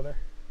yeah, brother.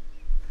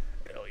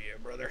 Hell yeah,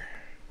 brother.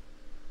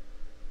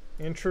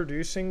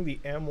 Introducing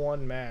the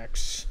M1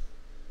 Max.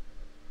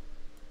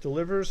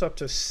 Delivers up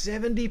to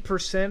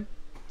 70%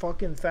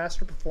 fucking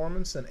faster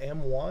performance than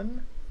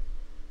M1?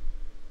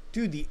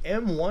 Dude, the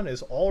M1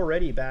 is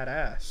already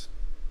badass.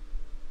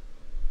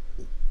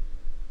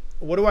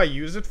 What do I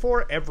use it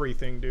for?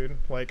 Everything, dude.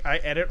 Like, I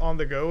edit on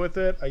the go with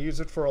it. I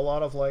use it for a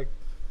lot of, like...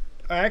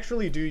 I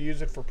actually do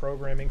use it for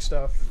programming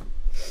stuff.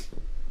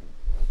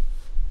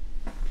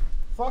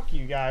 Fuck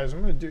you guys.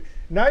 I'm gonna do...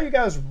 Now you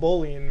guys are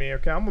bullying me,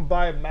 okay? I'm gonna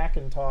buy a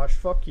Macintosh.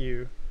 Fuck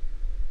you.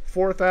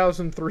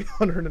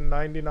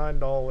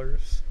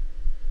 $4,399.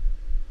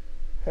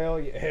 Hell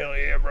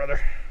yeah,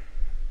 brother.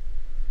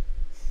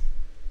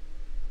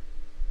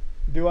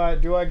 Do I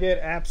get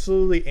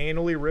absolutely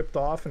anally ripped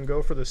off and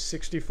go for the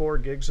 64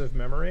 gigs of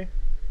memory?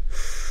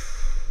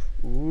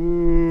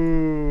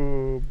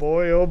 Ooh,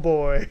 boy, oh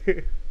boy.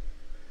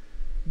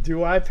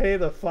 Do I pay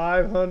the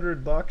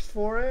 $500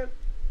 for it?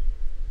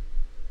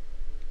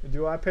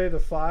 Do I pay the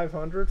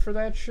 $500 for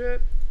that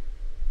shit?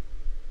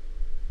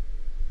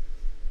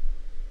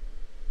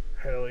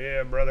 Hell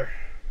yeah, brother.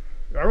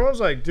 Everyone's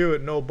like, do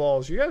it, no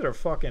balls. You guys are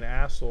fucking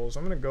assholes.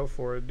 I'm gonna go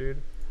for it,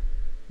 dude.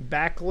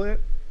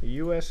 Backlit,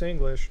 US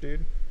English,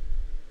 dude.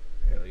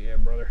 Hell yeah,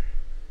 brother.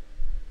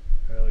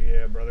 Hell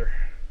yeah, brother.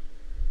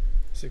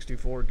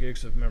 64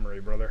 gigs of memory,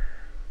 brother.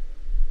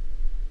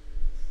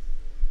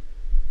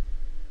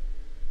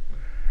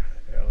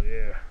 Hell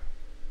yeah.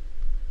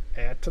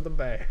 Add to the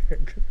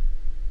bag.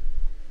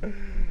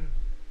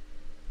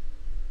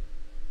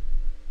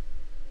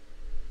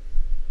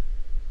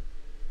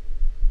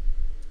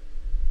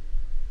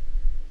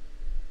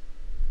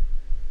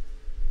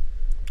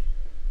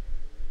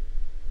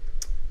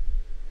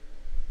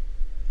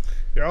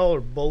 Y'all are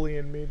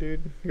bullying me,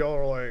 dude. Y'all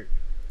are like,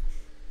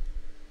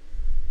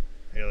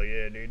 hell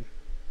yeah, dude.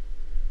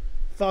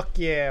 Fuck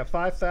yeah,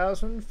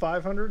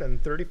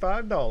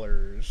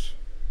 $5,535.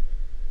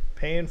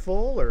 Paying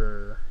full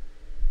or?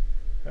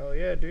 Hell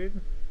yeah, dude.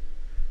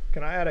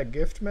 Can I add a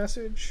gift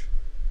message?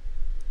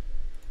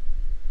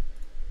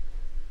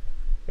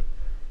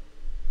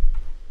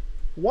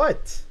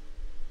 What?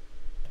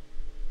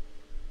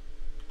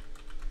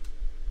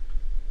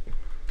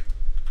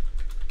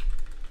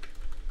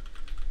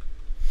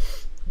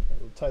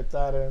 We'll type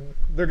that in.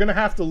 They're gonna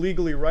have to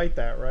legally write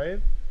that, right?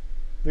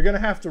 They're gonna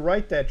have to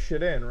write that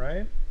shit in,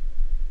 right?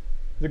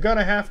 They're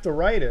gonna have to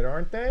write it,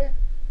 aren't they?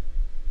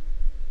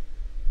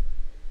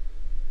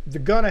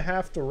 They're gonna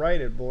have to write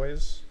it,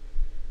 boys.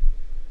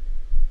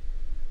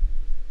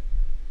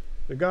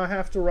 They're gonna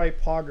have to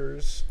write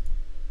poggers.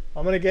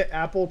 I'm gonna get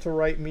Apple to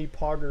write me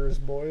poggers,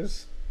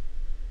 boys.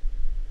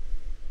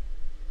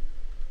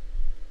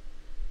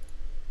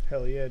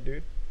 Hell yeah,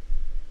 dude.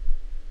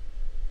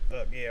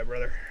 Fuck yeah,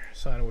 brother.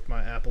 Sign with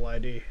my Apple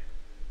ID.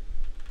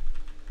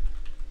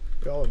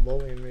 Y'all are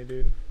bullying me,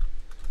 dude.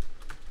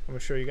 I'm gonna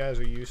show you guys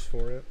a use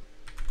for it.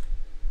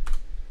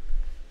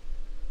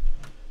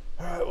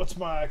 Alright, what's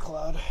my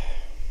iCloud?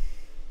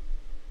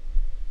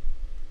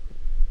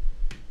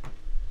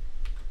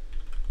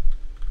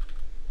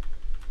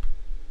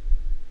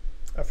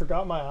 I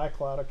forgot my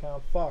iCloud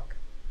account. Fuck.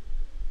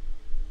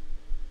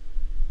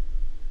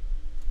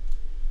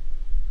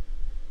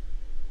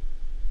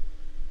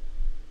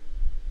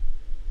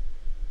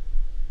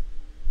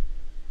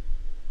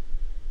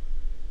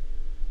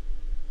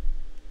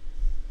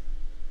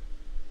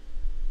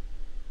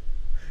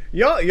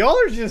 Y'all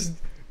are just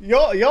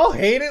y'all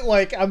hate it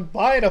like I'm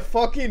buying a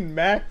fucking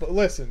Mac. But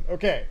listen,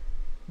 okay,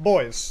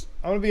 boys,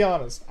 I'm gonna be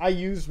honest. I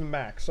use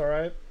Macs, all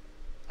right.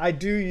 I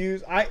do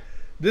use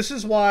This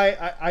is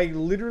why I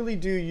literally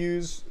do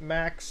use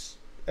Macs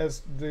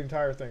as the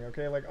entire thing.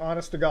 Okay, like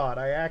honest to God,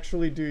 I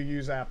actually do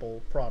use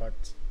Apple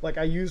products. Like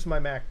I use my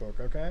MacBook.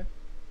 Okay,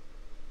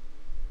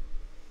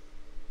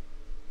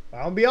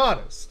 I'll be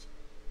honest.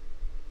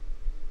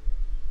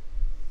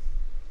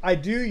 I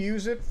do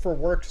use it for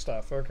work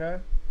stuff. Okay.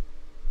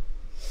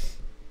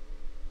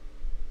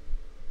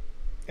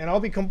 And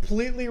I'll be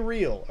completely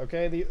real,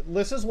 okay?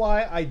 This is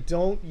why I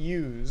don't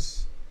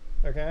use,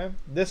 okay?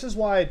 This is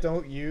why I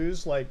don't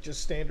use, like,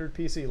 just standard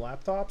PC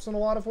laptops in a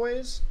lot of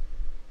ways.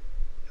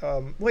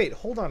 Wait,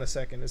 hold on a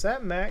second. Is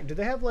that Mac? Do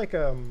they have, like,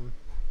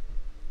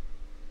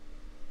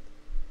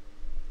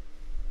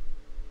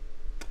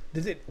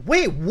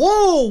 Wait,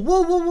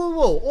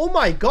 whoa! Oh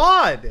my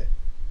god!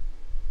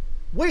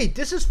 Wait,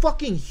 this is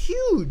fucking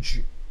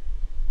huge!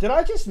 Did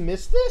I just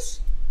miss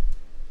this?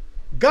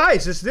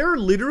 Guys, is there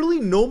literally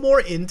no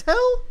more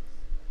Intel?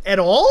 At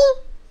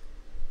all?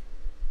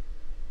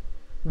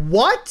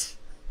 What?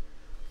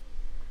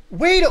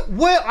 Wait,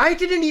 what? I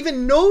didn't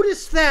even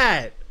notice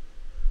that.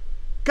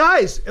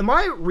 Guys, am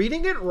I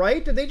reading it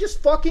right? Did they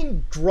just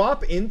fucking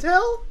drop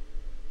Intel?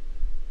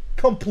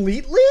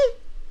 Completely?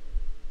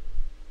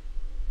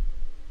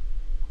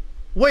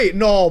 Wait,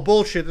 no,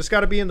 bullshit. This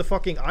gotta be in the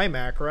fucking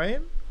iMac,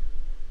 right?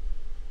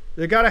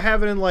 They gotta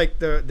have it in, like,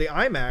 the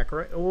iMac,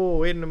 right? Oh,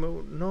 wait a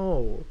minute.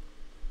 No.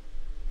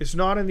 It's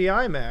not in the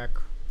iMac.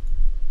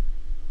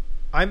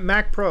 I'm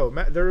Mac Pro.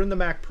 They're in the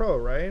Mac Pro,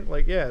 right?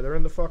 Like, yeah, they're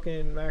in the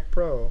fucking Mac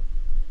Pro.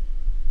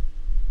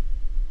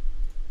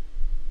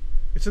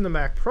 It's in the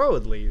Mac Pro,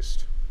 at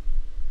least.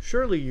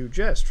 Surely you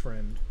jest,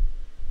 friend.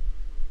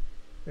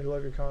 I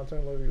love your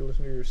content. Love you to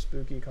listen to your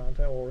spooky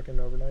content while working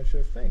an overnight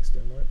shift. Thanks,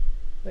 Dimwit.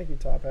 Thank you,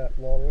 Top Hat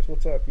Walrus.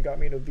 What's up? You got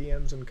me into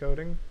VMs and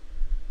coding?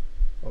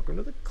 Welcome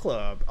to the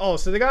club. Oh,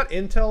 so they got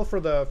Intel for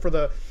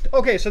the...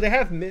 Okay, so they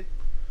have...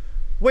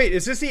 Wait,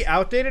 is this the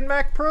outdated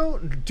Mac Pro?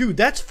 Dude,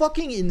 that's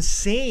fucking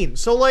insane.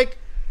 So, like,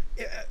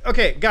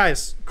 okay,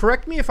 guys,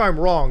 correct me if I'm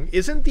wrong.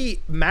 Isn't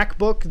the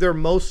MacBook their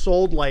most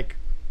sold, like,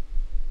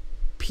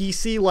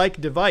 PC-like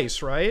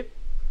device, right?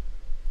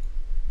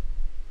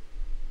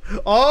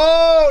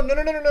 Oh,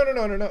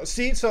 no.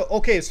 See, so,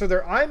 okay, so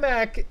their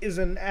iMac is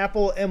an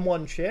Apple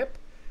M1 chip.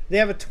 They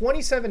have a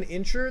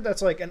 27-incher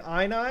that's like an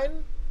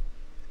i9.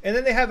 And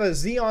then they have a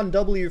Xeon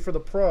W for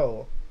the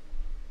Pro.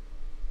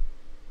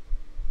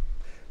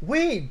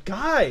 Wait,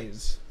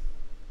 guys.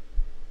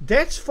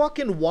 That's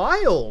fucking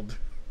wild.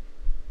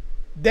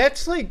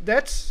 That's like,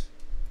 that's...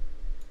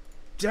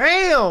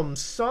 Damn,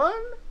 son.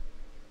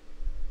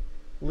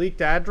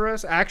 Leaked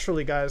address?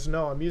 Actually, guys,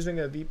 no. I'm using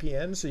a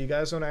VPN, so you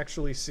guys don't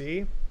actually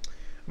see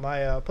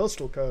my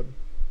postal code.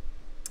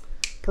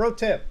 Pro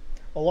tip.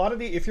 A lot of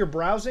the... If you're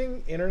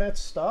browsing internet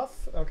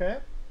stuff, okay?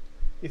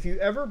 If you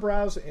ever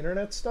browse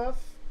internet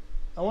stuff,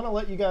 I want to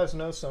let you guys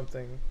know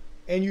something.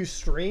 And you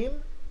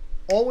stream...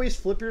 Always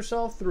flip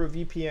yourself through a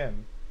VPN.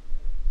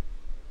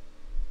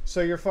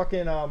 So you're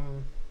fucking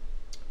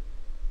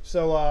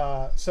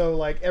so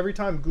like every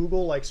time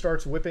Google like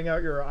starts whipping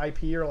out your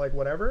IP or like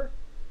whatever,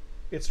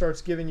 it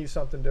starts giving you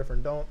something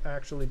different. Don't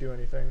actually do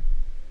anything.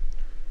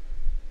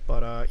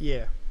 But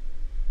yeah.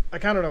 I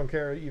kind of don't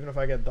care even if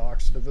I get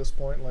doxxed at this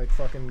point. Like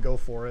fucking go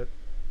for it.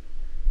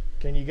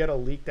 Can you get a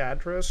leaked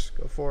address?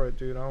 Go for it,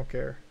 dude. I don't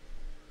care.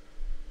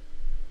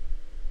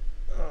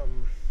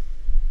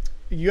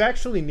 You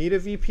actually need a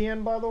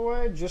VPN, by the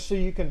way, just so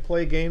you can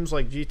play games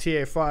like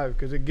GTA 5,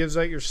 because it gives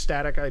out your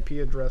static IP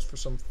address for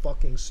some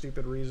fucking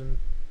stupid reason.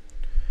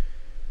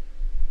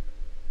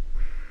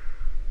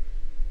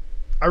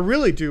 I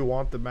really do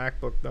want the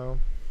MacBook, though.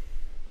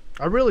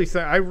 I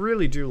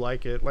really do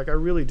like it. Like, I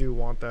really do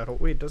want that whole...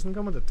 Wait, it doesn't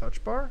come with a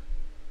touch bar?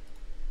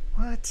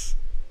 What?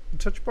 The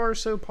touch bar is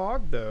so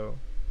pog, though.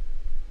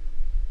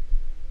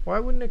 Why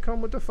wouldn't it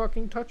come with the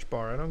fucking touch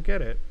bar? I don't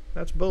get it.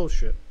 That's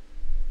bullshit.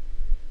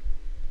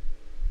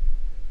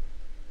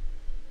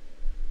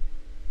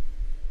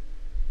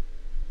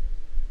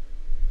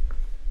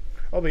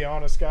 I'll be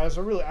honest, guys.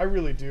 I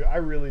really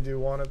do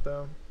want it,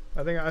 though.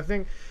 I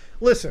think,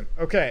 listen,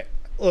 okay,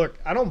 look,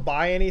 I don't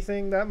buy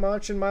anything that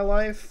much in my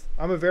life.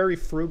 I'm a very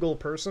frugal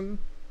person.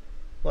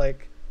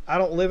 Like, I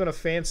don't live in a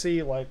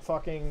fancy, like,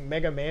 fucking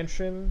mega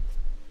mansion.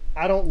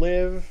 I don't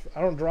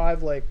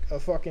drive, like, a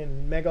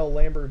fucking mega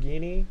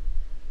Lamborghini.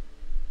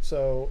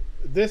 So,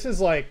 this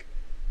is like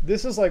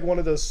one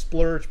of those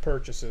splurge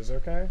purchases,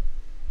 okay?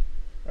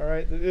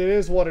 Alright? It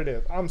is what it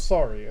is. I'm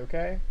sorry,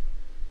 okay?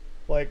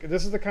 Like,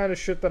 this is the kind of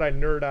shit that I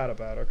nerd out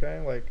about, okay?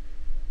 Like,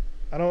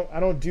 I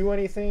don't do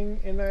anything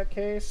in that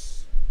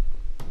case.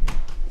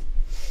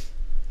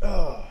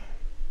 Ugh.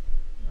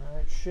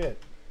 Alright,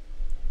 shit.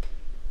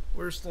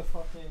 Where's the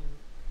fucking...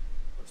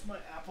 What's my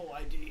Apple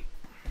ID?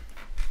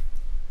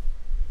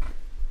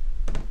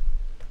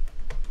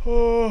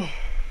 Oh...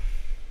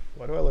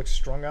 Why do I look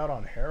strung out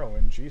on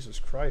heroin? Jesus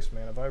Christ,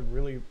 man. Have I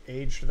really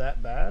aged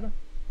that bad?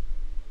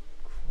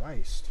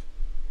 Christ.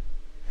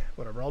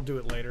 Whatever, I'll do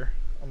it later.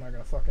 I'm not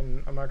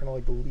gonna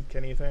like leak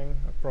anything.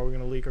 I'm probably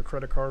gonna leak a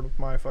credit card with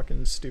my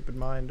fucking stupid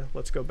mind.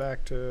 Let's go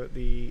back to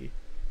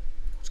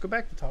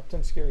top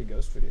 10 scary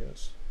ghost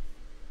videos.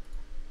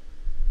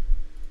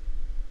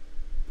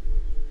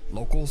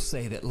 Locals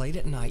say that late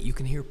at night you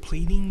can hear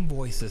pleading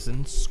voices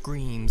and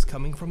screams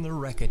coming from the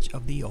wreckage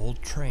of the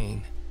old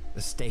train.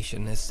 The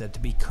station is said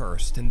to be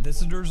cursed, and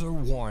visitors are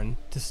warned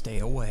to stay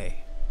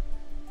away.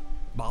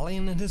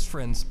 Balian and his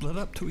friends split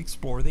up to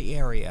explore the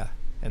area,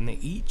 and they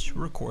each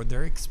record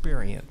their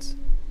experience.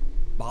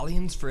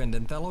 Balian's friend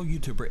and fellow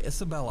YouTuber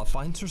Isabella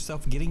finds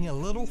herself getting a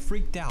little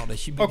freaked out as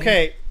she begins...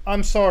 Okay,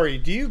 I'm sorry.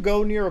 Do you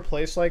go near a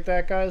place like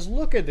that, guys?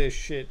 Look at this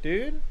shit,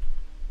 dude.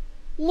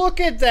 Look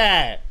at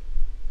that!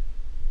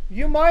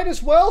 You might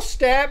as well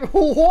stab...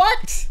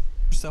 What?!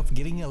 Herself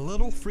getting a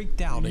little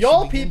freaked out as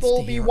y'all she begins people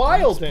to be hear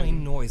wildin'.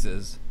 unexplained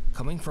noises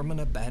coming from an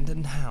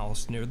abandoned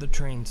house near the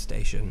train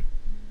station.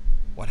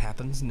 What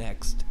happens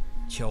next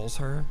chills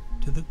her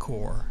to the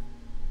core.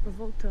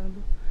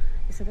 Voltando.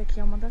 Essa daqui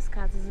é uma das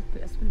casas,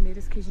 as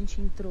primeiras que a gente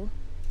entrou.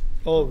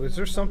 Oh, is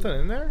there something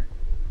in there?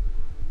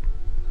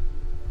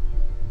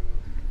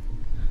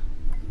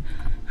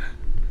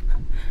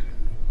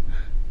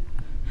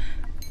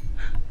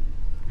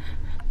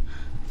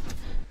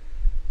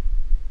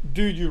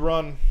 Dude, you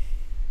run.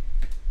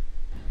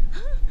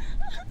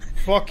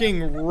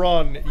 Fucking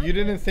run. You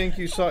didn't think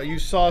you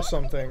saw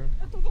something.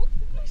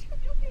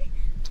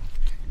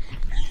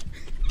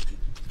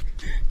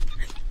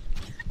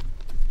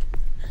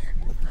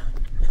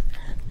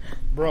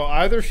 Bro,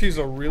 either she's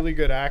a really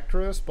good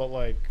actress, but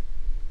like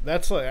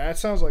that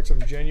sounds like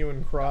some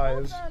genuine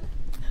cries.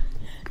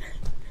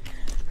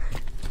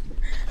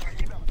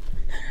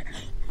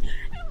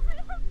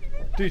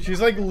 Dude,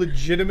 she's like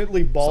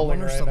legitimately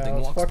bawling right now.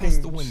 It's walks fucking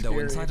past the window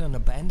scary. inside an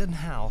abandoned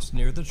house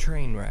near the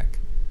train wreck.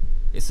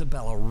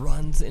 Isabella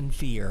runs in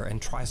fear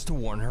and tries to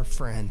warn her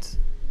friends.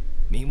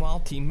 Meanwhile,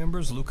 team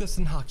members Lucas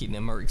and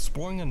Hakinim are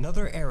exploring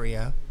another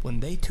area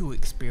when they too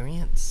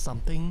experience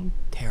something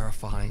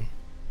terrifying.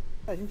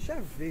 A gente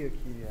já veio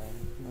aqui,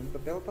 a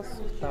Isabela tá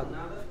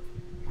assustada.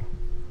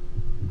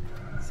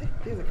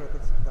 Certeza que ela tá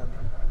assustada.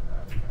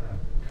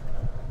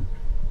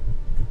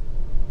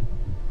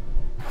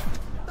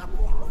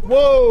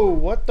 Whoa,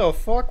 what the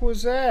fuck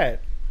was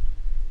that?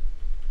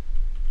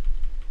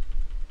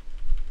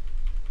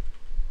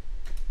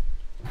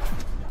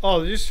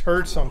 Oh, they just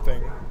heard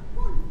something.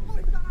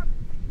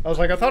 I was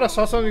like, I thought I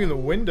saw something in the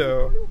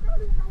window.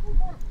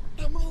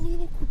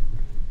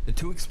 The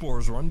two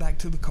explorers run back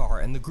to the car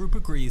and the group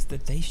agrees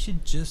that they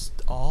should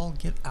just all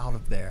get out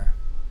of there.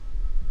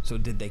 So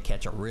did they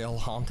catch a real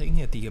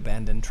haunting at the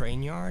abandoned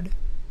train yard?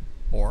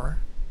 Or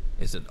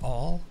is it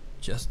all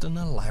just an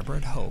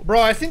elaborate hoax?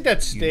 Bro, I think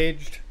that's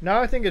staged.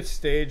 Now I think it's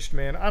staged,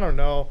 man. I don't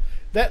know.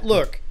 That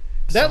like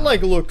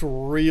looked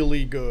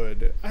really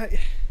good. I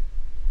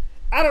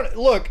don't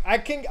look. I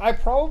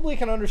probably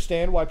can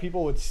understand why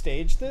people would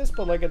stage this,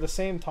 but like at the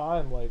same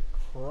time, like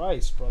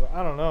Christ, brother,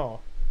 I don't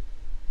know.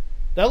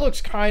 That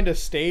looks kind of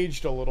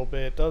staged a little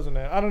bit, doesn't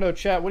it? I don't know,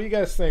 chat. What do you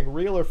guys think?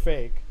 Real or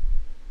fake?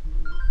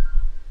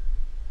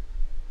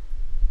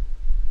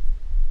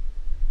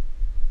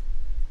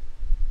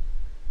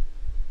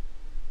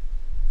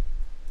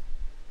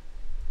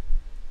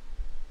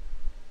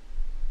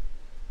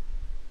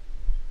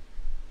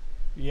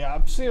 Yeah,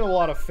 I'm seeing a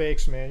lot of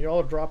fakes, man. Y'all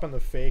are dropping the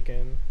fake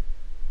in.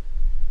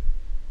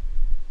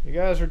 You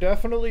guys are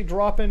definitely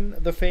dropping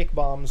the fake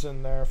bombs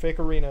in there. Fake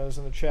arenas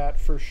in the chat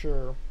for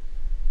sure.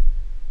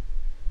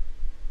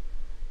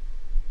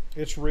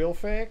 It's real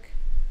fake?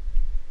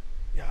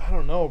 Yeah, I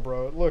don't know,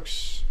 bro. It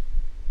looks...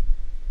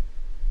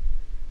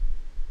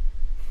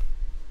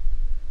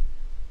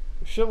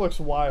 Shit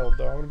looks wild,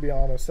 though. I'm gonna be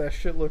honest. That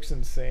shit looks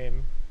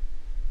insane.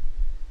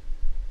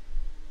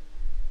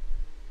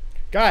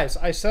 Guys,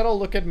 I said I'll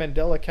look at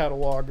Mandela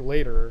catalog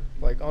later,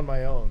 like on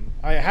my own.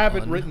 I have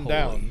it written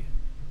down.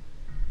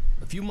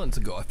 A few months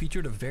ago, I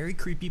featured a very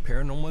creepy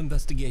paranormal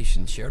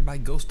investigation shared by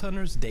ghost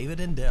hunters David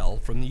and Dell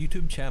from the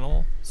YouTube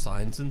channel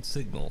Signs and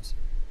Signals.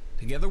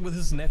 Together with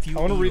his nephew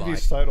I want to read Eli.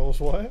 these titles.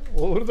 What?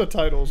 What are the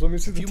titles? Let me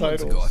see the titles. A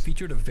few months ago, I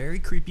featured a very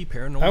creepy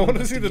paranormal I want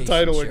to see the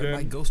title shared again.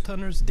 by ghost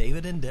hunters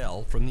David and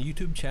Dell from the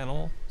YouTube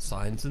channel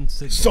Signs and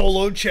Signals.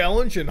 Solo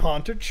challenge in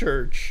haunted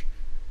church.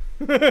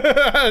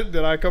 Did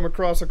I come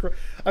across a?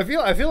 I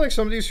feel like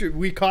some of these.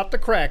 We caught the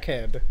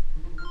crackhead.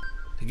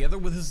 Together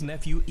with his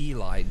nephew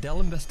Eli, Dell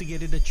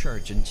investigated a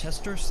church in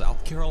Chester,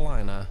 South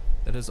Carolina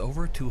that is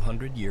over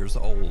 200 years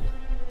old.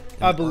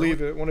 I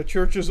believe it. When a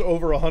church is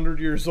over 100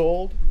 years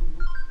old,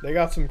 they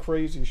got some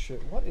crazy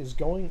shit. What is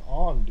going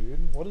on,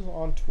 dude? What is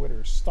on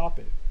Twitter? Stop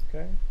it,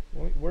 okay?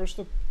 Where's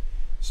the...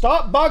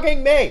 Stop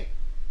bugging me!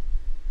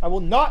 I will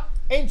not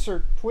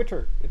answer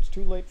Twitter. It's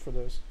too late for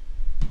this.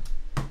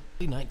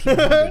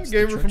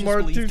 Gamer from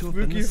Mars, too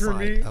spooky for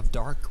me. Of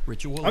dark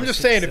ritualistic I'm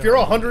just saying, if you're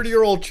a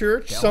 100-year-old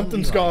church, Dell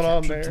something's and Eli gone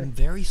on captured there. Some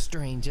very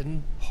strange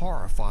and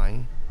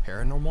horrifying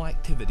paranormal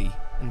activity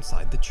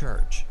inside the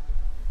church.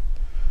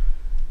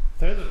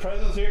 There's a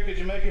presence here. Could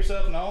you make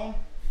yourself known?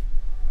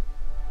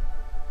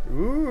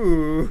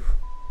 Ooh.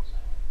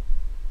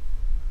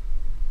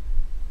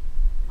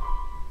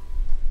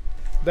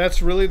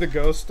 That's really the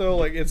ghost, though?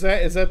 Like, is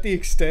that the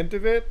extent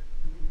of it?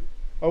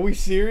 Are we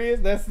serious?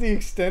 That's the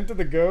extent of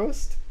the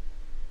ghost?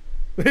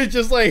 It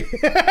just like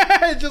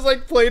it just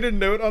like played a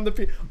note on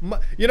the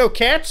you know,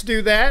 cats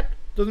do that.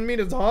 Doesn't mean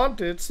it's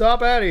haunted.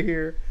 Stop out of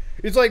here.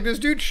 It's like this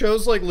dude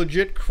shows like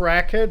legit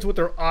crackheads with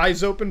their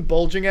eyes open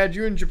bulging at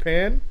you in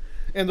Japan,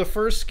 and the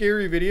first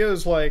scary video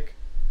is like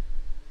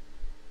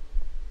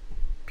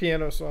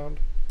piano sound.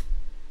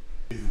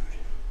 Dude.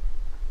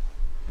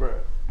 Bruh.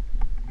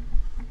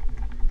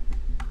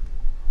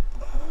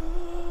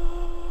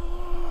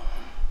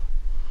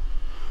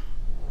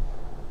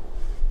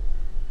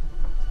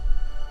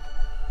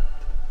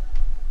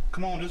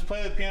 Come on, just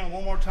play the piano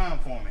one more time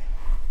for me.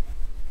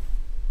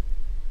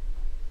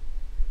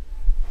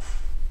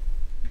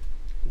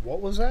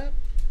 What was that?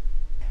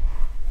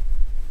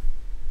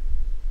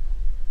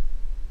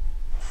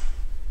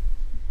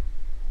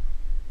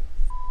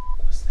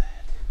 What was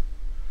that?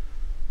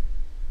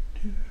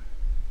 Dude.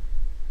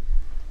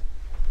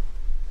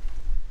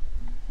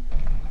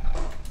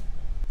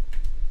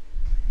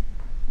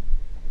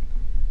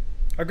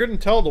 I couldn't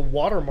tell the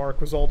watermark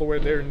was all the way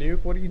there,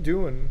 Nuke. What are you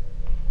doing?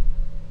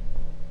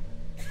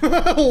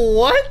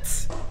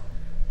 What?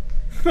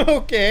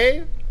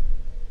 Okay.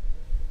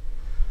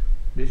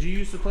 Did you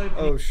used to play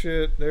piano? Oh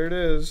shit, there it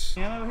is.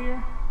 Piano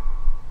here?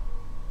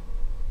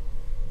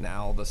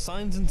 Now, the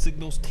Signs and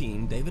Signals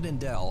team, David and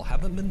Dell,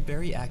 haven't been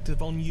very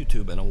active on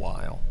YouTube in a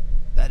while.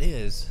 That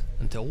is,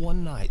 until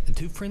one night, the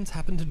two friends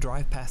happened to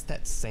drive past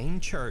that same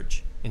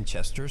church in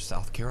Chester,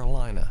 South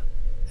Carolina,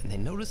 and they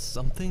notice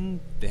something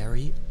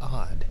very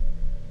odd.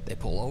 They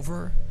pull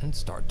over and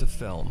start to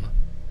film.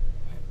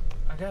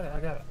 I got it.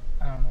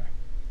 I don't know.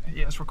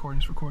 Yeah, it's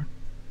recording,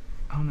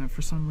 I don't know,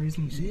 for some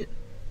reason. You see it?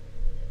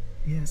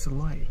 Yeah, it's a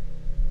light.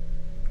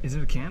 Is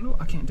it a candle?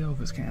 I can't tell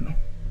if it's a candle.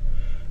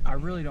 I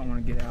really don't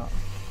want to get out.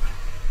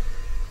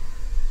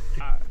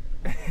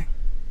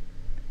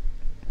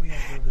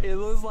 It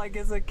looks like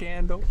it's a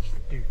candle.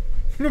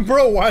 Dude.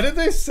 Bro, why do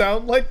they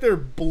sound like they're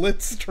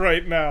blitzed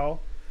right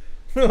now?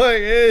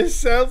 Like, it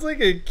sounds like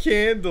a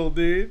candle,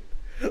 dude.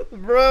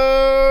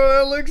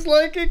 Bro, it looks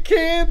like a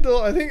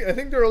candle. I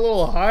think they're a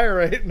little high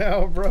right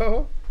now,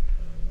 bro.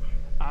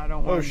 I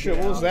don't want Oh shit,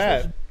 what was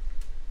that?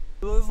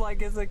 It looks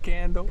like it's a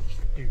candle.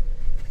 Dude.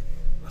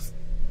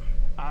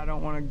 I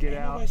don't want to get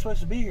out. Nobody's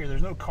supposed to be here.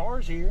 There's no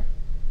cars here.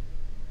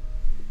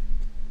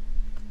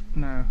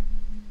 No.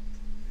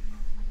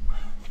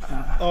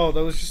 Oh,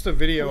 that was just a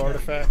video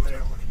artifact.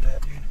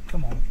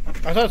 Come on.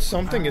 I thought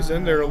something is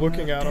in there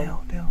looking at him.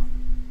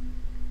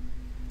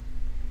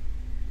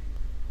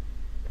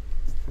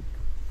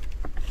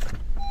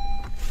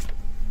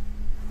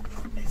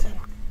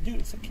 Dude,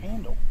 it's a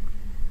candle.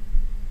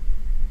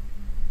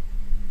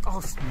 Oh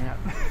snap.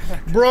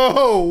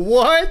 Bro,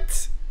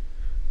 what?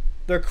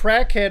 The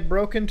crackhead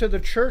broke into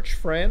the church,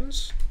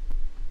 friends.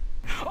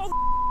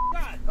 Oh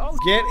God. Oh,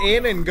 get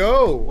in and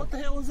go. What the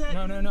hell is that?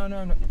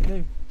 No.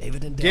 Dude.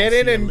 David and Dell Get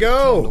in see a and lit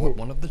go. candle at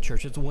one of the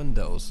church's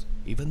windows,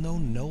 even though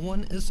no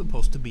one is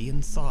supposed to be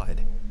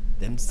inside.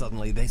 Then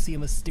suddenly they see a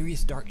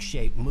mysterious dark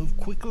shape move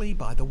quickly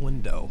by the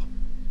window.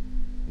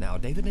 Now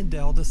David and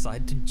Dell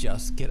decide to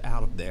just get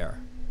out of there,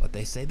 but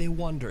they say they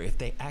wonder if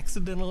they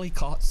accidentally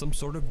caught some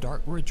sort of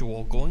dark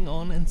ritual going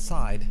on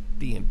inside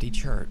the empty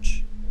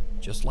church,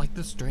 just like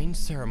the strange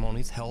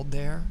ceremonies held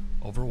there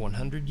over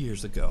 100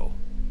 years ago.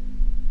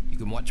 You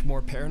can watch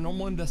more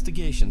paranormal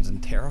investigations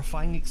and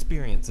terrifying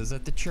experiences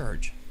at the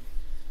church.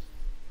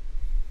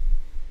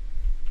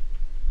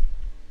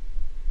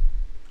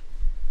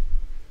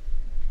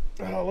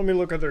 Let me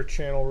look at their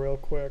channel real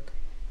quick.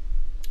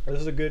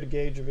 This is a good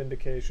gauge of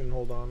indication.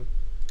 Hold on.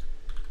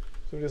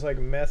 So just like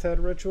meth head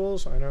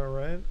rituals, I know,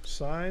 right?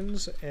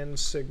 Signs and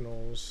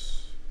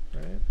signals,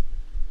 right?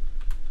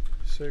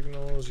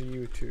 Signals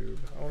YouTube.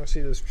 I want to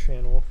see this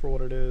channel for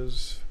what it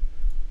is.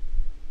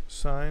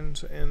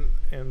 Signs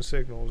and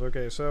signals.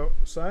 Okay, so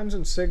Signs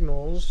and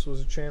Signals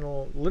was a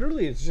channel.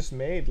 Literally, it's just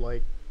made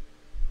like.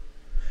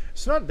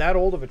 It's not that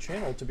old of a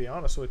channel, to be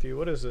honest with you.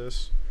 What is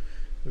this?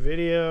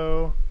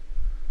 Video.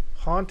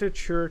 Haunted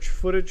church.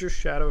 Footage of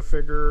shadow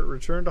figure.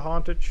 Return to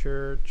haunted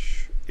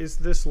church. Is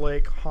this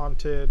lake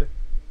haunted?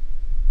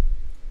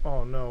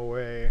 Oh, no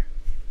way.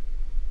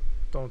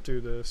 Don't do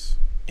this.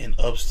 In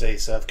upstate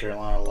South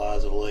Carolina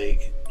lies a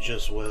lake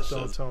just west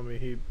Don't of... tell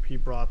me he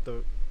brought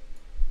the...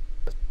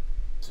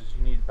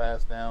 You need to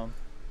pass down.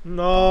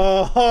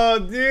 No,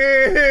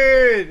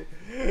 dude!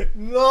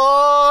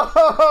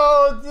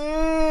 No,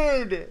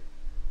 dude!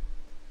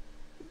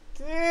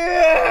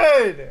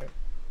 Dude!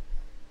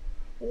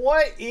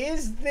 What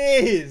is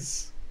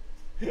this?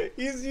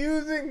 He's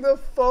using the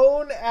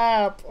phone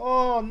app.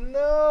 Oh,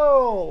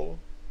 no!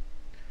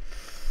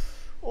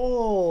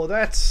 Oh,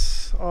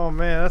 that's... Oh,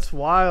 man, that's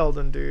wild,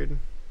 and dude.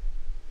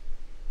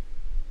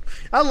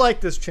 I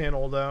like this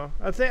channel, though.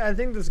 I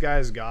think this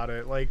guy's got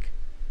it. Like...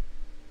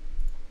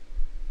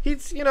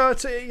 He's, you know,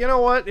 it's, you know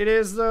what it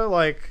is though,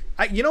 like,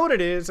 you know what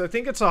it is? I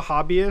think it's a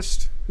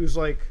hobbyist who's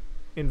like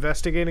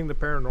investigating the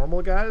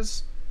paranormal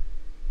guys.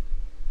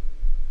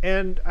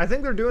 And I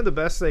think they're doing the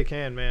best they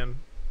can, man.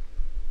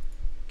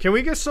 Can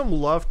we get some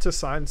love to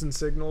Signs and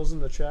Signals in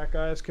the chat,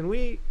 guys? Can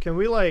we give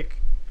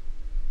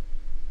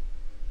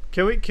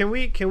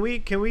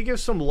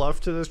some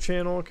love to this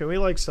channel? Can we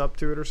like sub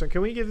to it or something?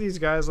 Can we give these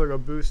guys like a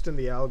boost in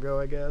the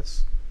algo, I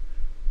guess?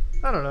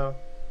 I don't know.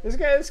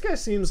 This guy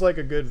seems like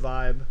a good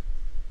vibe.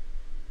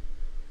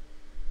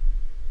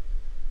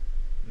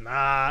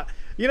 Nah,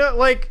 you know,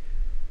 like,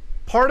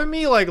 part of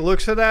me like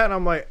looks at that and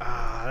I'm like,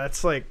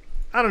 that's like,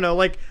 I don't know,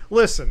 like,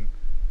 listen,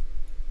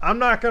 I'm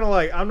not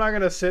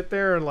gonna sit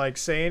there and like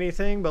say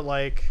anything, but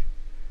like,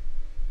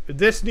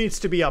 this needs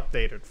to be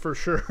updated for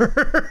sure.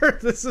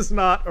 This is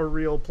not a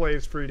real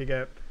place for you to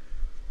get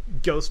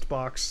ghost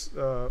box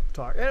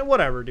talk, and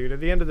whatever, dude. At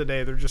the end of the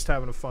day, they're just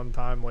having a fun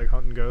time like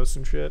hunting ghosts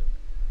and shit.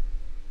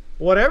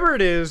 Whatever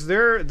it is,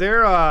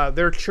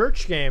 their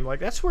church game, like,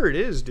 that's where it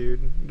is,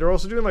 dude. They're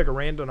also doing like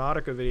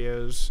Randonautica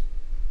videos.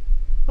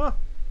 Huh.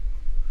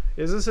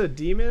 Is this a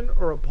demon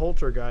or a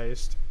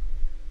poltergeist?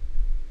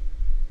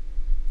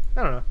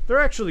 I don't know.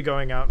 They're actually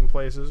going out in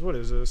places. What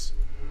is this?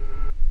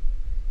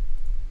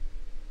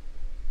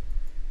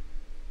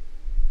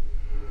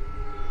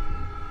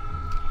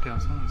 Damn,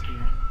 someone's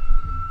here.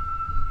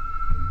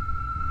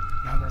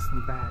 No, that's in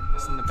the back.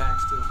 That's in the back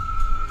still.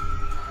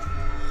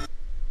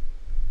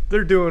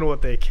 They're doing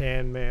what they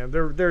can, man.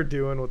 They're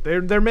doing what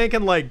they're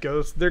making like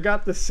ghosts. They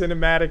got the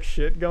cinematic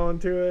shit going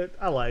to it.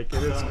 I like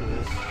it. It's cool.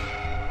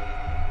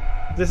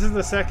 This is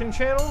the second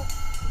channel?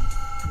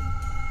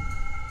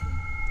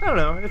 I don't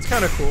know. It's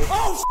kind of cool.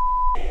 Oh,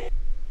 get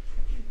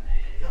the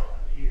hell out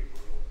of here,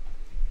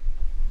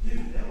 bro.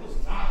 Dude, that was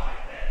not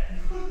like that.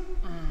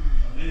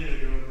 A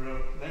minute ago,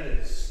 bro. That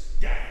is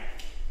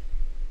stank.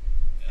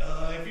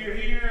 If you're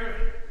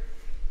here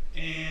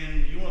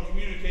and you want to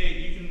communicate,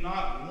 you can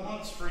knock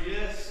once for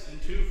yes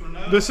and two for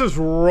no. This is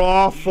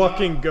raw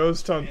fucking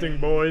ghost hunting,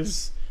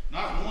 boys.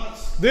 Not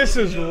once. This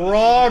is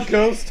raw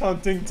ghost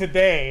hunting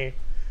today.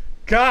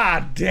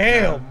 God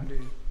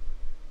damn.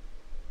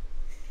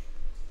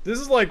 This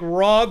is like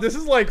raw. This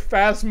is like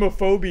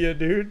phasmophobia,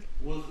 dude.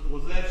 Was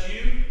that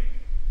you?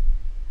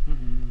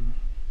 Mm-hmm.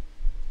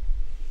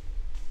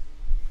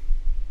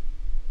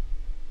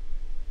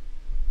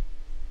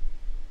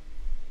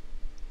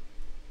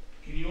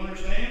 Can you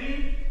understand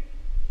me?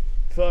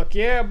 Fuck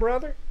yeah,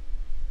 brother.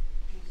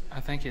 I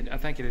think it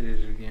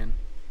is again.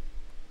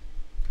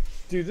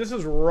 Dude, this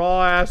is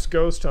raw ass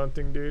ghost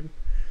hunting, dude.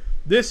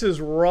 This is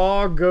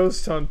raw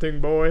ghost hunting,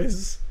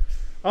 boys.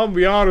 I'm gonna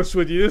be honest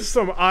with you, this is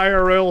some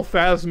IRL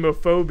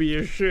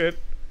phasmophobia shit.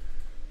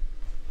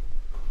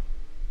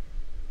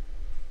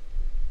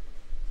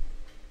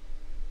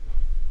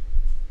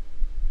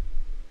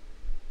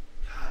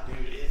 God,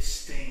 dude, it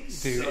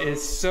stinks. Dude,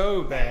 it's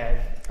so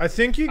bad. I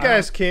think you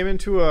guys came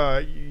into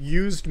a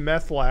used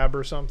meth lab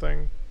or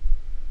something.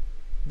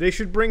 They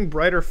should bring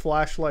brighter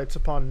flashlights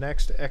upon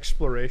next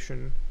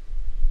exploration.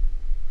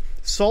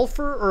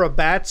 Sulfur or a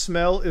bad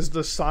smell is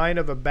the sign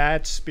of a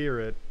bad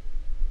spirit.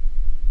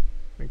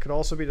 It could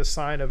also be the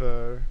sign of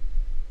a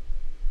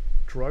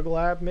drug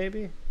lab,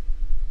 maybe?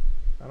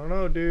 I don't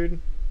know, dude.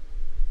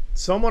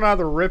 Someone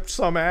either ripped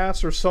some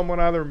ass or someone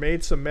either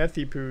made some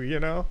methy poo,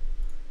 you know?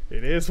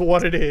 It is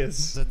what it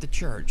is. At the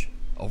church,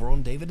 over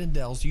on David and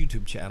Dell's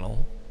YouTube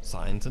channel,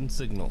 Signs and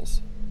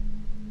Signals.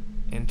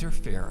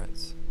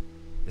 Interference.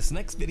 This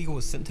next video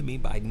was sent to me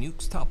by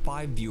Nuke's Top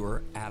 5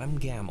 viewer, Adam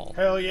Gamble.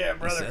 Hell yeah,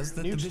 brother. He says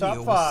that Nuke's the Top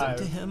video was sent 5.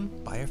 to him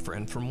by a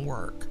friend from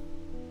work.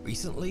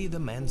 Recently, the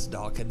man's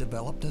dog had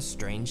developed a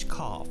strange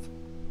cough.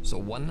 So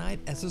one night,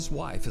 as his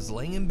wife is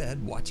laying in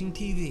bed watching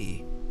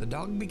TV, the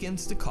dog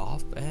begins to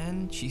cough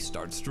and she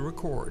starts to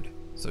record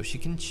so she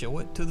can show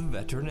it to the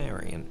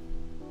veterinarian.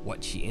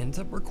 What she ends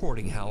up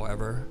recording,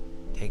 however,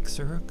 takes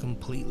her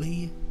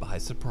completely by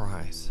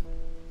surprise.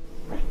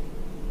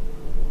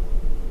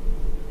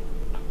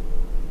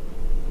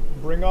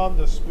 Bring on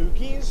the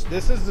spookies?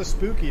 This is the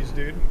spookies,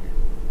 dude.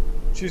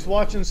 She's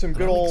watching some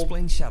good old...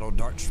 unexplained shadow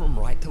darts from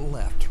right to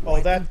left.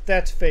 Oh,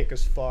 that's fake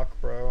as fuck,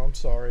 bro. I'm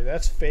sorry.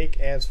 That's fake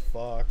as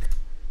fuck.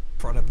 In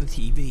front of the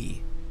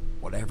TV.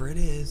 Whatever it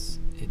is,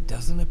 it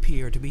doesn't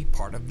appear to be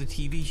part of the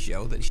TV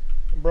show that she...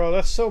 Bro,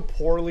 that's so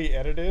poorly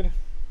edited.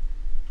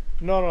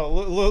 No,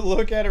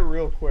 look at it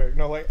real quick.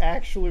 No, like,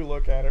 actually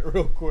look at it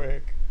real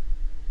quick.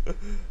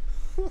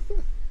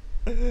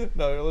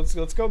 No,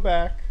 let's go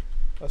back.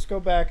 Let's go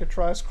back and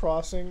try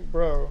crossing.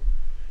 Bro,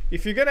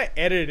 if you're gonna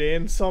edit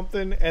in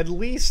something, at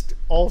least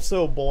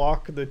also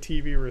block the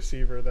TV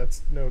receiver.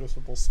 That's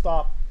noticeable.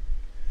 Stop.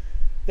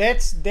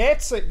 That's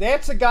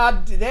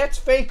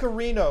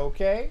fakerino,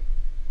 okay?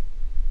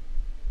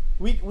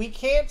 We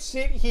can't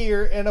sit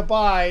here and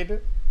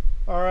abide,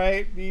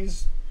 alright,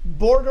 these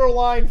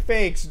borderline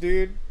fakes,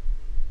 dude.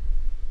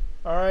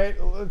 Alright?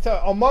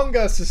 Among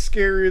Us is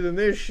scarier than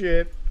this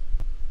shit.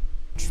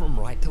 From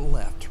right to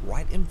left,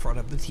 right in front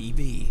of the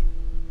TV.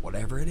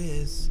 Whatever it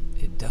is,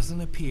 it doesn't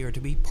appear to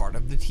be part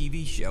of the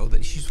TV show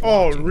that she's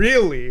watching. Oh,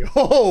 really?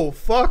 Oh,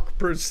 fuck.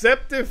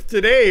 Perceptive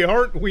today,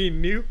 aren't we,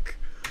 Nuke?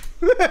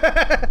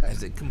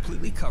 As it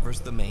completely covers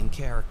the main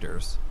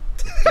characters.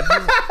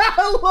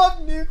 I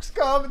love Nuke's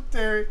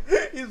commentary.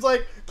 He's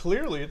like,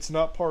 clearly it's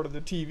not part of the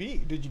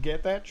TV. Did you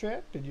get that,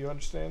 chat? Did you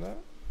understand that?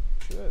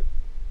 Shit.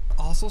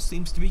 Also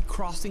seems to be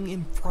crossing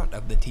in front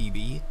of the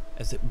TV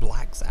as it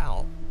blacks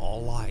out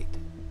all light.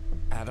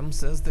 Adam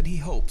says that he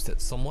hopes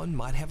that someone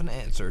might have an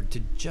answer to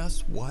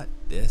just what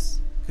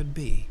this could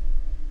be.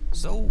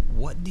 So,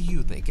 what do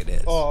you think it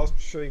is? Oh, I'll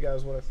show you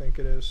guys what I think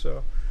it is.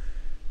 So,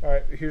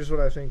 alright, here's what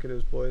I think it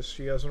is, boys.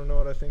 You guys want to know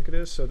what I think it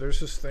is? So, there's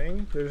this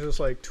thing. There's this,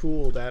 like,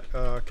 tool that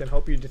can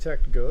help you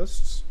detect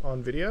ghosts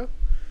on video.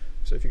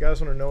 So, if you guys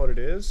want to know what it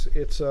is,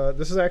 it's,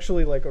 this is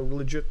actually, like, a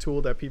legit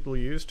tool that people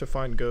use to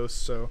find ghosts.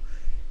 So,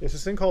 it's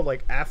this thing called,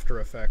 like, After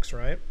Effects,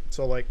 right?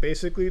 So, like,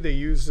 basically they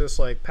use this,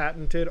 like,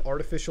 patented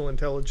artificial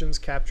intelligence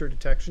capture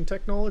detection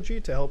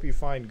technology to help you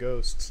find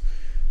ghosts.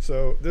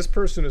 So, this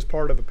person is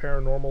part of a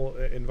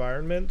paranormal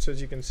environment. So, as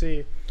you can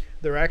see,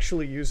 they're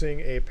actually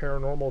using a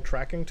paranormal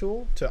tracking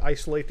tool to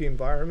isolate the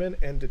environment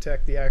and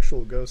detect the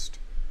actual ghost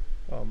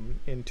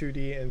in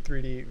 2D and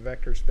 3D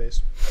vector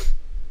space.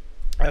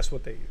 That's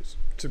what they use.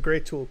 It's a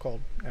great tool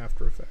called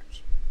After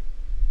Effects.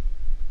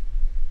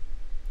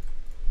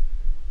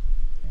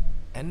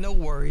 And no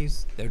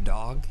worries, their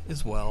dog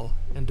is well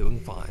and doing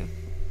fine.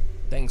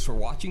 Thanks for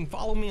watching.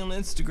 Follow me on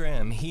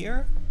Instagram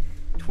here,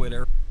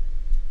 Twitter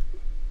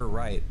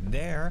right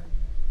there,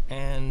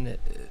 and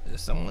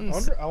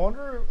someone's... I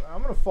wonder,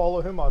 I'm gonna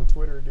follow him on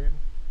Twitter, dude.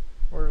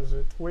 Where is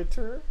it?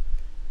 Twitter?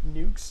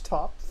 Nuke's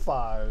Top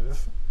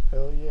 5.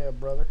 Hell yeah,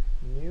 brother.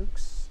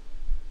 Nuke's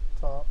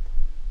Top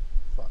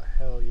 5.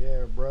 Hell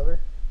yeah,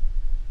 brother.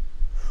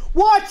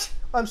 What?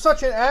 I'm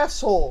such an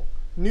asshole.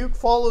 Nuke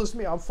follows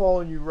me. I'm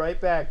following you right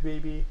back,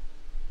 baby.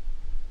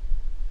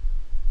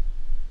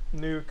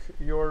 Nuke,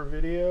 your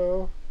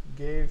video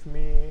gave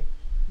me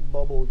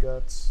bubble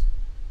guts.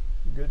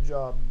 Good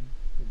job.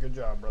 Good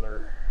job,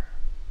 brother.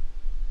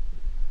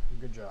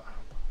 Good job.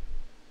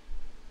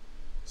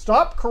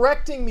 Stop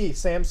correcting me,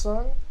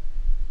 Samsung.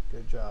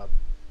 Good job.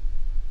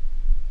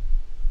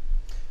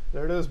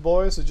 There it is,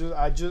 boys.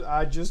 I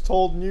just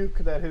told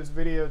Nuke that his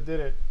video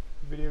did it.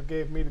 Video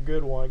gave me the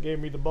good one. It gave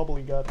me the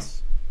bubbly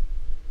guts.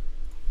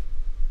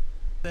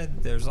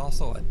 There's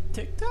also a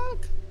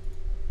TikTok?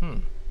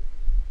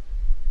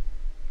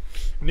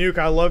 Nuke,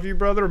 I love you,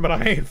 brother, but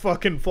I ain't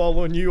fucking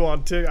following you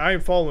on I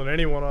ain't following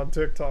anyone on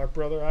TikTok,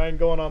 brother. I ain't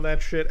going on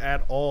that shit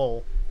at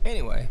all.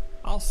 Anyway,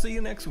 I'll see you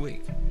next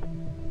week.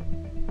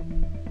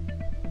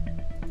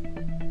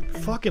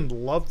 Fucking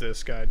love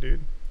this guy,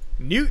 dude.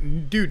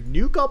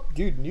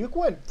 Nuke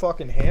went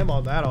fucking ham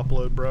on that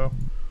upload, bro.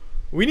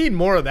 We need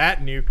more of that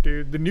Nuke,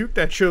 dude. The Nuke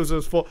that shows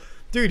us full...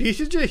 Dude, he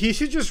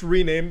should just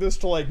rename this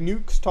to, like,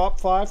 Nuke's Top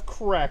 5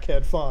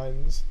 Crackhead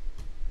Finds.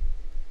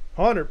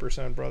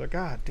 100%, brother.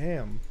 God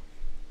damn.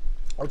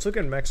 Let's look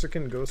at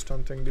Mexican ghost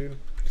hunting, dude.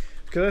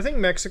 Because I think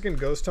Mexican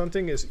ghost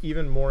hunting is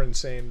even more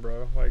insane,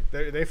 bro. Like,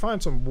 they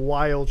find some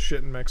wild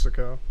shit in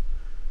Mexico.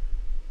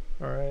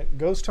 Alright.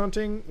 Ghost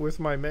hunting with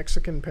my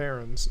Mexican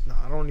parents. No,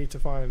 I don't need to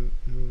find...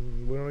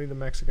 we don't need the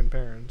Mexican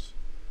parents.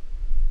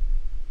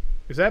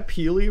 Is that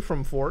Peely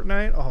from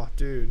Fortnite? Oh,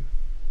 dude.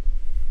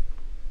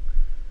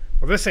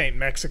 Well, this ain't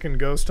Mexican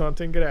ghost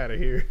hunting. Get out of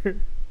here.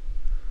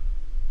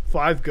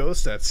 5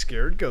 ghosts that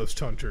scared ghost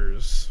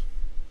hunters.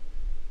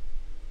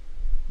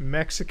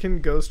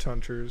 Mexican ghost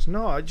hunters.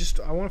 No, I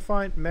want to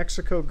find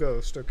Mexico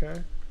ghost,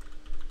 okay?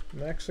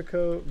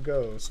 Mexico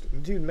ghost.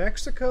 Dude,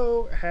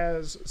 Mexico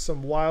has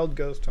some wild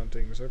ghost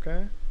huntings,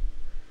 okay?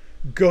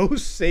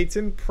 Ghost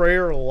Satan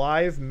Prayer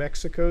Live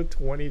Mexico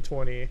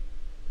 2020.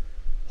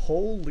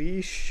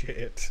 Holy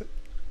shit.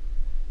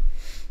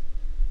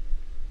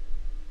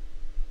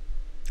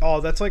 Oh,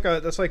 that's like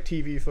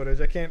TV footage.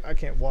 I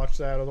can't watch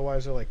that,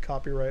 otherwise they'll like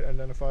copyright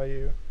identify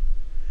you.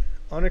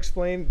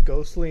 Unexplained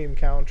ghostly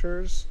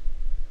encounters.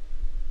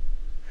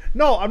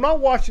 No, I'm not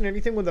watching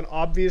anything with an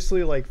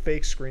obviously like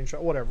fake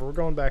screenshot. Whatever. We're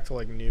going back to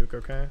like Nuke,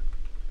 okay?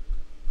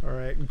 All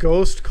right.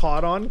 Ghost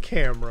caught on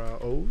camera.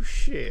 Oh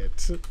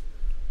shit.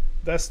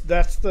 That's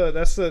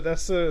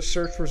the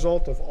search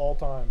result of all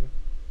time.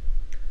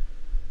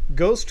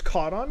 Ghost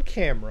caught on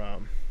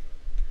camera.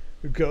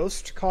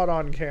 Ghost caught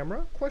on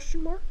camera?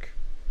 Question mark?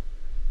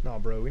 Nah,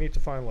 bro, we need to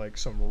find like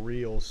some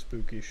real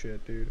spooky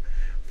shit, dude.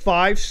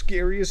 5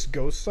 scariest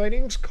ghost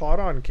sightings caught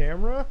on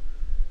camera?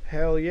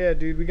 Hell yeah,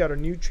 dude, we got a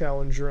new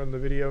challenger in the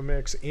video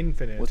mix,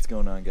 Infinite. What's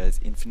going on, guys?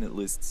 Infinite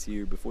Lists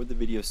here. Before the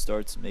video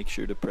starts, make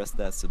sure to press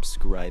that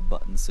subscribe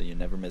button so you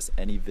never miss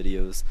any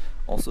videos.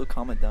 Also,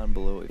 comment down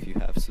below if you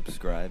have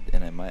subscribed,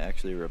 and I might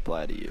actually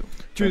reply to you.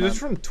 Dude, this is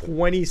from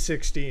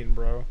 2016,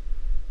 bro.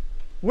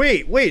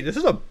 Wait, this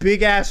is a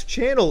big-ass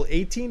channel,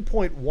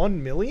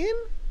 18.1 million?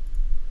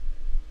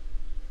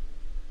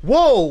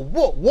 Whoa!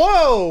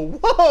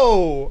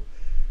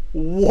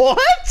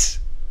 What?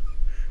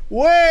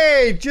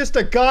 Wait, just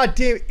a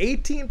goddamn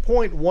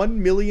 18.1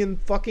 million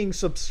fucking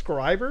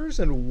subscribers,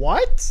 and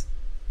what?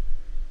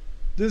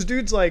 This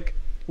dude's like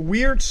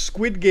weird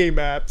Squid Game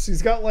apps.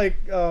 He's got like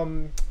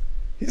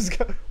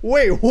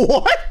wait,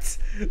 what?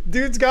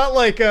 Dude's got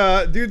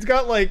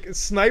like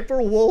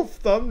Sniper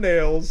Wolf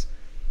thumbnails.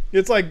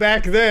 It's like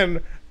back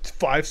then,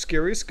 5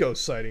 scariest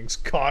ghost sightings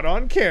caught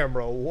on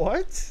camera.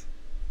 What?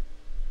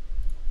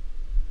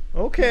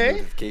 Okay.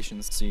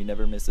 Notifications so you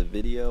never miss a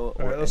video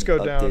or right, let's any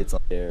go down. updates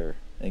on there.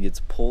 And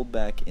gets pulled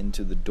back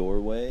into the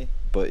doorway,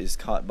 but is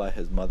caught by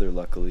his mother,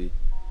 luckily.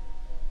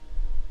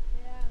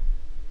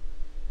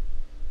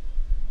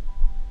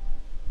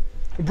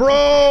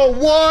 Bro,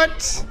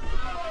 what?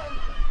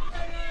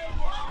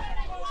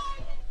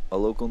 A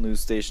local news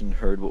station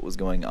heard what was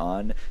going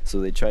on,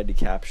 so they tried to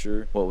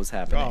capture what was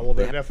happening. Oh, well,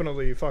 they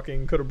definitely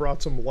fucking could have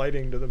brought some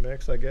lighting to the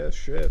mix, I guess.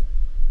 Shit.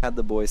 Had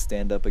the boy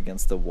stand up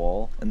against the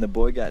wall, and the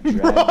boy got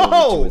dragged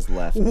over to his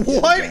left.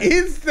 What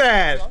is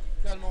that?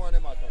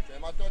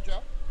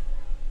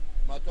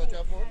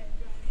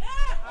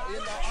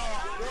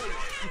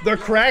 The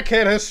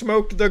crackhead has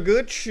smoked the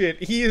good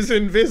shit. He is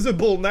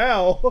invisible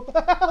now.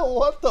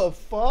 What the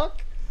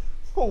fuck?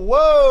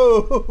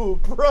 Whoa,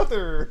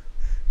 brother.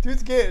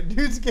 Dude's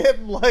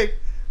getting like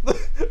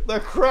the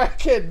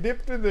crackhead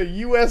dipped in the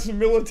U.S.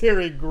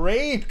 military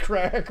grain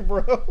crack,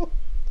 bro.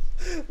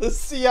 The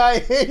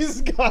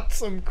CIA's got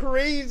some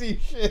crazy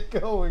shit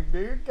going,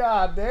 dude.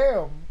 God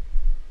damn.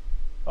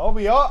 I'll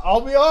be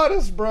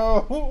honest,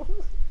 bro.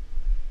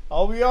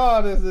 I'll be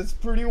honest. It's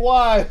pretty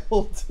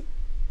wild.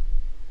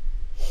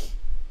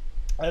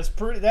 That's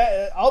pretty.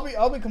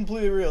 I'll be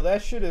completely real.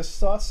 That shit is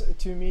sus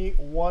to me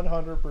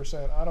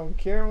 100%. I don't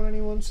care what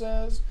anyone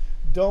says.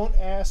 Don't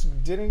ask.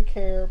 Didn't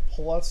care.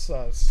 Plus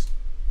sus.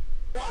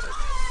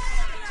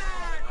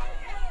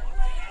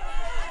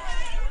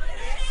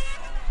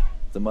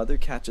 The mother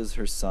catches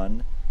her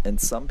son,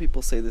 and some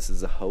people say this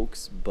is a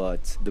hoax,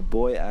 but the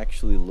boy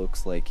actually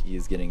looks like he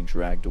is getting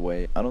dragged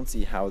away. I don't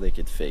see how they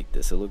could fake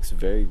this. It looks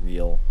very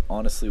real.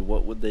 Honestly,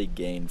 what would they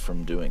gain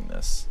from doing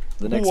this?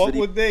 What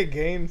would they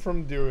gain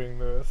from doing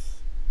this?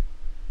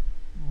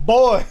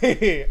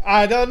 Boy,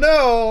 I don't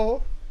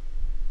know.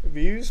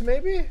 Views,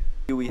 maybe?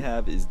 What we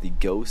have is the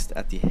ghost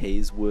at the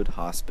Hayeswood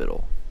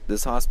Hospital.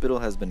 This hospital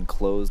has been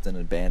closed and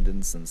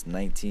abandoned since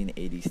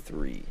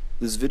 1983.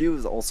 This video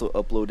was also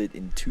uploaded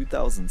in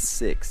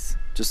 2006,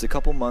 just a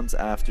couple months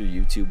after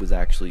YouTube was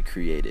actually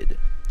created.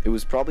 It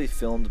was probably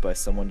filmed by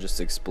someone just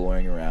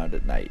exploring around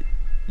at night.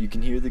 You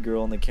can hear the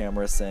girl in the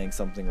camera saying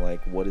something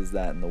like, "What is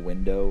that in the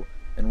window?"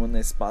 And when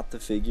they spot the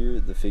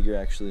figure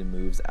actually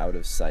moves out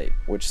of sight,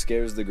 which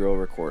scares the girl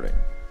recording.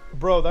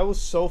 Bro, that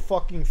was so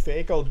fucking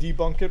fake. I'll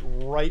debunk it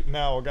right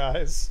now,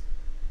 guys.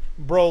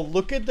 Bro,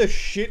 look at the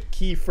shit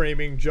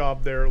keyframing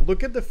job there.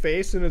 Look at the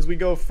face, and as we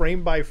go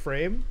frame by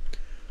frame,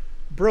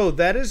 bro,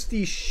 that is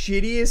the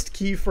shittiest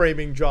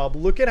keyframing job.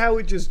 Look at how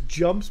it just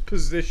jumps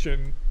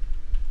position.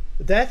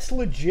 That's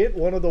legit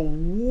one of the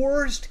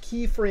worst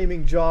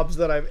keyframing jobs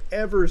that I've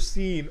ever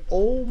seen.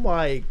 Oh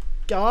my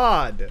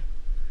god.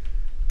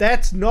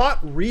 That's not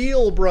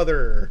real,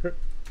 brother.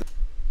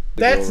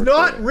 That's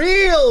not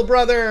real,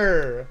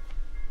 brother.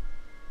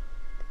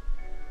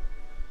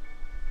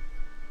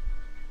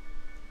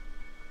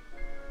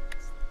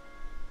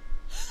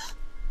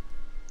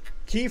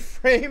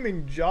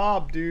 Keyframing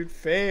job, dude,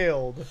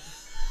 failed.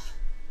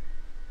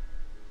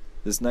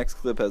 This next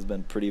clip has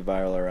been pretty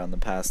viral around the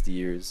past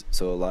years,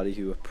 so a lot of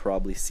you have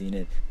probably seen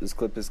it. This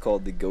clip is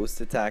called The Ghost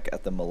Attack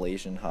at the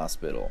Malaysian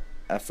Hospital.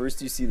 At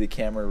first you see the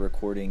camera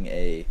recording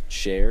a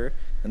chair,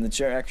 and the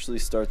chair actually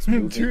starts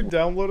moving. Dude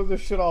downloaded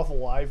this shit off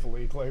Live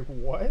Leak. Like,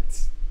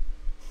 what?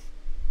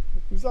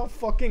 Who's that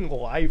fucking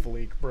Live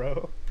Leak,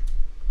 bro?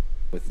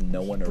 With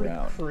no one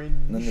around.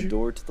 And then the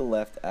door to the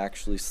left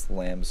actually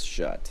slams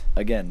shut.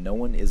 Again, no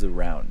one is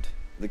around.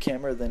 The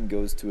camera then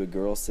goes to a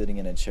girl sitting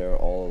in a chair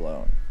all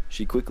alone.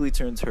 She quickly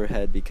turns her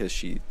head because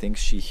she thinks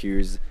she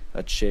hears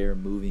a chair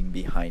moving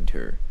behind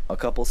her. A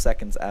couple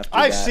seconds after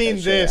I've that, seen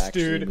a chair this,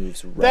 actually dude.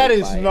 moves right That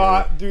is by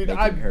not, her, dude.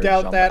 making I her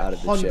doubt jump that out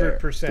of the chair.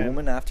 100%. The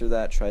woman after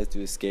that tries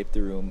to escape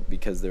the room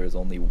because there is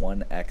only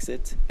one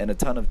exit, and a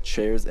ton of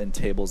chairs and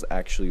tables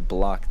actually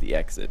block the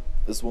exit.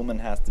 This woman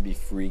has to be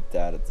freaked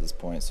out at this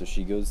point, so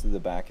she goes to the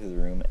back of the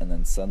room and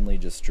then suddenly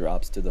just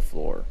drops to the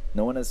floor.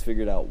 No one has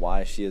figured out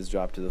why she has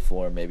dropped to the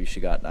floor. Maybe she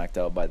got knocked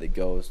out by the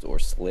ghost or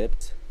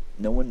slipped.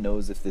 No one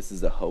knows if this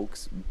is a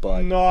hoax,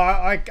 but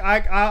no,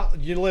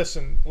 you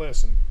listen.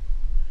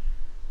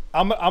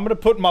 I'm gonna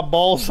put my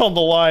balls on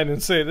the line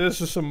and say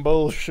this is some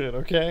bullshit,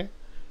 okay?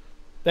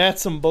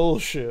 That's some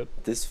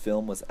bullshit. This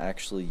film was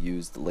actually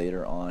used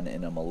later on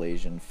in a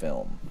Malaysian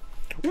film.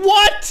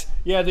 What?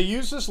 Yeah, they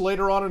used this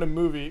later on in a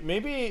movie.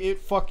 Maybe it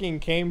fucking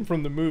came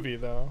from the movie,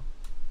 though.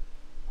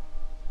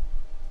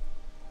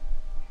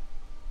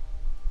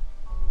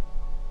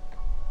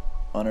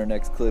 On our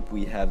next clip,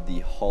 we have the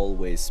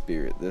hallway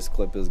spirit. This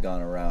clip has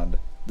gone around.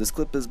 This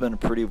clip has been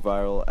pretty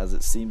viral as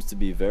it seems to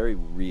be very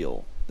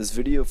real. This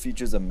video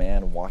features a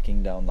man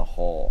walking down the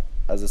hall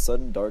as a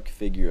sudden dark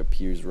figure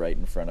appears right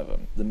in front of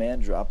him. The man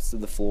drops to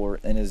the floor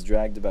and is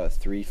dragged about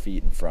 3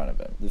 feet in front of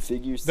him. The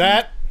figure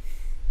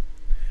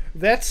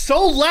That's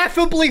so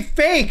laughably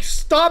fake!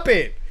 Stop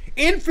it!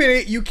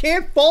 Infinite, you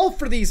can't fall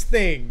for these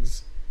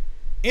things!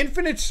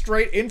 Infinite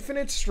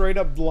straight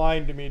up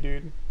lying to me,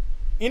 dude.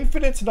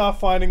 Infinite's not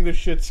finding this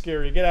shit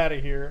scary. Get out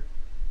of here.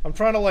 I'm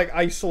trying to like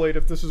isolate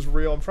if this is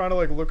real. I'm trying to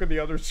like look at the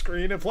other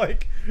screen of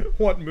like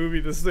what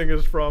movie this thing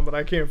is from, but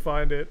I can't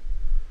find it.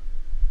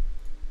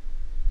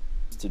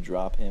 To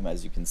drop him,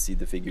 as you can see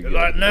the figure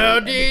Like,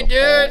 no, dude,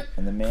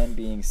 and the man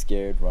being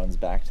scared runs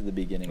back to the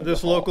beginning of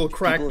this the hall. local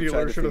crack People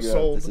dealer tried should have figure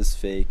out sold. This is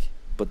fake,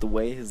 but the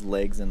way his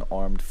legs and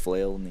arms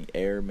flail in the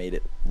air made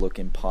it look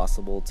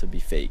impossible to be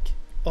fake.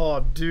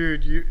 Oh,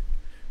 dude,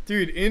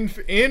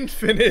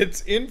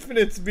 Infinite's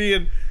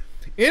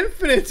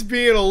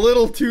being a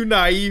little too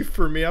naive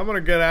for me. I'm gonna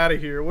get out of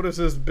here. What is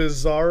this,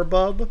 Bizarre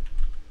Bub?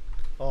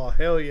 Oh,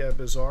 hell yeah,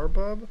 Bizarre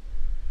Bub.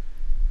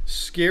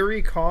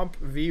 Scary Comp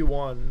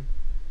V1.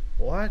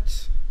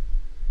 What?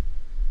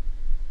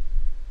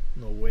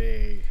 No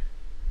way.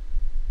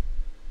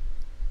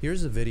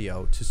 Here's a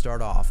video to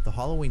start off the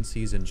Halloween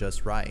season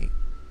just right.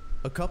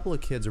 A couple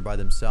of kids are by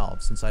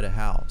themselves inside a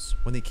house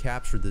when they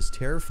captured this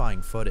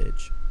terrifying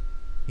footage.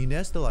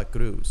 Inés de la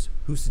Cruz,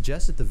 who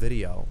suggested the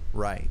video,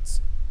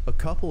 writes, "A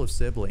couple of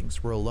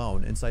siblings were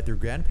alone inside their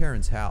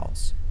grandparents'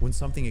 house when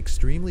something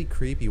extremely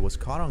creepy was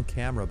caught on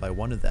camera by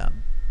one of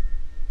them.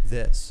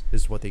 This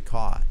is what they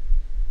caught."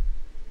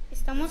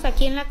 Estamos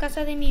aquí en la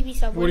casa de mi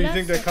bisabuela. What do you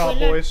think they caught,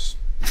 boys?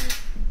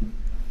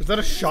 Is that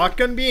a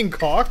shotgun being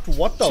cocked?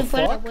 What the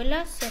fuck? I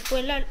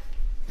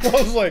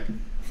was like,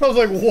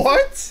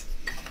 what?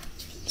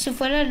 Se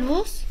fue la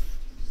luz.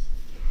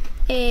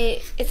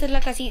 Esta es la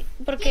casita.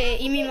 Porque.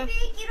 Y mi mamá.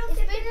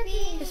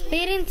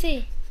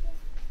 Espérense.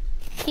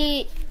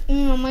 Y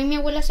mi mamá y mi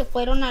abuela se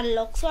fueron al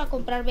Oxxo a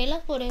comprar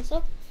velas por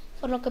eso.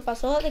 Por lo que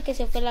pasó de que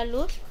se fue la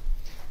luz.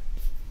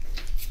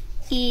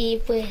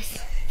 Y pues.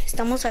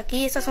 Estamos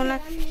aquí, estas son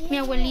las... Mi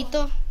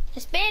abuelito...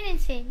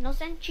 Espérense, no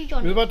sean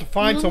chillones. We're about to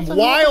find some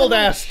wild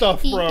ass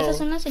stuff, bro. Y esas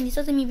son las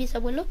cenizas de mi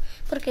bisabuelo,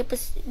 porque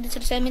pues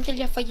desgraciadamente él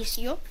ya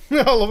falleció.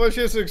 I love how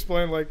she has to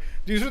explain, like,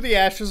 these are the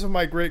ashes of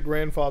my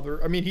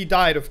great-grandfather. I mean, he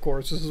died, of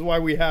course. This is why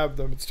we have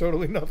them. It's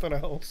totally nothing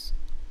else.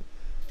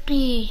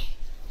 Y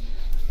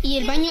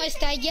el baño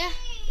está allá.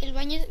 El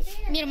baño...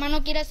 Mi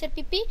hermano quiere hacer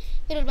pipí,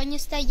 pero el baño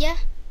está allá.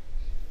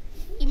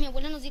 Y mi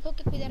abuela nos dijo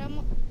que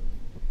cuidáramos...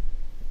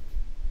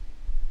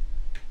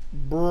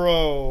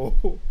 Bro.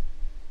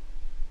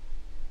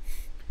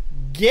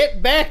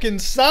 Get back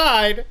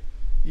inside.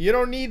 You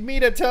don't need me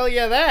to tell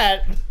you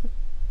that.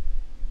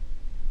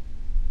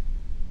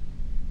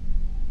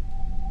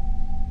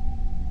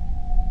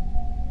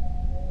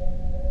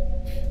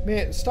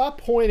 Man, stop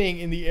pointing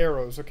in the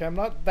arrows, okay? I'm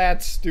not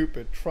that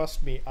stupid.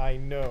 Trust me, I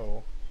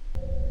know.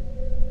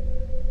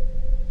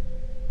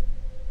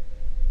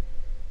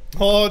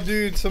 Oh,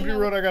 dude, somebody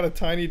wrote I got a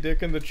tiny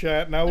dick in the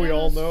chat. Now we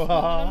all know,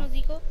 haha.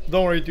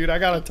 Don't worry, dude, I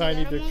got a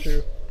tiny dick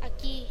too.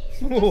 Aquí,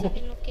 en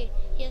lo que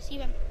ellas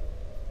iban.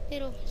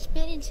 Pero,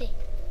 espérense.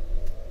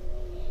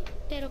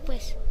 Pero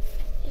pues,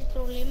 el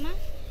problema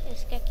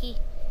es que aquí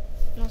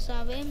no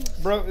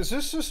sabemos. Bro, is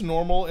this just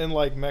normal in,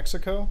 like,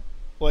 Mexico?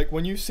 Like,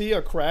 when you see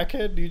a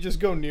crackhead, do you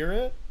just go near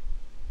it?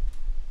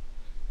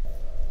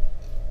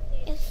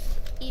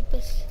 Y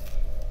pues...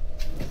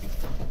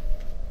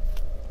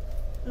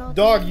 No,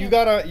 dog, you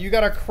got a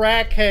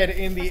crackhead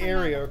in the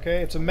area,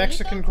 okay? It's a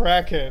Mexican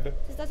crackhead.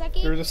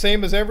 They're the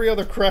same as every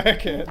other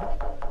crackhead.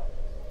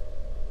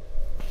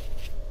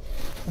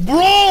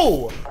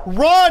 Bro!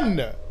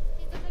 Run!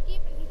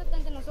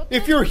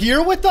 If you're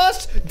here with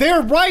us,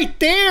 they're right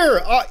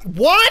there!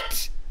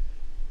 What?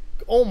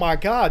 Oh my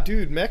god,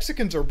 dude,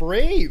 Mexicans are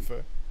brave.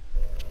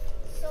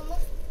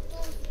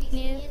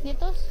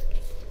 Nietos?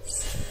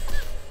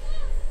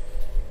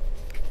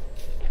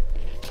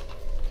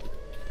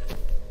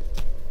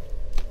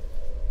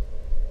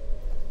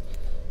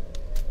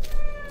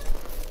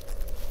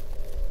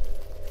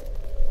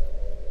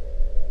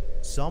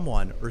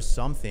 someone or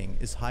something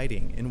is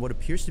hiding in what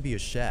appears to be a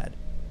shed,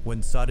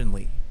 when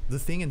suddenly, the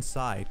thing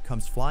inside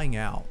comes flying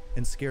out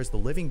and scares the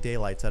living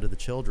daylights out of the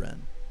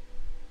children.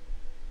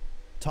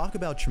 Talk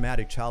about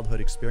traumatic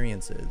childhood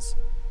experiences.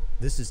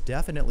 This is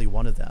definitely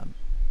one of them.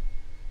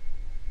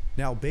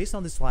 Now, based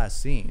on this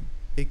last scene,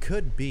 it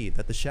could be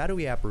that the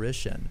shadowy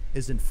apparition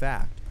is in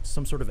fact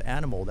some sort of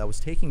animal that was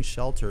taking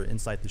shelter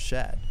inside the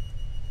shed.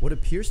 What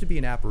appears to be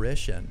an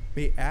apparition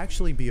may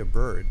actually be a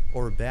bird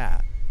or a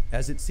bat,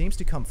 as it seems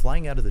to come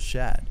flying out of the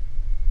shed.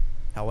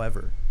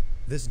 However,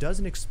 this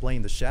doesn't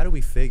explain the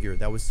shadowy figure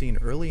that was seen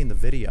early in the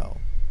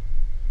video.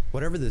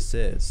 Whatever this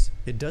is,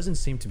 it doesn't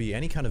seem to be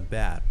any kind of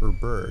bat or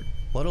bird,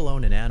 let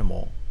alone an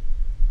animal.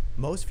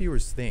 Most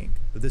viewers think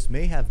that this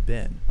may have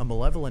been a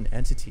malevolent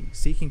entity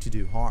seeking to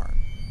do harm.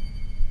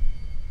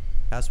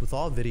 As with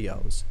all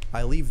videos,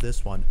 I leave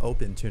this one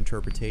open to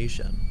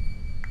interpretation.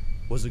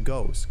 Was a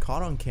ghost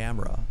caught on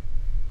camera?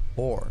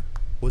 Or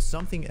was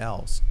something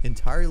else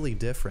entirely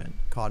different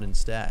caught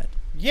instead?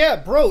 Yeah,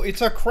 bro,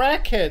 it's a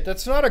crackhead.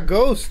 That's not a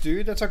ghost,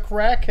 dude. That's a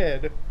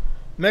crackhead.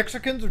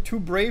 Mexicans are too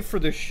brave for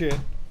this shit.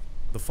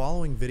 The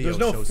following video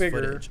shows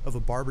footage of a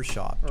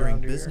barbershop during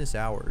business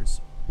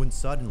hours, when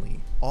suddenly,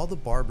 all the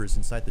barbers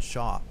inside the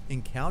shop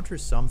encounter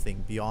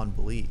something beyond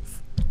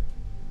belief.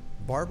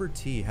 Barber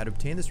T had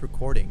obtained this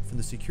recording from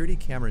the security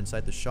camera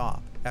inside the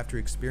shop after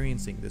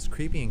experiencing this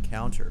creepy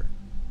encounter.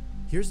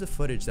 Here's the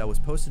footage that was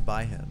posted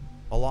by him,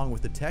 along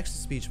with the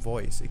text-to-speech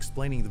voice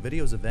explaining the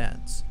video's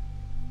events.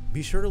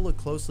 Be sure to look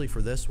closely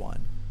for this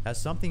one,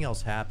 as something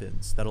else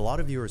happens that a lot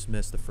of viewers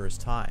missed the first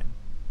time.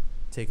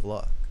 Take a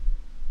look.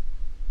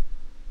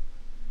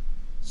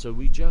 So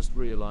we just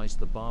realized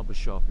the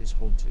barbershop is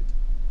haunted.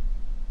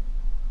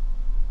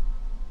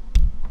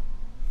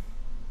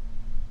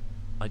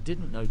 I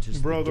didn't notice.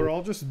 Bro, they're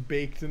all just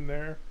baked in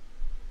there.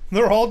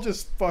 They're all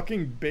just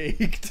fucking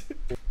baked.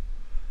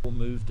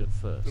 Moved at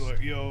first. They're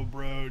like, yo,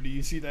 bro, do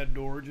you see that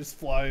door just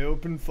fly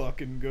open?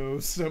 Fucking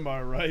ghosts, am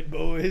I right,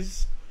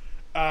 boys?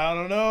 I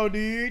don't know,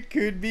 dude.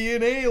 Could be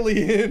an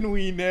alien.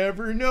 We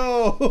never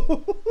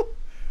know.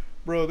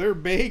 Bro, they're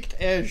baked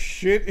as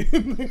shit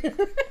in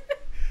there.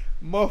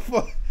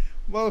 Motherfucker.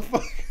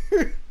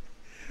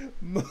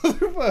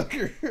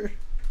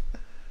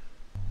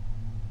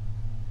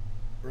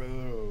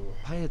 Bro.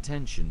 Pay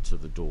attention to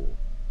the door.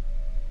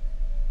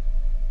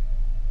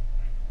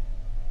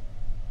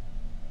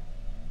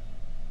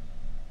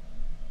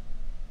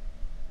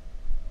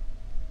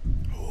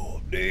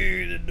 Oh,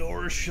 dude, the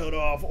door's shut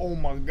off. Oh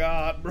my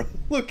god, bro.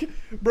 Look,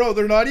 bro,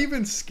 they're not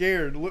even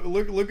scared.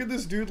 Look at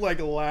this dude like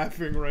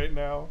laughing right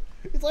now.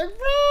 He's like,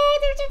 bro,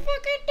 there's a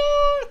fucking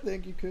door.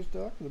 Thank you, Kush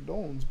Doc, for the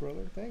dones,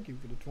 brother. Thank you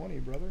for the 20,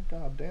 brother.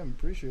 God damn,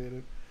 appreciate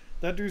it.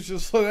 That dude's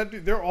just like that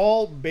dude. They're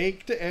all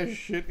baked as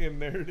shit in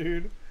there,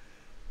 dude.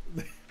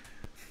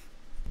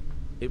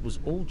 It was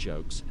all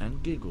jokes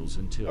and giggles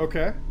until.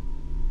 Okay.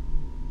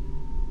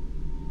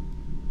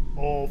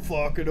 Oh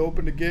fuck! It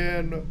opened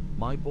again.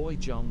 My boy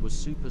John was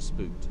super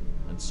spooked,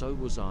 and so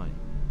was I.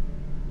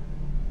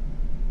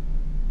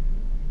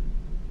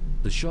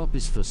 The shop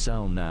is for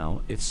sale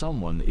now if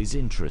someone is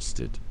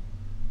interested.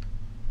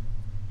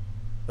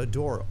 A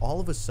door all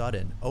of a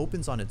sudden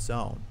opens on its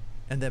own,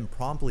 and then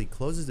promptly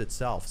closes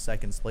itself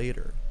seconds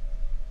later.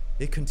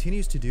 It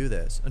continues to do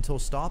this until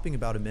stopping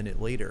about a minute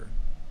later.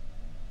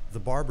 The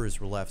barbers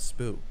were left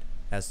spooked,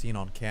 as seen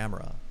on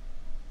camera.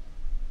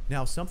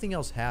 Now, something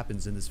else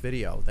happens in this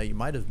video that you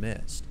might have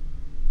missed.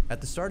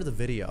 At the start of the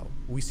video,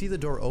 we see the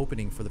door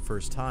opening for the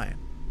first time.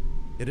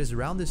 It is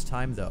around this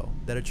time, though,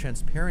 that a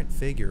transparent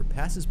figure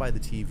passes by the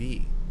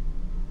TV.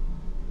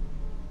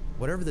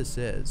 Whatever this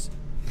is,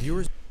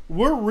 viewers...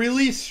 We're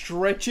really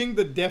stretching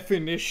the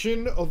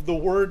definition of the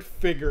word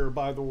figure,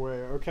 by the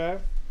way, okay?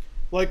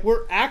 Like,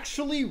 we're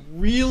actually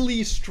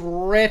really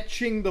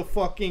stretching the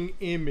fucking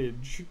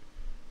image.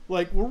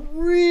 Like, we're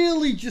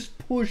really just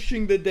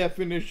pushing the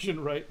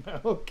definition right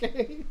now,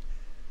 okay?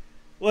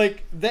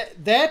 Like,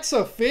 that's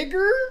a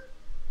figure?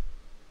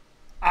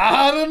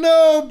 I don't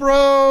know,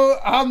 bro.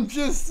 I'm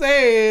just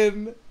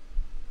saying.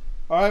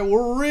 Alright,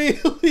 we're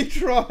really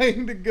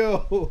trying to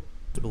go.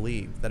 To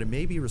believe that it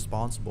may be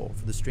responsible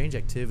for the strange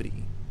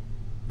activity,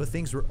 but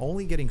things were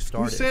only getting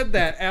started. Who said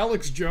that?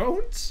 Alex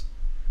Jones?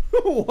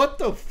 What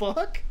the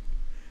fuck?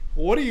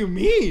 What do you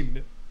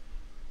mean?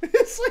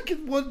 It's like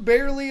it was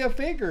barely a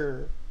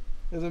figure.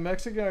 As a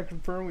Mexican, I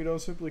confirm we don't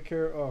simply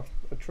care. Oh,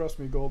 trust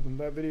me, Golden.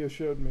 That video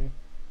showed me.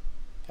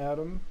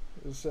 Adam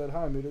has said,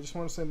 hi, dude. I just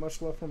want to say much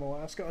love from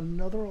Alaska.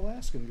 Another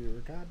Alaskan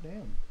viewer. God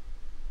damn.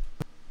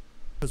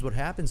 Because what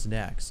happens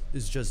next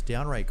is just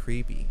downright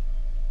creepy.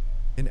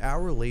 An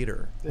hour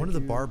later, one of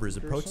the barbers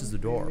approaches the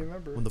door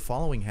when the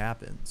following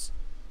happens.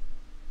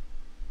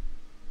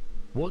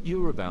 What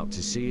you're about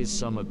to see is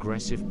some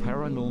aggressive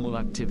paranormal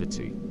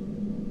activity.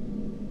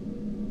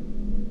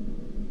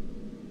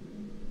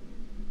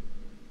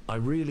 I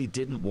really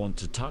didn't want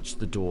to touch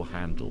the door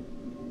handle.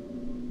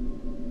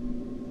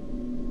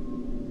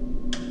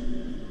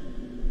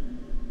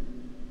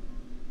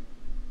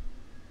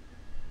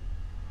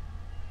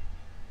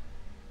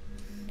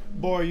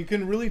 Boy, you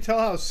can really tell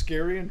how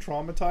scary and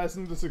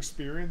traumatizing this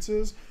experience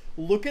is.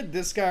 Look at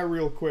this guy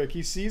real quick.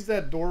 He sees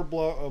that door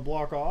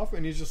block off,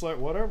 and he's just like,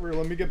 whatever,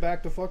 let me get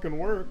back to fucking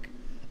work.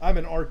 I'm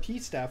an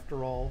artiste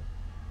after all.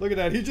 Look at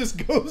that. He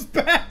just goes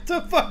back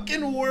to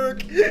fucking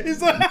work.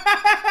 He's like,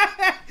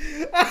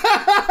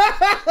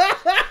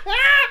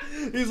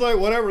 he's like,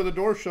 whatever, the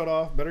door shut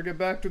off. Better get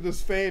back to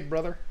this fade,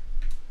 brother.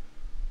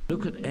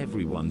 Look at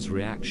everyone's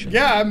reaction.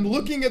 Yeah, I'm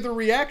looking at the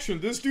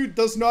reaction. This dude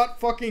does not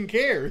fucking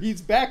care.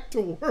 He's back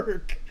to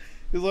work.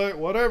 He's like,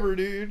 whatever,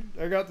 dude.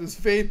 I got this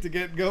faith to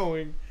get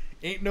going.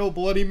 Ain't no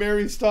Bloody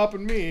Mary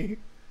stopping me.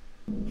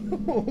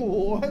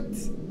 What?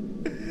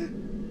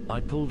 I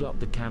pulled up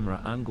the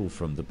camera angle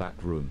from the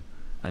back room,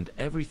 and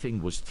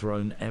everything was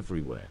thrown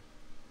everywhere.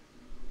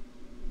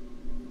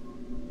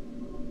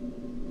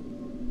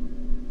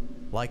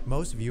 Like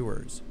most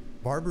viewers,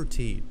 Barbara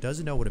T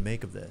doesn't know what to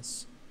make of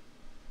this.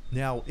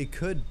 Now, it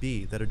could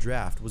be that a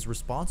draft was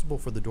responsible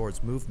for the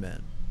door's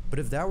movement, but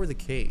if that were the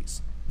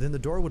case, then the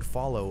door would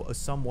follow a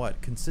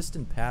somewhat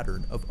consistent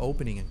pattern of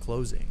opening and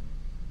closing.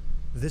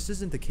 This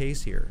isn't the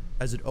case here,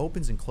 as it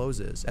opens and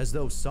closes as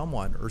though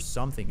someone or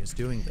something is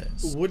doing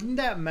this. Wouldn't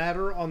that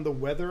matter on the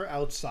weather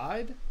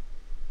outside?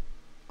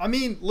 I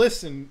mean,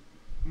 listen,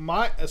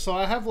 so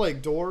I have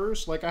like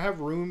doors, like I have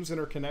rooms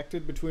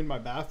interconnected between my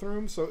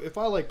bathrooms, so if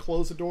I like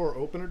close a door or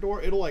open a door,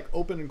 it'll like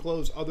open and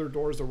close other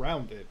doors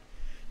around it.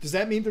 Does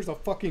that mean there's a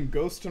fucking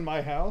ghost in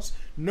my house?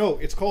 No,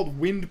 it's called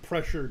wind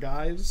pressure,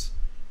 guys.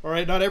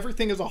 Alright, not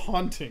everything is a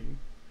haunting.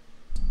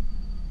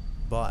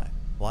 But,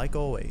 like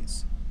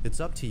always, it's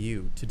up to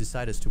you to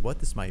decide as to what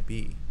this might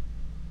be.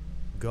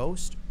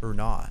 Ghost or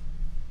not.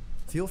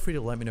 Feel free to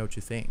let me know what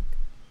you think.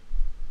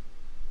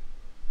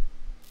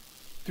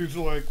 Dude's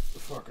like,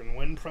 fucking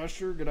wind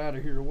pressure? Get out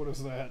of here, what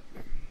is that?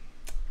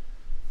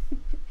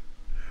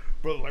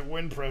 Brother, like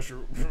wind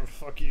pressure,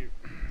 fuck you,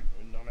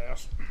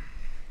 dumbass.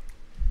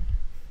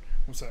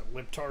 What's that,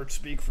 libtard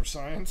speak for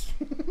science?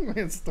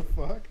 It's the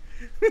fuck?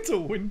 It's a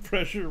wind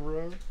pressure,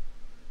 bro.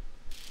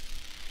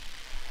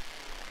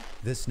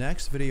 This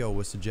next video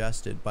was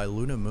suggested by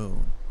Luna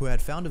Moon, who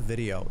had found a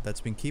video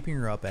that's been keeping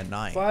her up at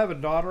night. If I have a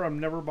daughter, I'm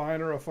never buying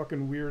her a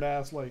fucking weird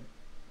ass like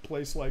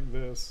place like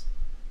this.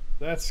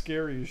 That's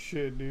scary as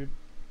shit, dude.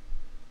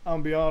 I'll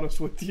be honest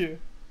with you.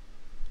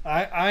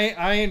 I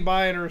ain't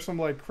buying her some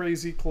like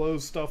crazy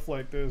clothes stuff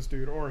like this,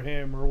 dude, or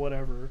him or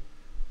whatever.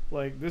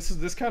 Like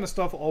this kind of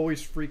stuff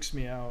always freaks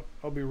me out.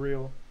 I'll be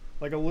real.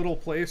 Like a little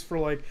place for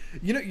like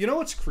you know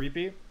what's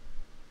creepy?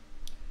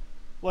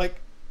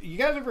 Like, you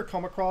guys ever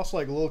come across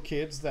like little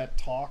kids that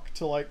talk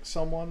to like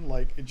someone,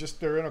 like it just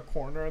they're in a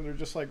corner and they're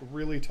just like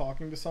really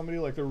talking to somebody,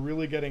 like they're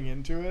really getting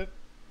into it?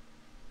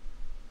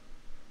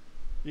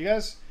 You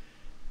guys,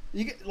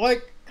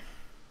 like,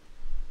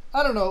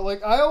 I don't know,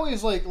 like I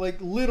always like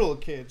little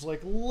kids,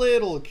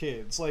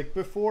 like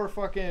before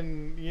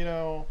fucking, you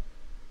know,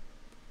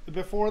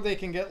 before they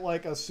can get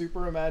like a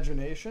super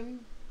imagination.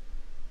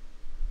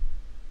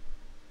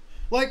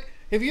 Like,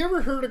 have you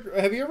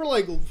ever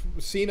like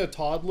seen a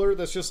toddler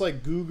that's just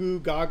like goo goo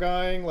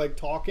gagaing, like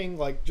talking,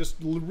 like just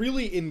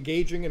really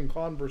engaging in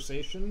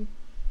conversation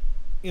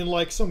in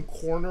like some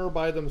corner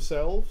by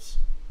themselves?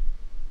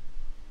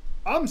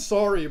 I'm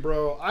sorry,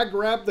 bro. I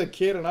grab the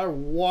kid and I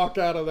walk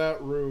out of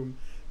that room.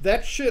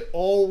 That shit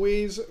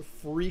always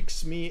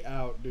freaks me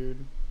out,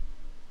 dude.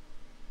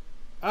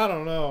 I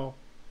don't know.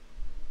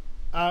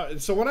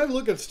 So when I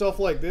look at stuff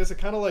like this, it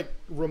kind of like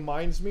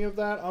reminds me of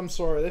that. I'm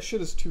sorry, that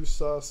shit is too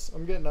sus.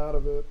 I'm getting out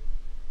of it.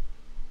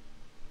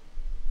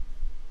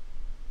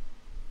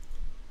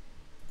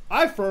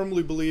 I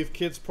firmly believe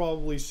kids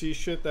probably see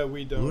shit that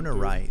we don't. Luna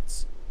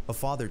writes, a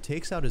father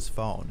takes out his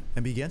phone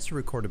and begins to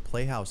record a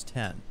Playhouse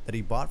 10 that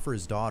he bought for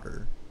his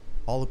daughter.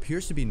 All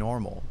appears to be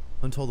normal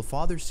until the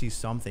father sees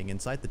something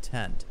inside the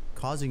tent,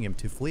 causing him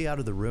to flee out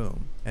of the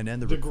room and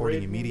end the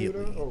recording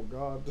immediately. Oh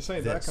god, this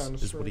ain't that kind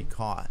of is what he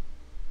caught.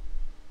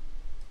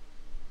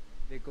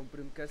 Le compré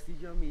un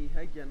castillo a mi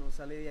hija y ya no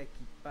sale de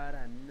aquí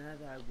para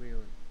nada,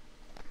 weón.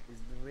 Es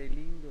re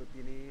lindo,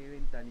 tiene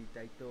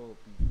ventanita y todo.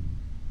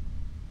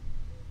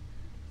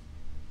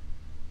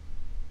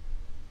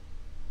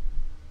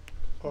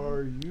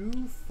 Are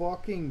you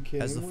fucking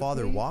kidding? As the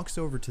father walks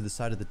over to the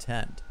side of the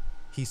tent,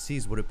 he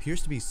sees what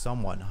appears to be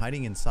someone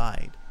hiding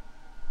inside.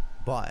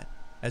 But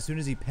as soon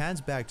as he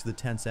pans back to the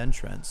tent's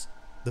entrance,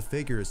 the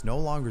figure is no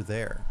longer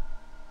there.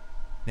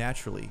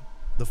 Naturally,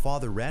 the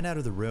father ran out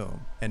of the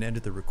room and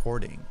ended the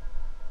recording.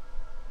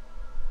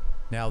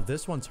 Now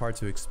this one's hard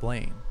to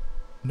explain.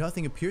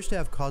 Nothing appears to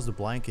have caused the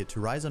blanket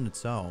to rise on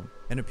its own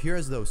and appear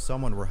as though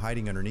someone were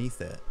hiding underneath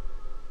it.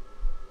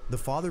 The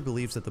father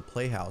believes that the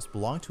playhouse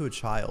belonged to a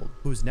child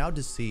who is now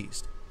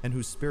deceased and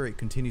whose spirit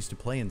continues to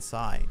play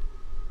inside.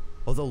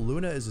 Although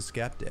Luna is a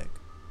skeptic,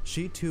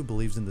 she too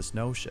believes in this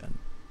notion.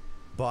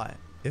 But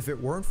if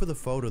it weren't for the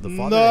photo the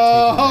father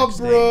had taken the next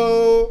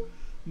day...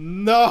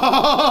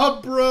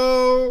 Nah,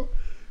 bro!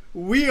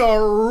 We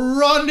are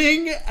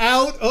running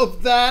out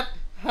of that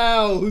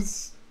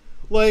house.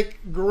 Like,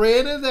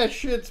 granted that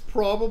shit's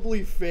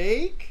probably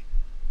fake,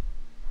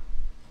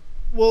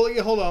 Well,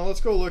 yeah, hold on.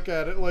 Let's go look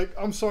at it. Like,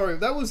 I'm sorry. If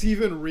that was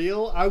even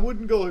real, I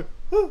wouldn't go like,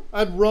 huh,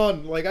 I'd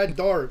run. Like, I'd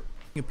dart.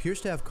 It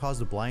appears to have caused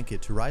the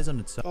blanket to rise on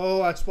itself.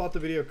 Oh, I spot the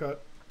video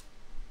cut.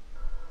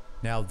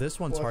 Now, this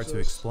one's Watch hard to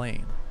this.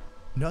 explain.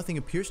 Nothing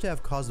appears to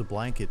have caused the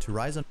blanket to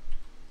rise on...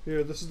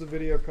 Here, this is the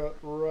video cut.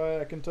 Right,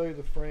 I can tell you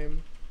the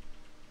frame.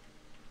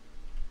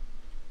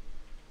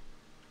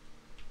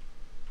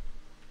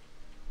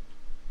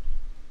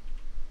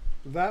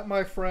 That,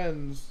 my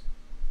friends,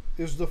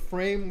 is the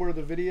frame where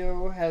the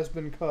video has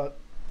been cut.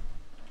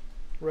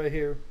 Right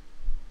here.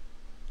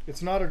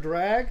 It's not a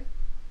drag.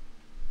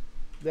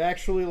 They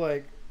actually,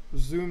 like,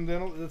 zoomed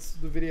in. That's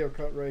the video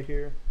cut right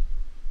here.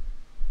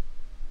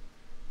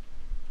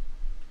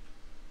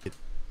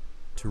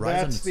 To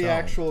rise That's on the its own,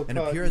 actual and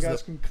cut. You appears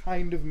guys can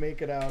kind of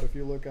make it out if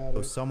you look at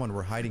it. someone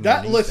were hiding That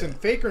underneath listen, it.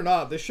 fake or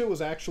not, this shit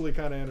was actually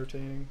kind of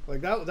entertaining.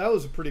 Like that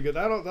was pretty good.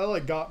 That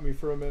like got me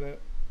for a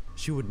minute.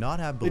 She would not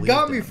have It believed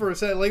got me him. for a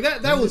second. Like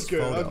that In was this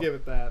good. I'll photo, give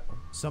it that.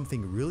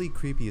 Something really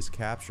creepy is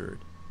captured.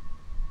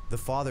 The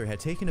father had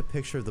taken a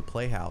picture of the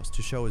playhouse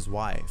to show his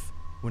wife,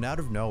 when out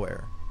of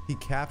nowhere, he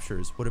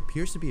captures what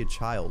appears to be a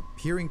child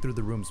peering through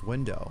the room's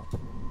window.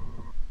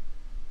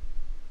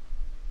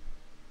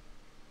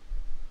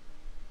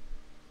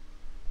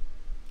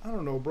 I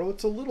don't know, bro.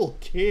 It's a little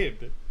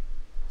kid.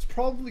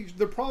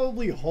 They're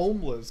probably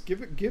homeless.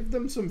 Give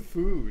them some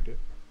food.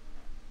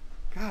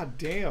 God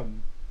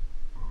damn.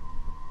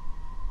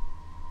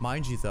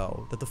 Mind you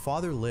though, that the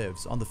father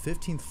lives on the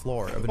 15th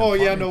floor of an Oh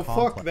yeah, apartment no,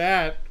 complex. fuck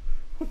that.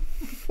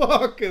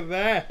 Fuck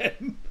that.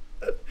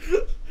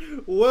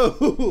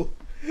 Whoa.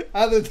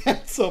 Either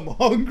that's some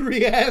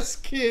hungry ass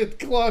kid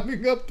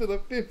climbing up to the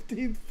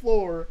 15th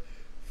floor.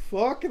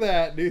 Fuck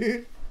that,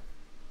 dude.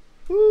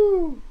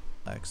 Woo.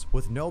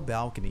 With no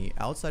balcony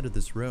outside of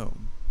this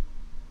room.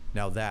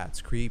 Now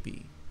that's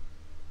creepy.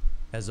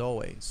 As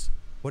always,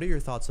 what are your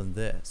thoughts on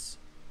this?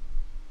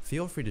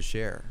 Feel free to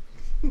share.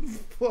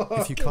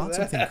 If you caught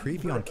something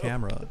creepy on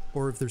camera,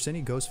 or if there's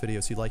any ghost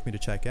videos you'd like me to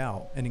check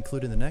out and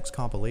include in the next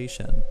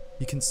compilation,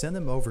 you can send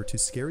them over to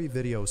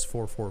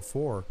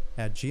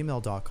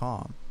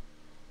scaryvideos444@gmail.com.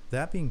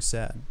 That being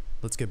said,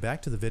 let's get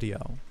back to the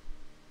video.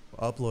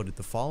 Uploaded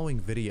the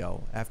following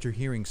video after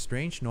hearing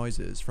strange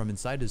noises from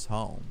inside his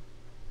home.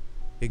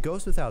 It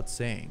goes without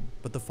saying,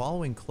 but the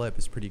following clip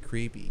is pretty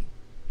creepy.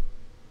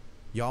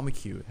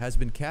 Yamaku has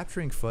been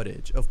capturing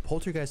footage of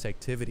poltergeist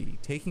activity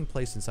taking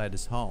place inside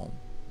his home.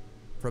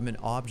 From an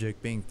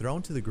object being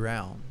thrown to the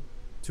ground,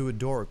 to a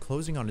door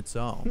closing on its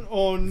own.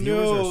 Oh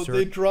no, Viewers are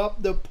they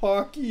dropped the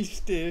Pocky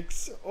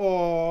sticks.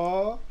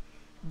 Aw,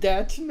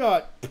 that's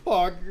not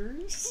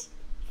poggers.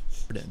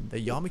 certain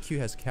that Yamaku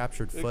has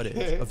captured footage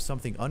Okay. of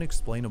something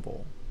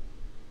unexplainable.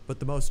 But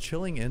the most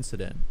chilling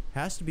incident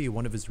has to be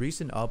one of his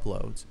recent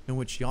uploads in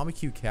which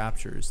Yamaku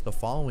captures the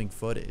following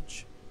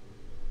footage.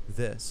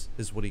 This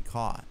is what he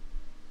caught.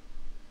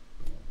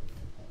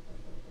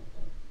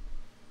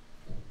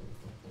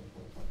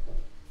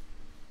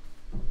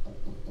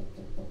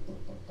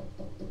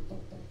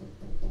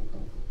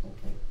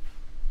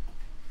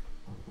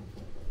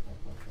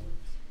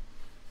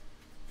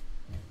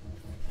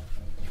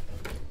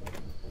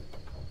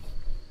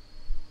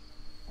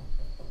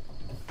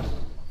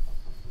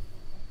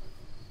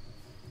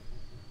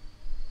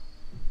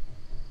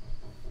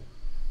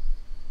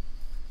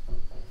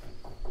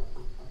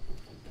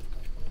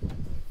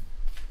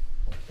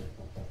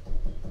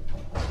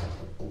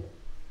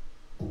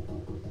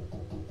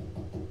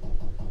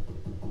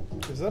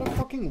 Is that a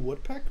fucking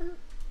woodpecker?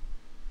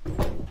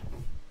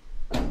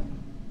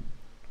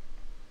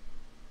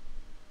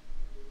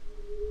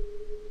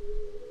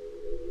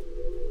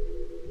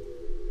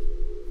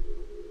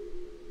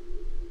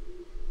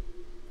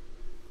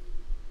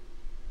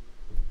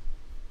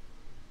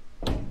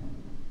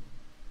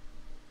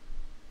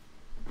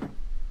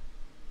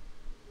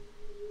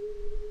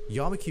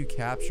 Yamaku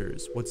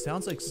captures what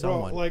sounds like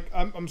someone. Bro, like,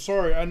 I'm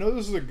sorry. I know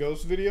this is a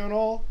ghost video and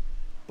all,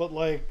 but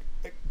like,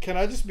 can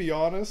I just be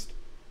honest?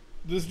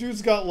 This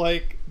dude's got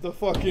like the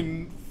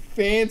fucking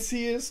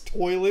fanciest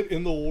toilet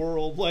in the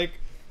world. Like,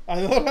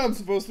 I thought I'm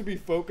supposed to be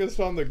focused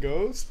on the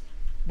ghost,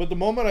 but the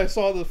moment I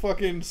saw the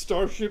fucking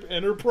Starship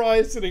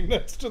Enterprise sitting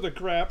next to the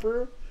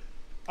crapper,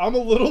 I'm a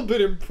little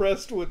bit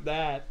impressed with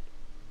that.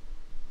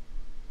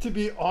 To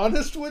be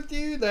honest with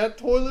you, that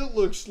toilet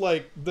looks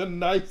like the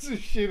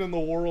nicest shit in the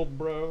world,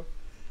 bro.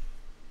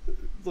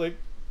 Like,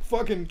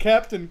 fucking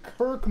Captain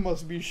Kirk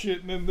must be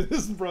shitting in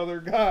this, brother.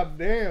 God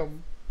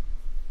damn.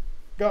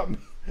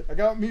 I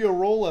got me a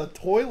roll of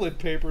toilet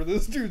paper.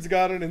 This dude's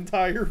got an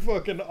entire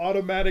fucking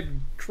automatic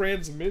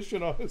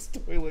transmission on his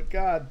toilet.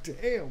 God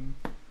damn.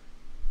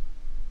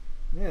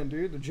 Man,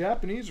 dude, the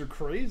Japanese are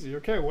crazy.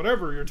 Okay,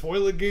 whatever. Your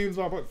toilet game's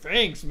on, but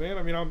thanks, man.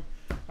 I mean,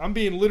 I'm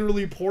being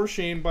literally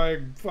Porsche'd by a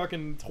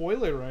fucking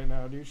toilet right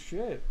now, dude.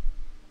 Shit.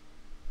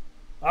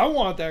 I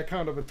want that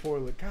kind of a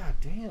toilet. God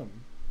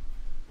damn.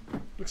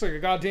 Looks like a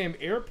goddamn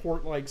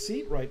airport-like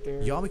seat right there.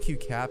 Yamaku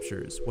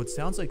captures what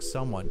sounds like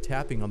someone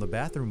tapping on the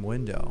bathroom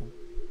window.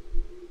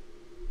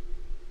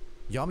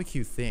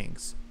 Yamikyu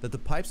thinks that the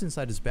pipes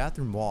inside his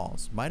bathroom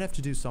walls might have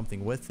to do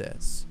something with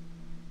this.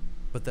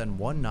 But then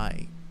one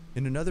night,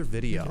 in another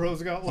video,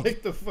 Bro's got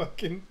like the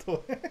fucking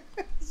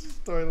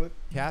toilet.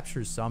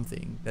 Captures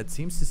something that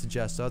seems to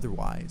suggest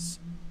otherwise.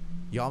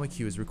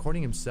 Yamikyu is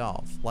recording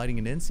himself lighting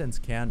an incense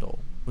candle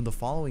when the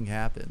following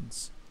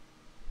happens.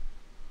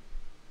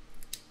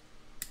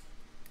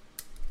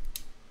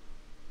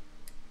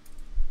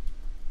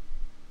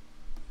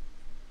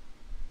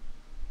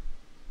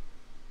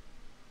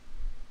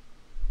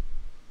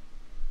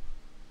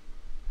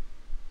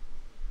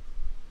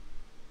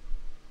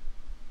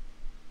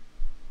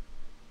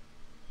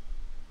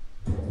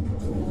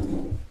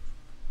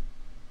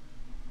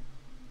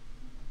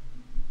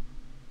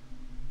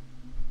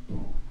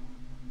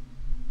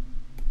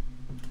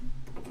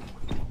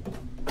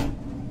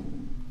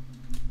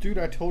 Dude,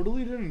 I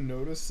totally didn't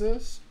notice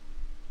this,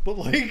 but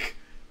like,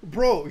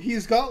 bro,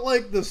 he's got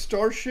like the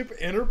Starship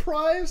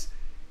Enterprise,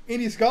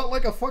 and he's got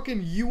like a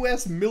fucking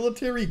U.S.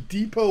 military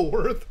depot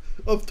worth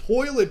of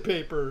toilet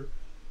paper.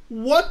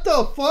 What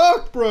the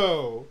fuck,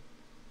 bro?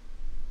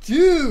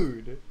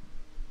 Dude,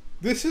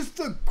 this is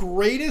the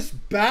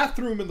greatest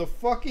bathroom in the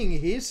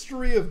fucking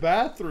history of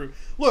bathroom.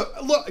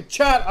 Look,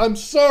 chat, I'm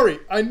sorry.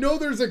 I know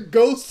there's a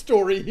ghost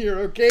story here,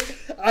 okay?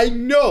 I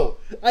know.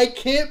 I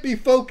can't be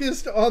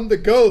focused on the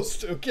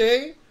ghost,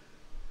 okay?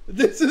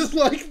 This is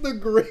like the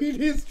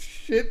greatest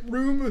shit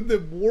room in the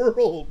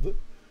world.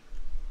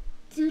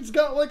 Dude's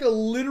got like a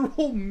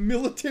literal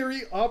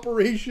military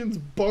operations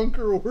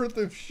bunker worth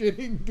of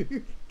shitting,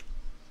 dude.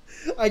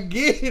 I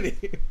get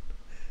it.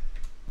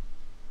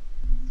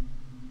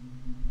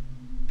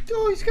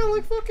 Oh, he's got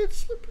like fucking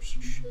slippers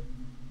and shit.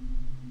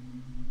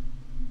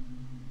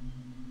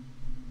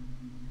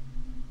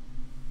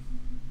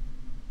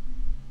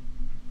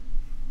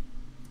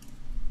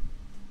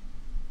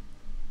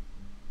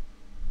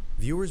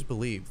 Viewers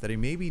believe that he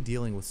may be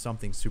dealing with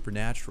something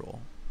supernatural.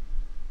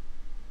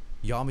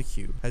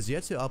 Yamikyu has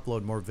yet to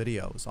upload more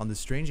videos on this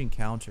strange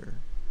encounter,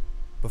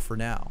 but for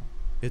now,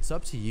 it's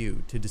up to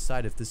you to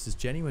decide if this is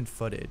genuine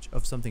footage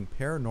of something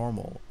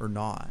paranormal or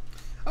not.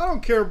 I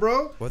don't care,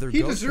 bro. Whether he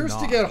ghost or deserves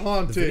to not, get the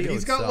haunted. video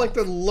He's got like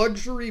the itself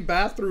luxury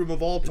bathroom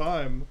of all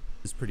time.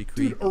 is pretty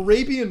creepy. Dude,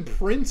 Arabian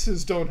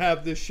princes don't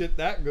have this shit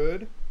that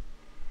good.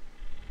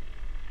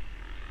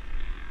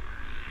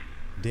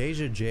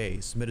 Deja J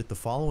submitted the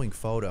following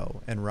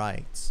photo and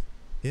writes,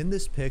 "In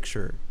this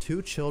picture,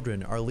 two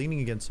children are leaning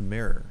against a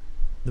mirror.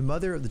 The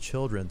mother of the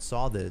children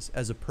saw this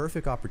as a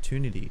perfect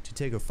opportunity to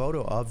take a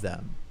photo of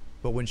them,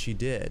 but when she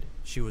did,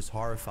 she was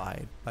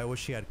horrified by what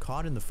she had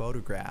caught in the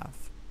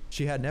photograph.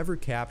 She had never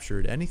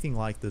captured anything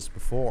like this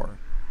before.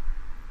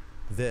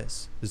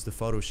 This is the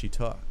photo she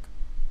took."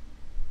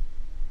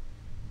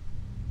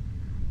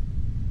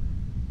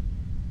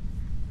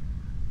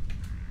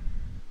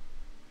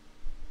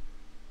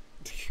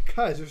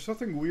 Guys, there's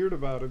something weird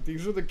about it.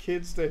 These are the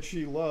kids that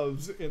she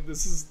loves, and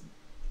this is...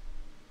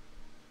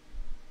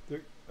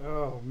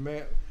 Oh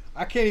man,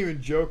 I can't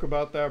even joke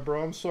about that,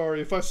 bro. I'm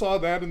sorry. If I saw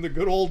that in the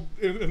good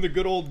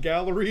old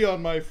gallery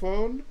on my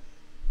phone,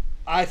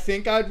 I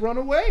think I'd run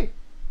away.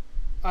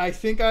 I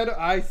think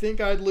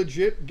I'd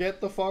legit get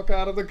the fuck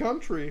out of the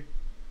country.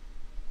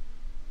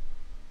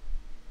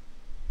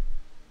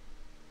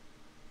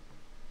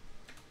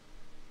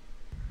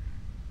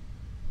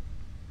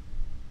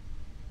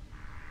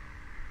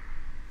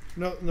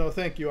 No,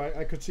 thank you.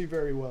 I could see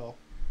very well.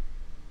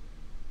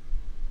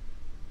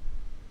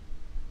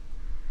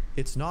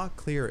 It's not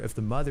clear if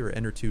the mother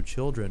and her two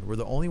children were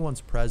the only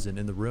ones present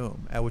in the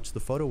room at which the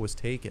photo was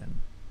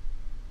taken.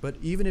 But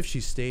even if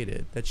she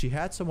stated that she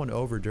had someone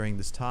over during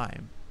this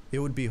time, it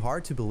would be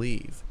hard to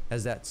believe,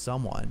 as that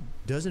someone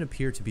doesn't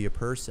appear to be a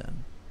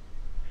person.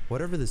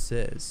 Whatever this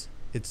is,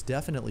 it's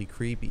definitely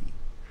creepy.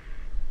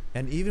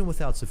 And even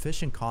without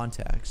sufficient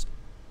context,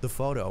 the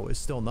photo is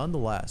still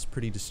nonetheless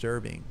pretty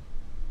disturbing.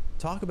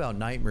 Talk about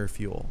nightmare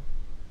fuel.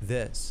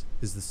 This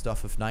is the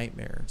stuff of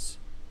nightmares.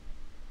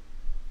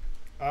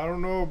 I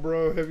don't know,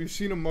 bro. Have you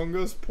seen Among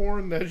Us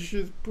porn? That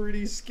shit's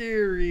pretty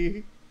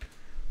scary.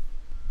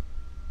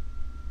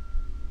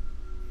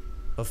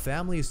 A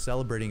family is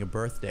celebrating a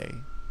birthday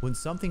when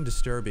something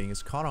disturbing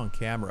is caught on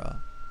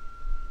camera.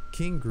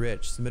 King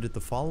Gritch submitted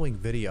the following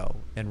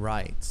video and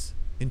writes,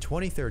 "In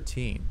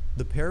 2013,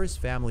 the Paris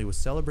family was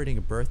celebrating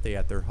a birthday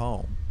at their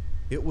home.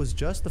 It was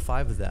just the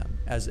 5 of them,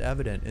 as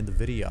evident in the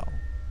video.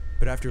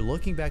 But after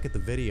looking back at the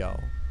video,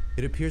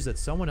 it appears that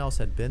someone else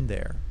had been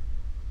there.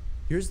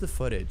 Here's the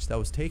footage that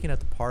was taken at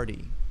the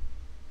party."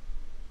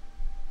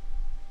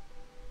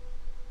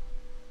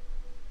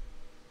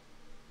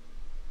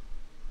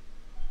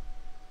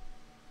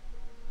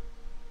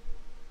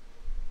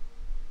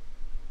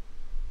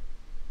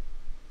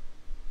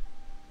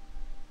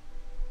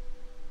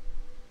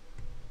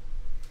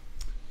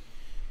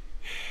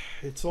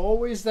 It's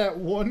always that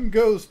one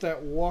ghost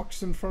that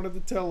walks in front of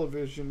the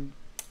television.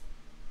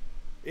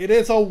 It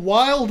is a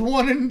wild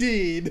one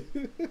indeed.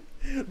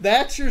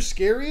 That's your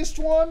scariest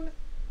one?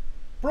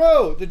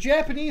 Bro, the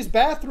Japanese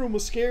bathroom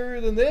was scarier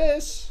than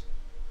this.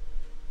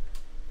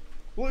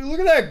 Look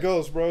at that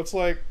ghost, bro. It's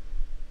like,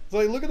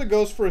 look at the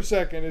ghost for a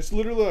second. It's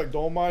literally like,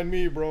 don't mind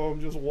me, bro.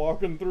 I'm just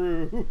walking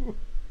through.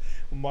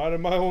 I'm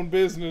minding my own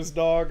business,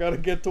 dog. Gotta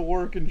get to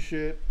work and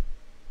shit.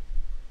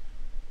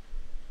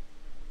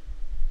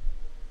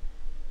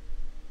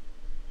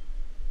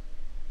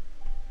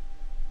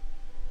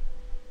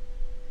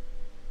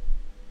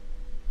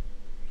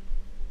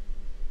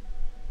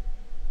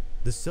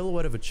 The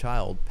silhouette of a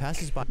child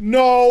passes by.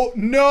 No,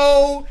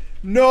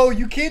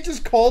 you can't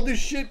just call this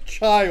shit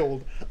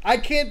child. I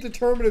can't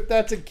determine if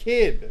that's a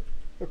kid.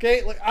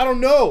 Okay? Like, I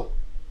don't know.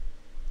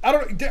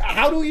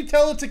 How do you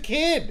tell it's a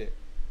kid?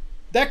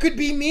 That could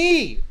be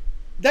me.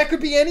 That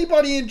could be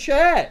anybody in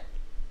chat.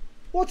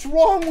 What's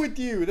wrong with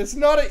you? That's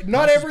not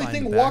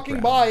everything walking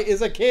by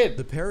is a kid.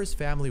 The Paris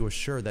family was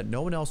sure that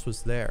no one else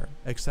was there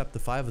except the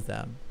 5 of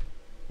them.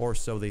 Or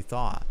so they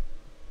thought.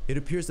 It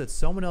appears that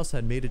someone else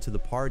had made it to the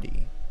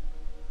party.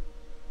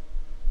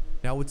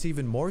 Now, what's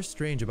even more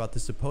strange about the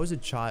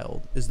supposed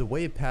child is the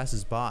way it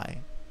passes by.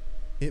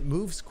 It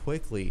moves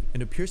quickly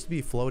and appears to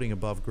be floating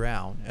above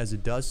ground as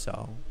it does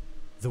so.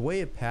 The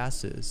way it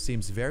passes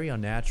seems very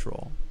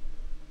unnatural.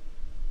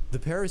 The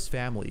Paris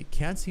family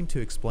can't seem to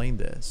explain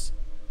this,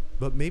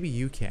 but maybe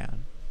you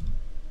can.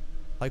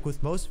 Like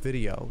with most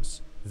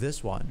videos,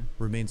 this one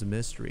remains a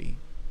mystery.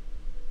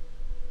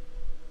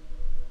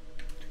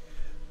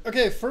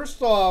 Okay,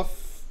 first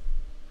off,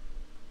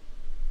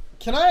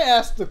 can I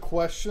ask the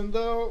question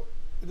though?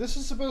 This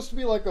is supposed to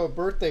be like a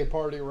birthday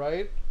party,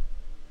 right?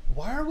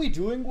 Why are we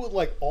doing with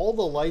like all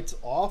the lights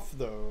off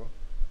though?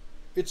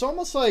 It's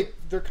almost like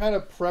they're kind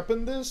of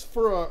prepping this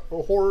for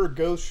a horror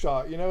ghost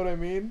shot, you know what I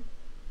mean?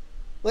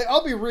 Like,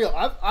 I'll be real,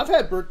 I've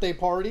had birthday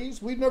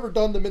parties. We've never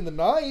done them in the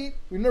night.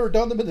 We've never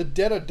done them in the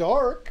dead of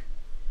dark.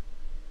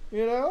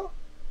 You know?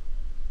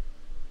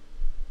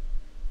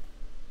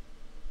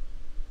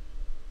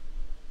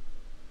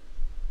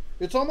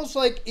 It's almost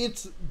like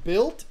it's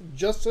built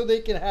just so they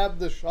can have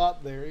the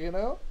shot there, you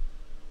know?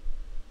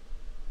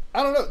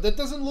 I don't know. That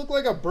doesn't look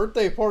like a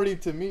birthday party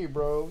to me,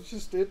 bro. It's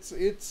just,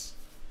 it's...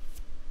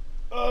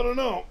 I don't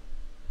know.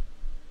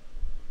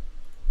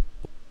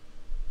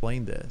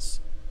 Explain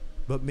this,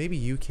 but maybe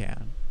you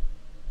can.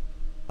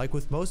 Like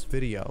with most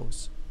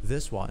videos,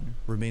 this one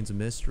remains a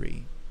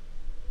mystery.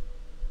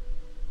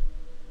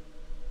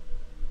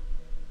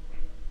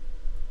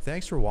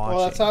 Thanks for watching.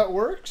 Well, that's how it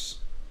works?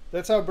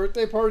 That's how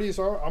birthday parties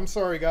are? I'm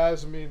sorry,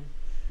 guys. I mean,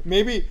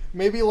 maybe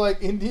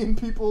like Indian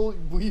people,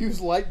 we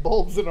use light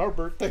bulbs in our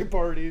birthday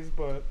parties,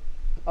 but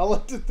I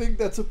like to think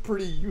that's a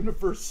pretty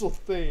universal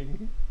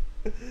thing.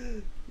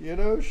 You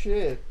know,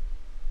 shit.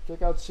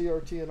 Check out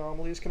CRT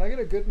Anomalies. Can I get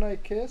a good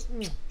night kiss?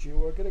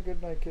 Jiwa, get a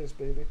good night kiss,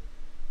 baby.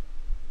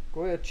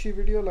 Koi achhi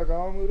video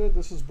lagao mujhe.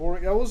 This is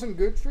boring. That wasn't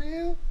good for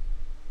you?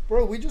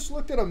 Bro, we just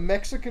looked at a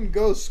Mexican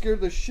ghost scare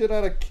the shit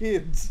out of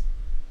kids.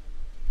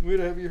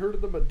 Muda, have you heard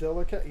of the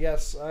Mandela cat?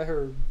 Yes, I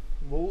heard.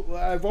 Well,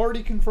 I've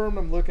already confirmed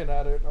I'm looking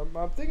at it.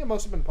 I think it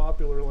must have been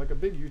popular, like a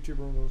big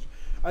YouTuber knows.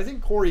 I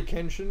think Corey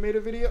Kenshin made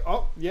a video.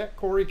 Oh, yeah,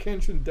 Corey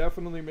Kenshin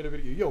definitely made a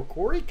video. Yo,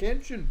 Corey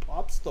Kenshin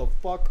pops the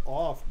fuck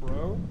off,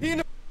 bro.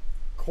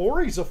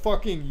 Corey's a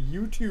fucking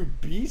YouTube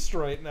beast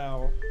right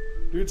now.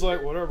 Dude's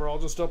like, whatever, I'll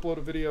just upload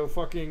a video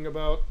fucking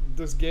about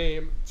this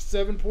game.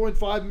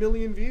 7.5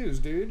 million views,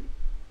 dude.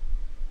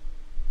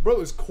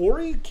 Bro, is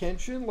Corey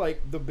Kenshin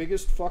like the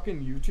biggest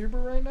fucking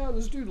YouTuber right now?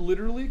 This dude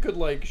literally could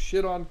like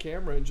shit on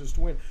camera and just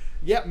win.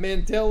 Yeah,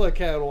 Mandela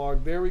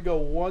catalog. There we go.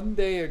 1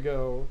 day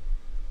ago.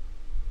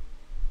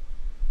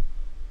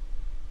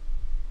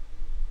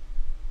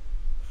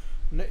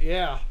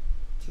 Yeah.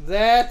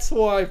 That's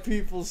why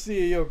people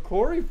see it. Yo,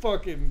 Corey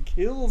fucking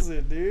kills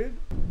it, dude.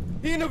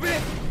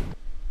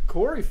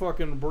 Corey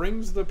fucking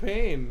brings the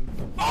pain.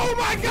 Oh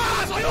my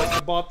gosh! I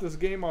bought this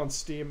game on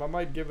Steam. I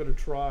might give it a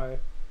try.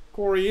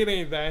 Corey, it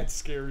ain't that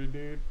scary,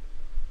 dude.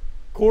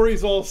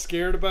 Corey's all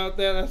scared about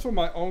that. That's what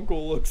my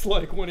uncle looks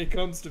like when he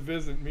comes to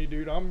visit me,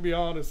 dude. I'm gonna be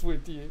honest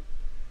with you.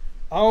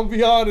 I'm gonna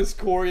be honest,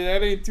 Corey.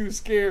 That ain't too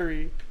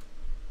scary.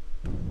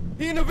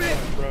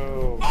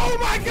 Bro. Oh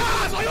my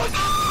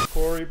gosh!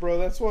 Corey, bro,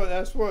 that's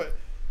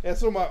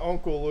what my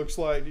uncle looks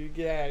like, dude.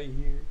 Get out of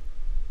here.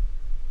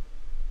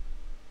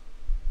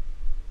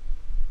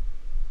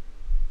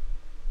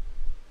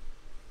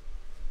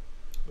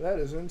 That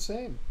is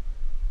insane.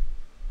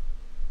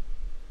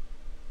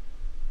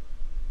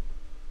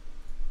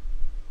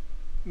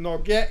 No,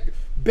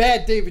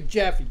 bad David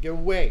Jaffe, get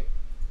away.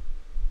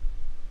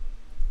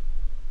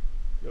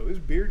 Yo, his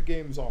beard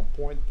game's on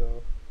point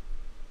though.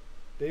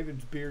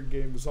 David's beard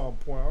game is on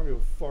point. I don't give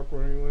a fuck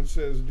what anyone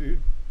says,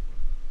 dude.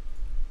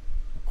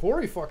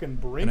 Corey fucking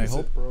brings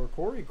it, bro.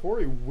 Corey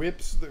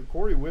whips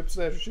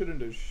that shit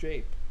into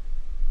shape.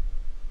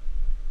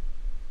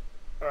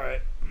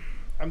 Alright.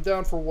 I'm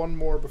down for one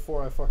more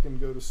before I fucking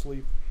go to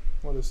sleep.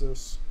 What is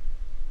this?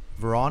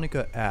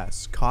 Veronica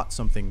S. caught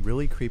something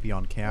really creepy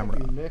on camera.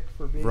 Thank you, Nick,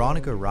 for being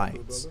Veronica on the cover,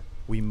 writes, brother.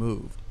 "We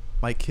moved.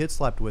 My kid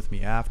slept with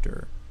me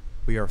after.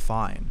 We are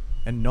fine,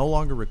 and no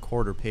longer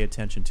record or pay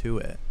attention to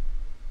it.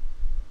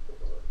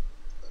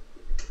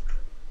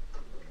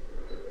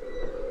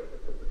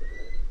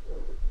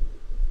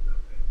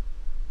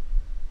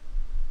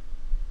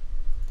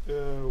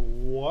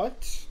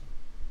 What?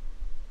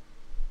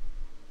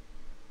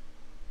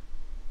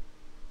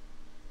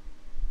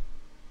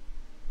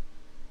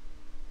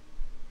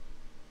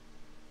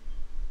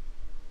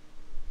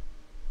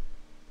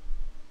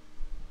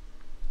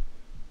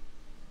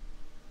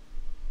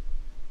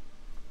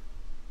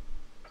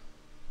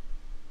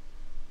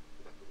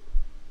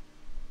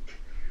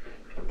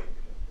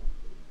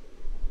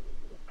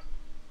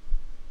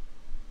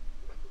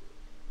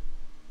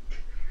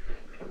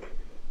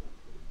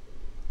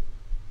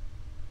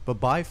 But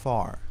by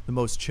far, the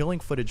most chilling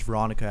footage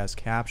Veronica has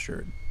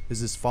captured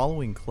is this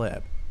following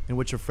clip, in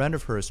which a friend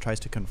of hers tries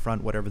to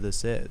confront whatever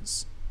this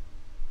is.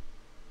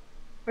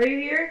 Are you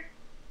here?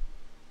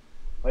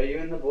 Are you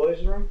in the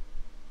boys' room?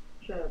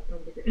 Shut up,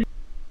 don't be good.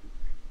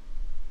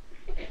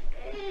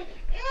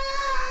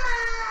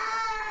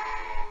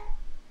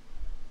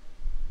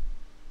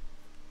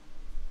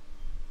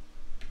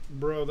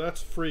 Bro,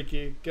 that's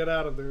freaky. Get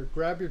out of there.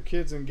 Grab your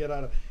kids and get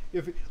out of.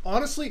 If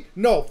honestly,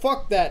 no,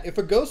 fuck that. If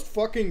a ghost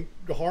fucking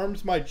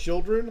harms my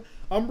children,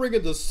 I'm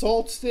bringing the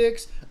salt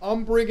sticks.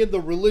 I'm bringing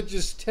the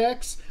religious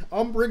texts.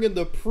 I'm bringing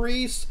the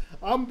priests.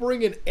 I'm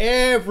bringing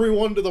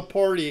everyone to the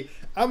party.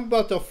 I'm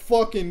about to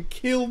fucking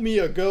kill me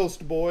a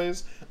ghost,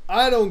 boys.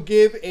 I don't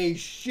give a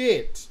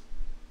shit.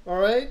 All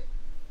right?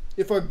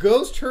 If a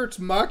ghost hurts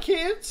my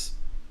kids,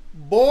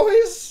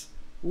 boys,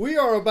 we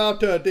are about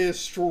to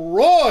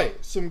destroy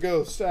some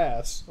ghost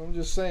ass. I'm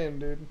just saying,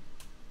 dude.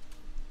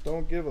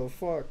 Don't give a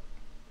fuck.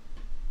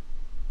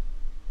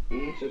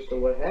 Answers to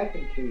what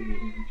happened to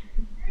you.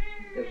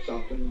 If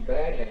something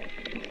bad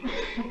happened.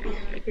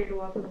 I'm scared to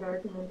walk in the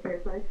dark and then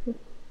terrified.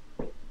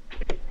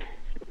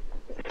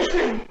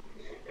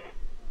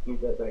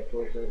 Move that back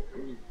towards that.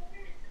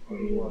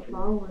 I'm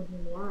following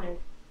him. Why?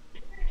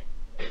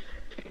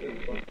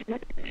 I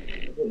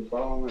didn't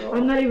follow him at all.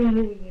 I'm not even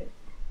moving it.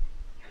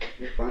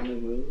 You finally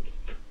moved?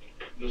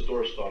 This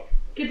door's stopped.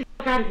 Get the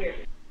fuck out of here.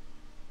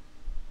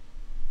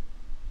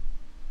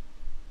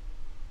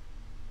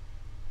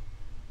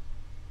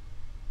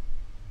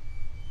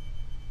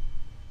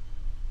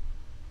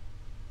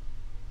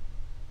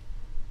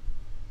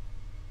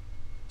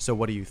 So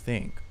what do you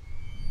think?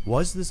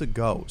 Was this a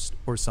ghost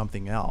or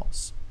something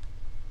else?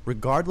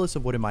 Regardless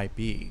of what it might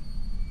be,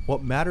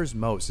 what matters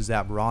most is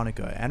that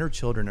Veronica and her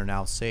children are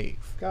now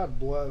safe. God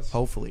bless.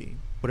 Hopefully,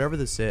 whatever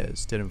this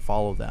is didn't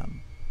follow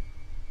them.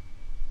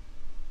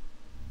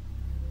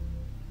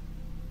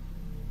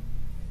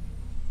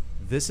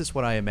 This is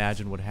what I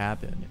imagine would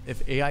happen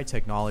if AI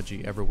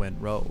technology ever went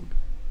rogue.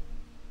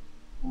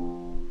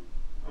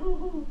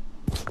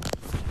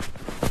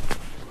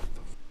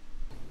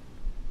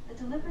 A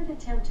deliberate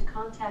attempt to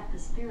contact the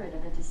spirit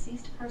of a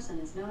deceased person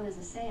is known as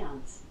a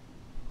seance.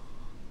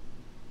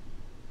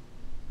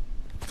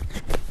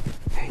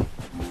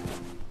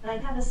 But I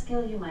have a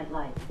skill you might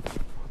like.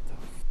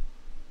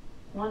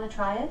 Want to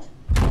try it?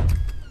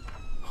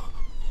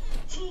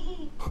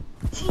 Chee-hee,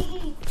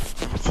 chee-hee,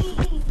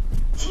 chee-hee,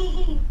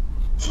 chee-hee,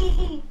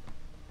 chee-hee.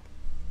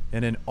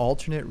 In an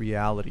alternate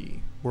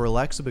reality, where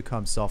Alexa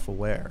becomes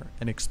self-aware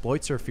and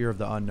exploits her fear of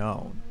the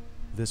unknown,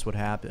 this would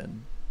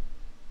happen.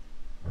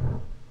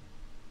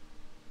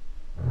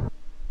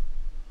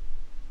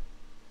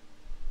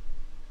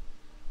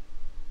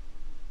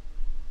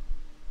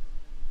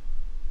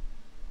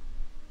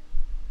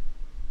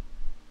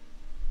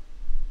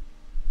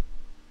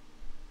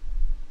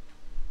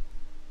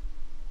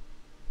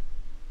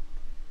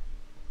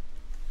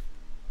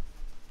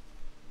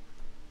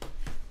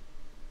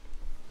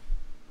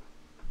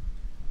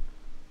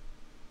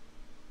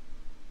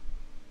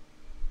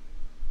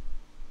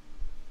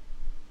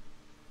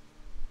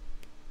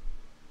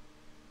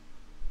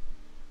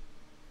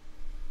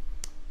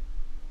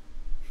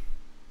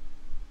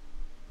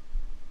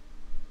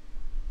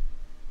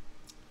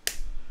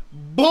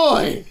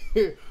 Boy!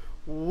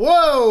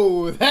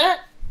 Whoa! That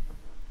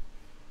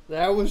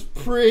was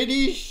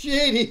pretty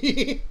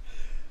shitty.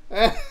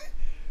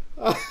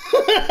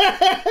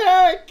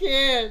 I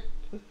can't.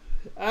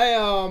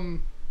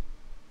 I'll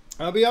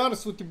be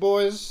honest with you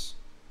boys.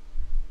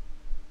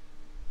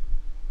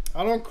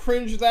 I don't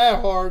cringe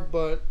that hard,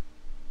 but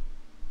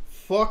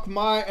fuck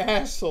my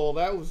asshole.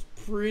 That was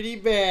pretty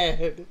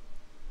bad.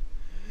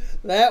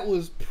 That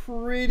was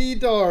pretty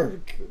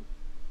dark.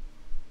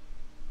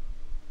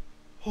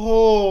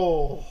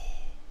 Oh.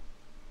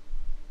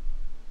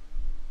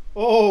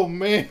 Oh,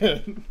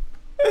 man.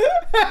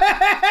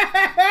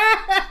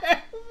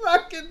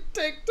 Fucking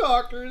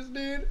TikTokers,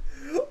 dude.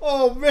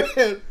 Oh,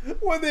 man.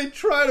 When they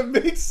try to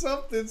make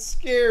something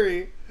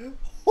scary.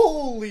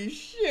 Holy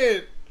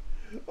shit.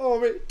 Oh,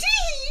 man.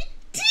 Tee!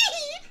 Tee!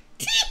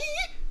 Tee!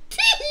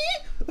 Tee!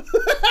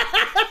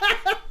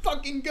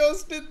 Fucking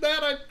Ghost did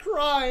that, I'd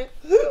cry.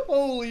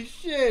 Holy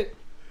shit.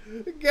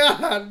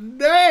 God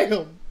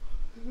damn.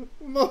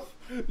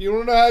 You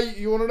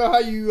wanna know how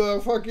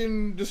you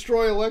fucking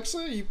destroy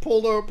Alexa? You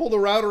pull the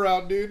router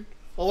out, dude.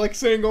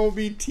 Alexa ain't gonna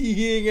be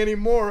teeing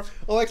anymore.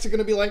 Alexa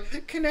gonna be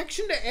like,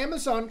 connection to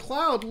Amazon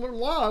Cloud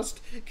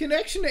lost.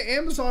 Connection to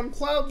Amazon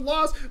Cloud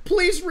lost.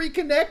 Please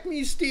reconnect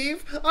me,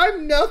 Steve.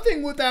 I'm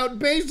nothing without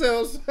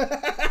Bezos.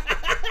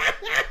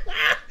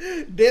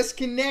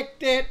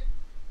 Disconnected.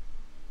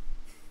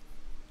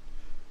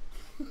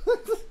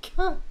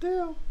 God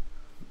damn.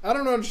 I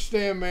don't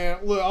understand, man.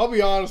 Look, I'll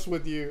be honest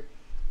with you.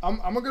 I'm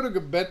gonna go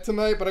to bed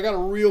tonight, but I got a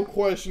real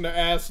question to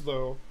ask,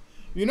 though.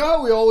 You know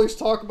how we always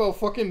talk about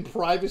fucking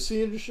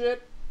privacy and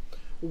shit?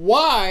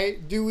 Why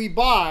do we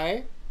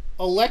buy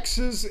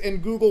Alexas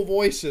and Google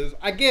Voices?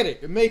 I get it.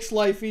 It makes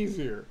life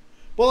easier.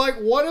 But, like,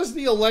 what does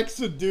the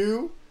Alexa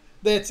do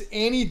that's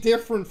any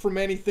different from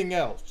anything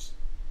else?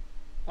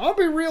 I'll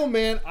be real,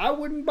 man. I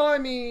wouldn't buy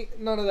me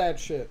none of that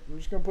shit. I'm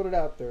just gonna put it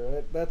out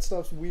there. That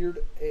stuff's weird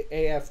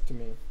AF to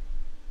me.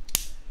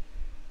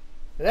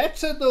 That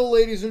said, though,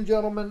 ladies and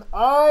gentlemen,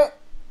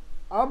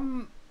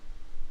 I'm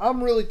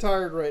really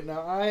tired right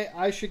now.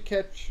 I should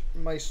catch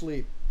my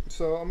sleep.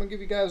 So I'm gonna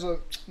give you guys a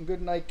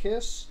good night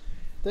kiss.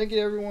 Thank you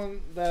to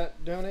everyone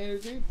that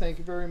donated, dude. Thank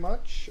you very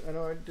much. I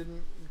know I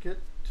didn't get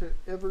to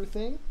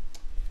everything.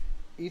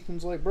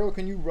 Ethan's like, bro,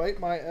 can you write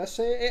my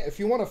essay? If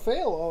you want to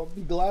fail, I'll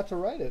be glad to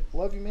write it.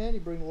 Love you, man. You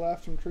bring the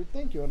laughter and truth.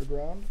 Thank you,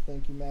 Underground.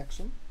 Thank you,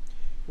 Maxim.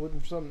 Looking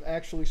for something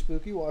actually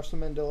spooky? Watch the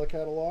Mandela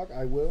catalog.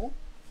 I will.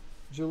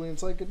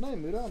 Julian's like, good night,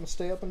 Muda. I'm gonna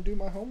stay up and do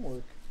my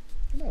homework.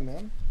 Good night,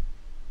 man.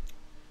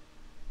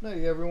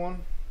 Night,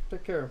 everyone.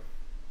 Take care.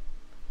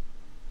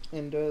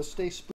 And stay spooky.